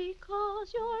 not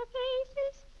because your face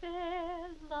is fair,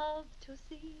 love to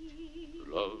see,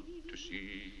 love to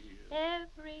see.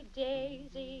 Every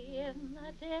daisy in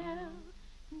the dell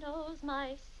knows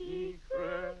my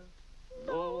secret,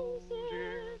 knows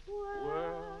it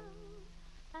well,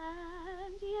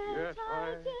 and yet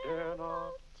I dare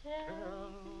not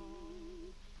tell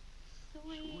thee,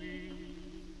 sweet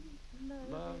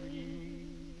Marie.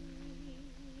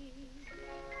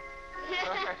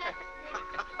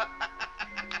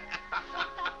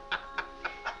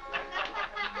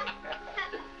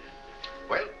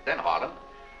 Well, then, Harlan,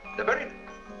 the very...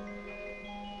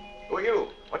 Who are you?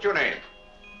 What's your name?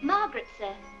 Margaret,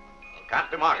 sir. Can't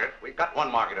be Margaret. We've got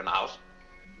one Margaret in the house.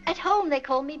 At home, they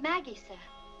call me Maggie, sir.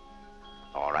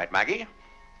 All right, Maggie.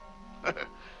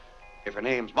 If her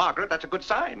name's Margaret, that's a good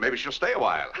sign. Maybe she'll stay a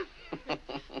while.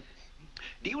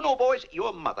 Do you know, boys,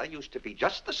 your mother used to be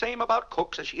just the same about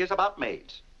cooks as she is about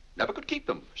maids. Never could keep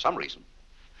them for some reason.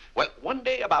 Well, one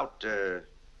day about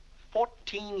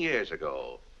 14 years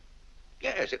ago.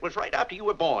 Yes, it was right after you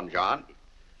were born, John.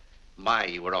 My,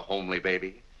 you were a homely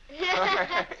baby. Thank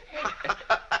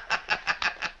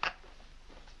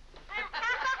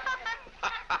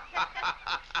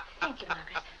you,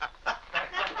 Margaret.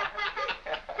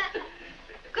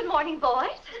 Good morning, boys.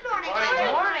 Good morning,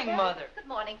 Good morning, Mother. Good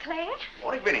morning, Claire.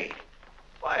 Morning, Vinny.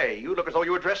 Why, you look as though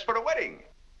you were dressed for a wedding.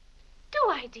 Do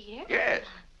I, dear? Yes.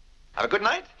 Have a good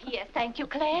night? Yes, thank you,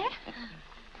 Claire.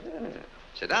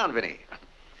 Sit down, Vinny.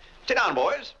 Sit down,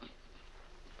 boys.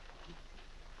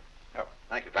 Oh,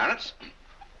 thank you, Clarence.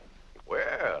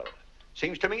 Well,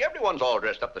 seems to me everyone's all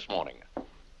dressed up this morning.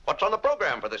 What's on the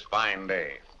program for this fine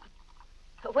day?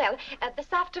 Well,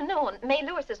 this afternoon, May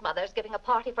Lewis's mother is giving a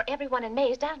party for everyone in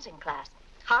May's dancing class.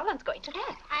 Harlan's going to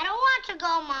that. I don't want to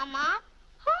go, Mama.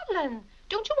 Harlan,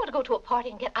 don't you want to go to a party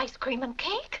and get ice cream and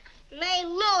cake? May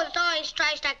Lewis always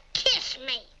tries to kiss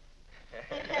me.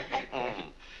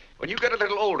 When you get a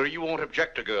little older, you won't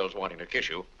object to girls wanting to kiss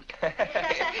you.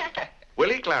 Will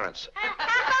he, Clarence?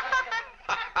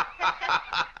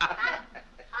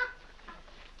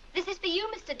 This is for you,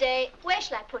 Mr. Day. Where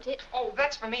shall I put it? Oh,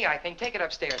 that's for me, I think. Take it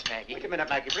upstairs, Maggie. Wait a minute,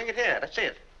 Maggie. Bring it here. Let's see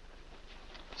it.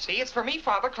 See, it's for me,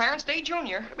 Father, Clarence Day, Jr.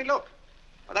 Let me look.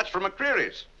 Well, that's from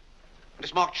McCreary's. And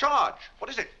it's marked charge. What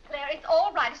is it? Claire, it's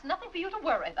all right. It's nothing for you to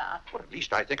worry about. Well, at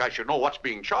least I think I should know what's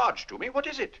being charged to me. What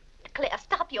is it? Claire,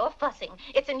 stop your fussing.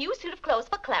 It's a new suit of clothes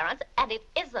for Clarence, and it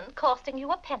isn't costing you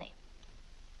a penny.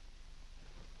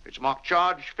 It's marked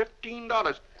charge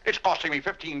 $15. It's costing me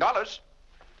 $15.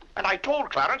 And I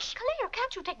told Clarence... Claire,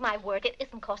 can't you take my word? It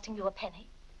isn't costing you a penny.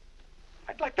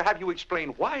 I'd like to have you explain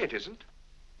why it isn't.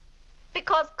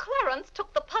 Because Clarence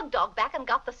took the pug dog back and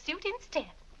got the suit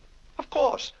instead. Of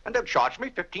course. And they'll charge me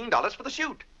 $15 for the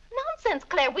suit. Nonsense,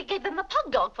 Claire. We gave them the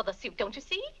pug dog for the suit, don't you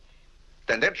see?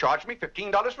 Then they'll charge me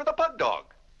 $15 for the pug dog.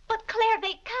 But, Claire,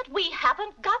 they can't. We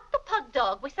haven't got the pug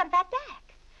dog. We sent that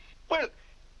back. Well...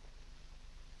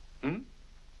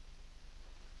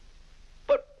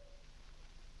 But...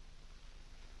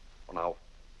 Well, now,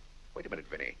 wait a minute,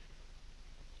 Vinny.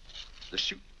 The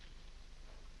suit...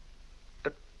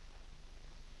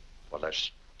 Well,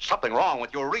 there's something wrong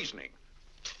with your reasoning.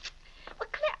 Well,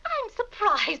 Claire, I'm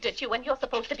surprised at you when you're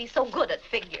supposed to be so good at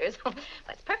figures.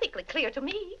 That's perfectly clear to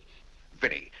me.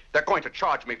 Vinny, they're going to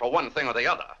charge me for one thing or the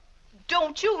other.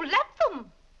 Don't you let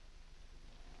them.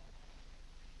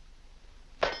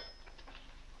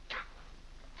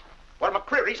 Well,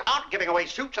 McCreary's aren't giving away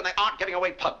suits and they aren't giving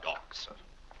away pug dogs.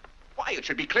 Why, it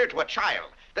should be clear to a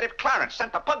child that if Clarence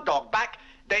sent the pug dog back,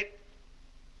 they'd...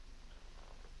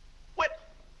 What?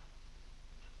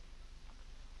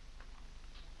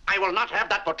 I will not have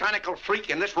that botanical freak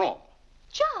in this room.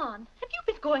 John, have you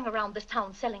been going around this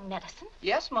town selling medicine?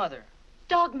 Yes, Mother.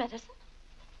 Dog medicine?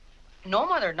 No,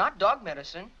 Mother, not dog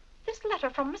medicine. This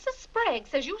letter from Mrs. Sprague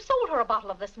says you sold her a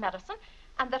bottle of this medicine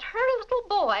and that her little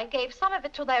boy gave some of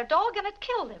it to their dog and it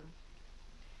killed him.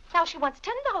 Now she wants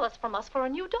 $10 from us for a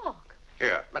new dog.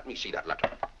 Here, let me see that letter.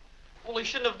 Well, he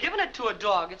shouldn't have given it to a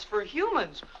dog. It's for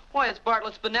humans. Why, it's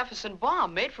Bartlett's beneficent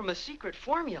balm made from a secret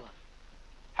formula.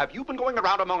 Have you been going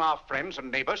around among our friends and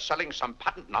neighbors selling some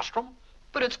patent nostrum?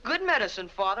 But it's good medicine,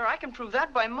 Father. I can prove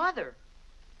that by Mother.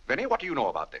 Vinny, what do you know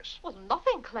about this? Well,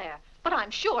 nothing, Claire. But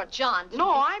I'm sure John...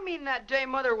 No, I mean that day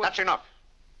Mother was... That's enough.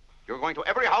 You're going to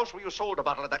every house where you sold a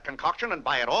bottle of that concoction and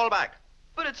buy it all back.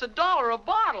 But it's $1 a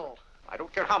bottle. I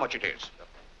don't care how much it is.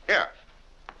 Here,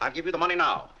 I'll give you the money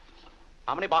now.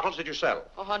 How many bottles did you sell?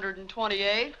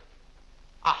 128.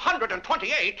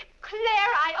 128? Claire,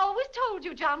 I always told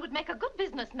you John would make a good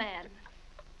businessman.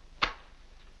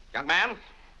 Young man,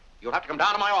 you'll have to come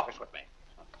down to my office with me.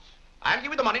 I'll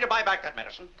give you the money to buy back that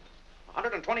medicine.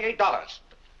 $128.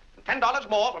 And $10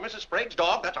 more for Mrs. Sprague's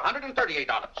dog. That's $138.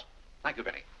 Thank you,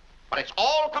 Vinny. But it's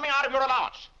all coming out of your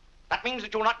allowance. That means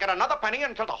that you'll not get another penny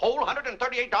until the whole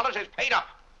 $138 is paid up.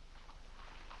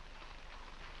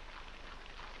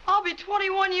 I'll be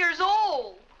 21 years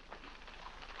old.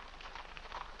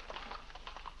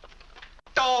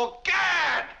 Oh,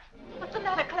 Gad! What's the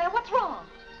matter, Claire? What's wrong?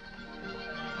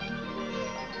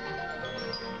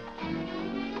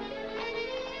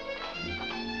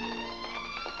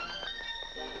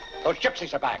 Those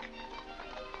gypsies are back.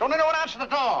 Don't anyone answer the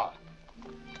door.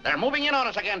 They're moving in on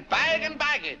us again, bag and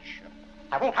baggage.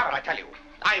 I won't have it, I tell you.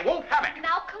 I won't have it.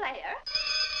 Now, Claire.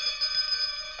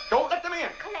 Don't let them in.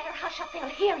 Claire, hush up. They'll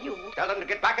hear you. Tell them to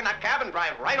get back in that cab and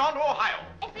drive right on to Ohio.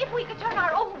 As if we could turn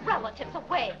our own relatives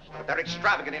away. But they're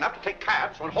extravagant enough to take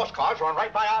cabs when horse cars run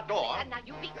right by our door. And now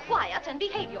you be quiet and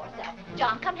behave yourself.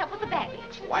 John, come help with the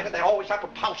baggage. Why do they always have to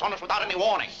pounce on us without any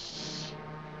warning?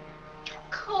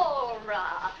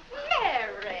 Cora,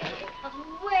 Mary.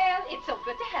 Well, it's so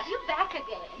good to have you back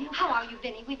again. How are you,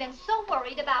 Vinny? We've been so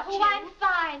worried about you. Oh, I'm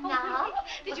fine now.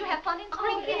 Did you have fun in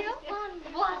Springfield? Yes,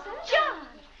 fun. Was it? John,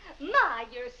 my,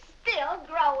 you're still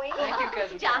growing. Thank you,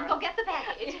 Cousin John, Cora. go get the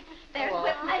baggage. There's Hello.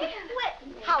 Whitney.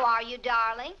 How are you,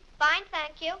 darling? Fine,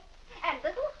 thank you. And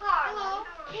little Harlow.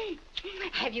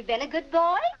 Have you been a good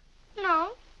boy?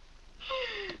 No.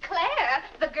 Claire,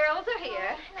 the girls are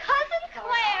here. Cousin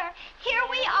Claire, here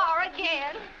we are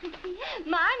again.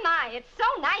 My, it's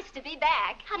so nice to be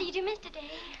back. How do you do, Mr. Day?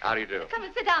 How do you do? Come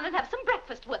and sit down and have some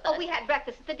breakfast with us. Oh, we had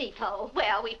breakfast at the depot.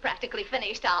 Well, we've practically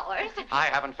finished ours. I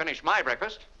haven't finished my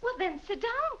breakfast. Well, then sit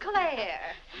down,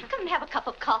 Claire. Come and have a cup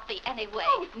of coffee anyway.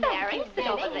 Oh, thank Mary, you, sit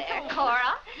over Vinny. there.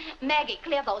 Cora, Maggie,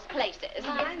 clear those places.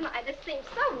 My, this seems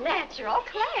so natural.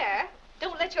 Claire,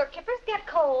 don't let your kippers get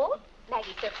cold.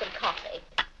 Maggie, serve some coffee.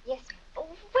 Yes, sir. Oh,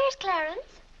 where's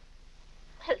Clarence?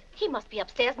 Well, he must be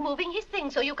upstairs moving his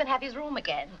things so you can have his room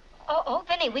again. Oh,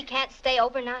 Vinny, we can't stay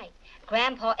overnight.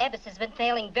 Grandpa Ebbs has been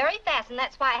sailing very fast, and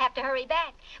that's why I have to hurry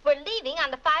back. We're leaving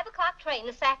on the 5 o'clock train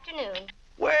this afternoon.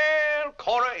 Well,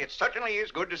 Cora, it certainly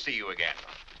is good to see you again.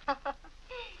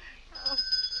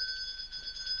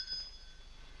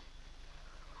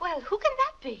 Well, Well, who can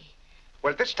that be?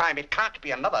 Well, this time it can't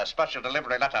be another special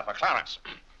delivery letter for Clarence.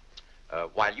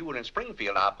 While you were in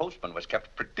Springfield, our postman was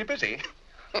kept pretty busy.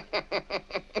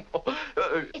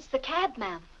 It's the cab,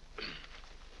 ma'am.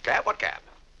 Cab? What cab?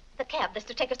 The cab that's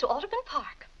to take us to Audubon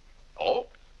Park. Oh?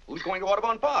 Who's going to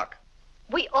Audubon Park?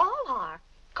 We all are.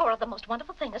 Cora, the most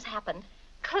wonderful thing has happened.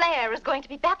 Claire is going to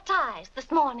be baptized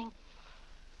this morning.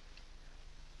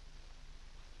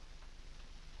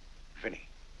 Vinny,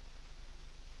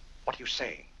 what are you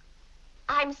saying?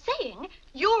 I'm saying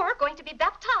you're going to be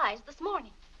baptized this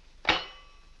morning.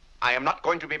 I am not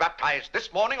going to be baptized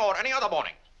this morning or any other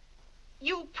morning.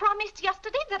 You promised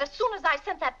yesterday that as soon as I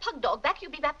sent that pug dog back,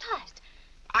 you'd be baptized.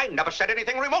 I never said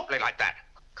anything remotely like that.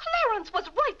 Clarence was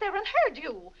right there and heard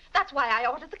you. That's why I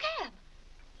ordered the cab.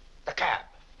 The cab.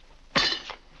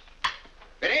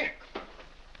 Vinny,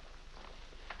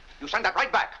 you send that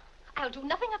right back. I'll do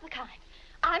nothing of the kind.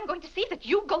 I'm going to see that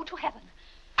you go to heaven.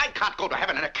 I can't go to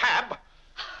heaven in a cab.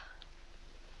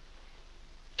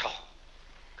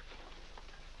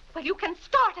 Well, you can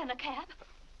start in a cab.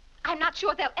 I'm not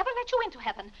sure they'll ever let you into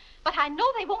heaven, but I know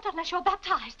they won't unless you're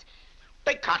baptized.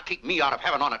 They can't keep me out of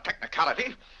heaven on a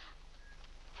technicality.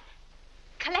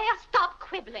 Claire, stop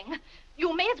quibbling.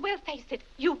 You may as well face it.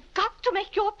 You've got to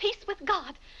make your peace with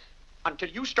God. Until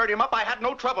you stirred him up, I had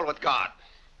no trouble with God.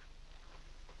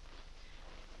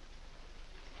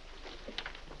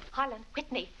 Harlan,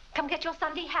 Whitney, come get your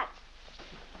Sunday hats.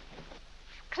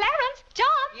 Clarence, John.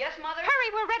 Yes, Mother?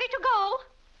 Hurry, we're ready to go.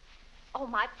 Oh,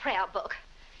 my prayer book.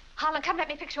 Harlan, come let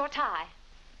me fix your tie.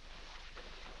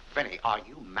 Vinny, are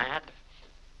you mad?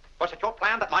 Was it your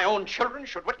plan that my own children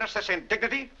should witness this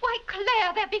indignity? Why,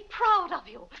 Claire, they'll be proud of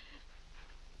you.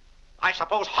 I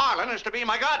suppose Harlan is to be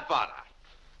my godfather.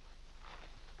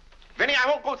 Vinny, I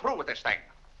won't go through with this thing.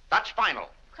 That's final.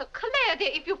 Claire,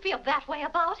 dear, if you feel that way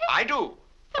about it... I do.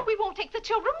 Then we won't take the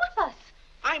children with us.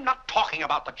 I'm not talking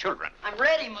about the children. I'm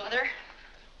ready, Mother.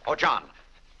 Oh, John.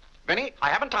 Vinny, I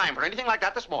haven't time for anything like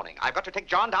that this morning. I've got to take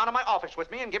John down to my office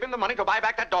with me and give him the money to buy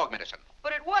back that dog medicine.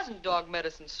 But it wasn't dog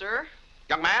medicine, sir.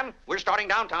 Young man, we're starting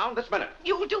downtown this minute.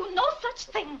 You'll do no such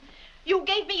thing. You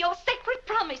gave me your sacred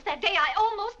promise that day I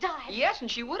almost died. Yes, and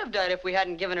she would have died if we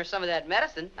hadn't given her some of that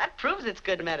medicine. That proves it's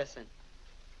good medicine.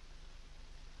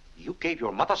 You gave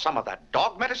your mother some of that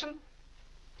dog medicine?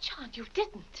 John, you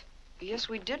didn't. Yes,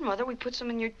 we did, Mother. We put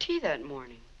some in your tea that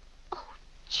morning. Oh,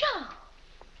 John.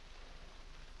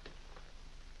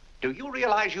 Do you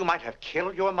realize you might have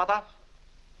killed your mother?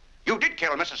 You did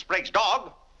kill Mrs. Sprague's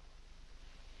dog.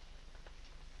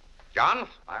 John,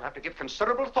 I'll have to give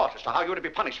considerable thought as to how you're to be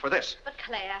punished for this. But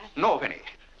Claire... No, Vinny.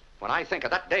 When I think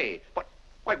of that day,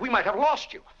 why, we might have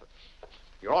lost you.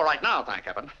 You're all right now, thank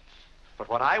heaven. But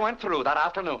what I went through that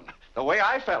afternoon, the way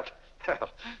I felt,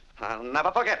 I'll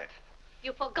never forget it.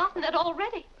 You've forgotten it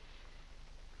already.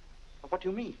 What do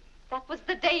you mean? That was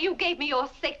the day you gave me your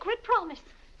sacred promise.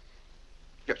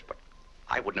 Yes, but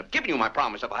I wouldn't have given you my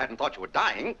promise if I hadn't thought you were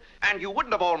dying. And you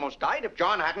wouldn't have almost died if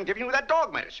John hadn't given you that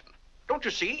dog medicine. Don't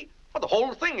you see? Well, the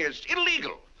whole thing is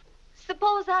illegal.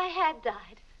 Suppose I had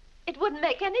died. It wouldn't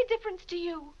make any difference to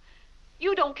you.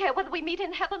 You don't care whether we meet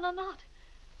in heaven or not.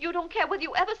 You don't care whether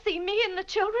you ever see me and the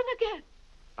children again.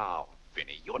 Now,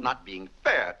 Vinny, you're not being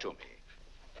fair to me.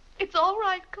 It's all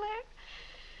right, Claire.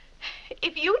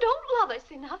 If you don't love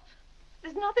us enough,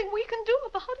 there's nothing we can do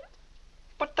about it.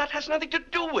 But that has nothing to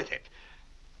do with it.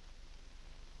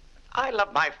 I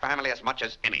love my family as much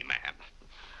as any man.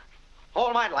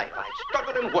 All my life, I've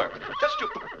struggled and worked just to...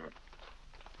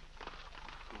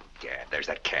 Gad, there's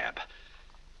that cab.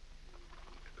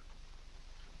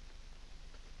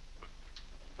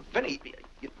 Vinny,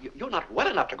 you're not well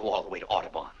enough to go all the way to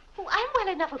Audubon. Oh, I'm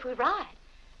well enough if we ride.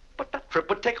 But that trip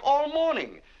would take all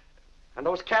morning. And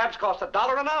those cabs cost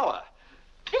 $1 an hour.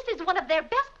 This is one of their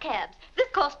best cabs. This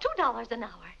costs $2 an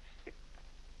hour.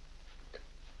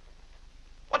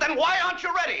 Well, then why aren't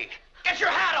you ready? Get your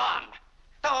hat on.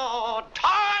 Oh,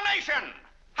 tarnation!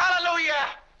 Hallelujah!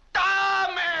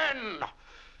 Amen!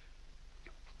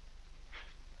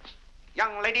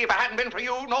 Young lady, if it hadn't been for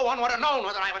you, no one would have known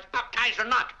whether I was baptized or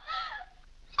not.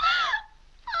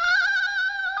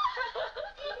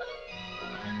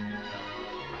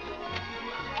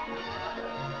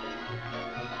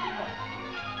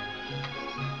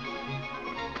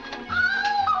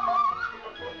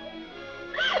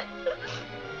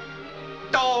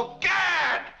 Oh,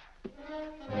 Gad!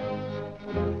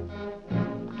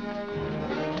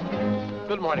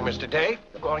 Good morning, Mr. Day.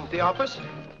 Going to the office?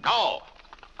 No.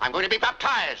 I'm going to be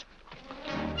baptized.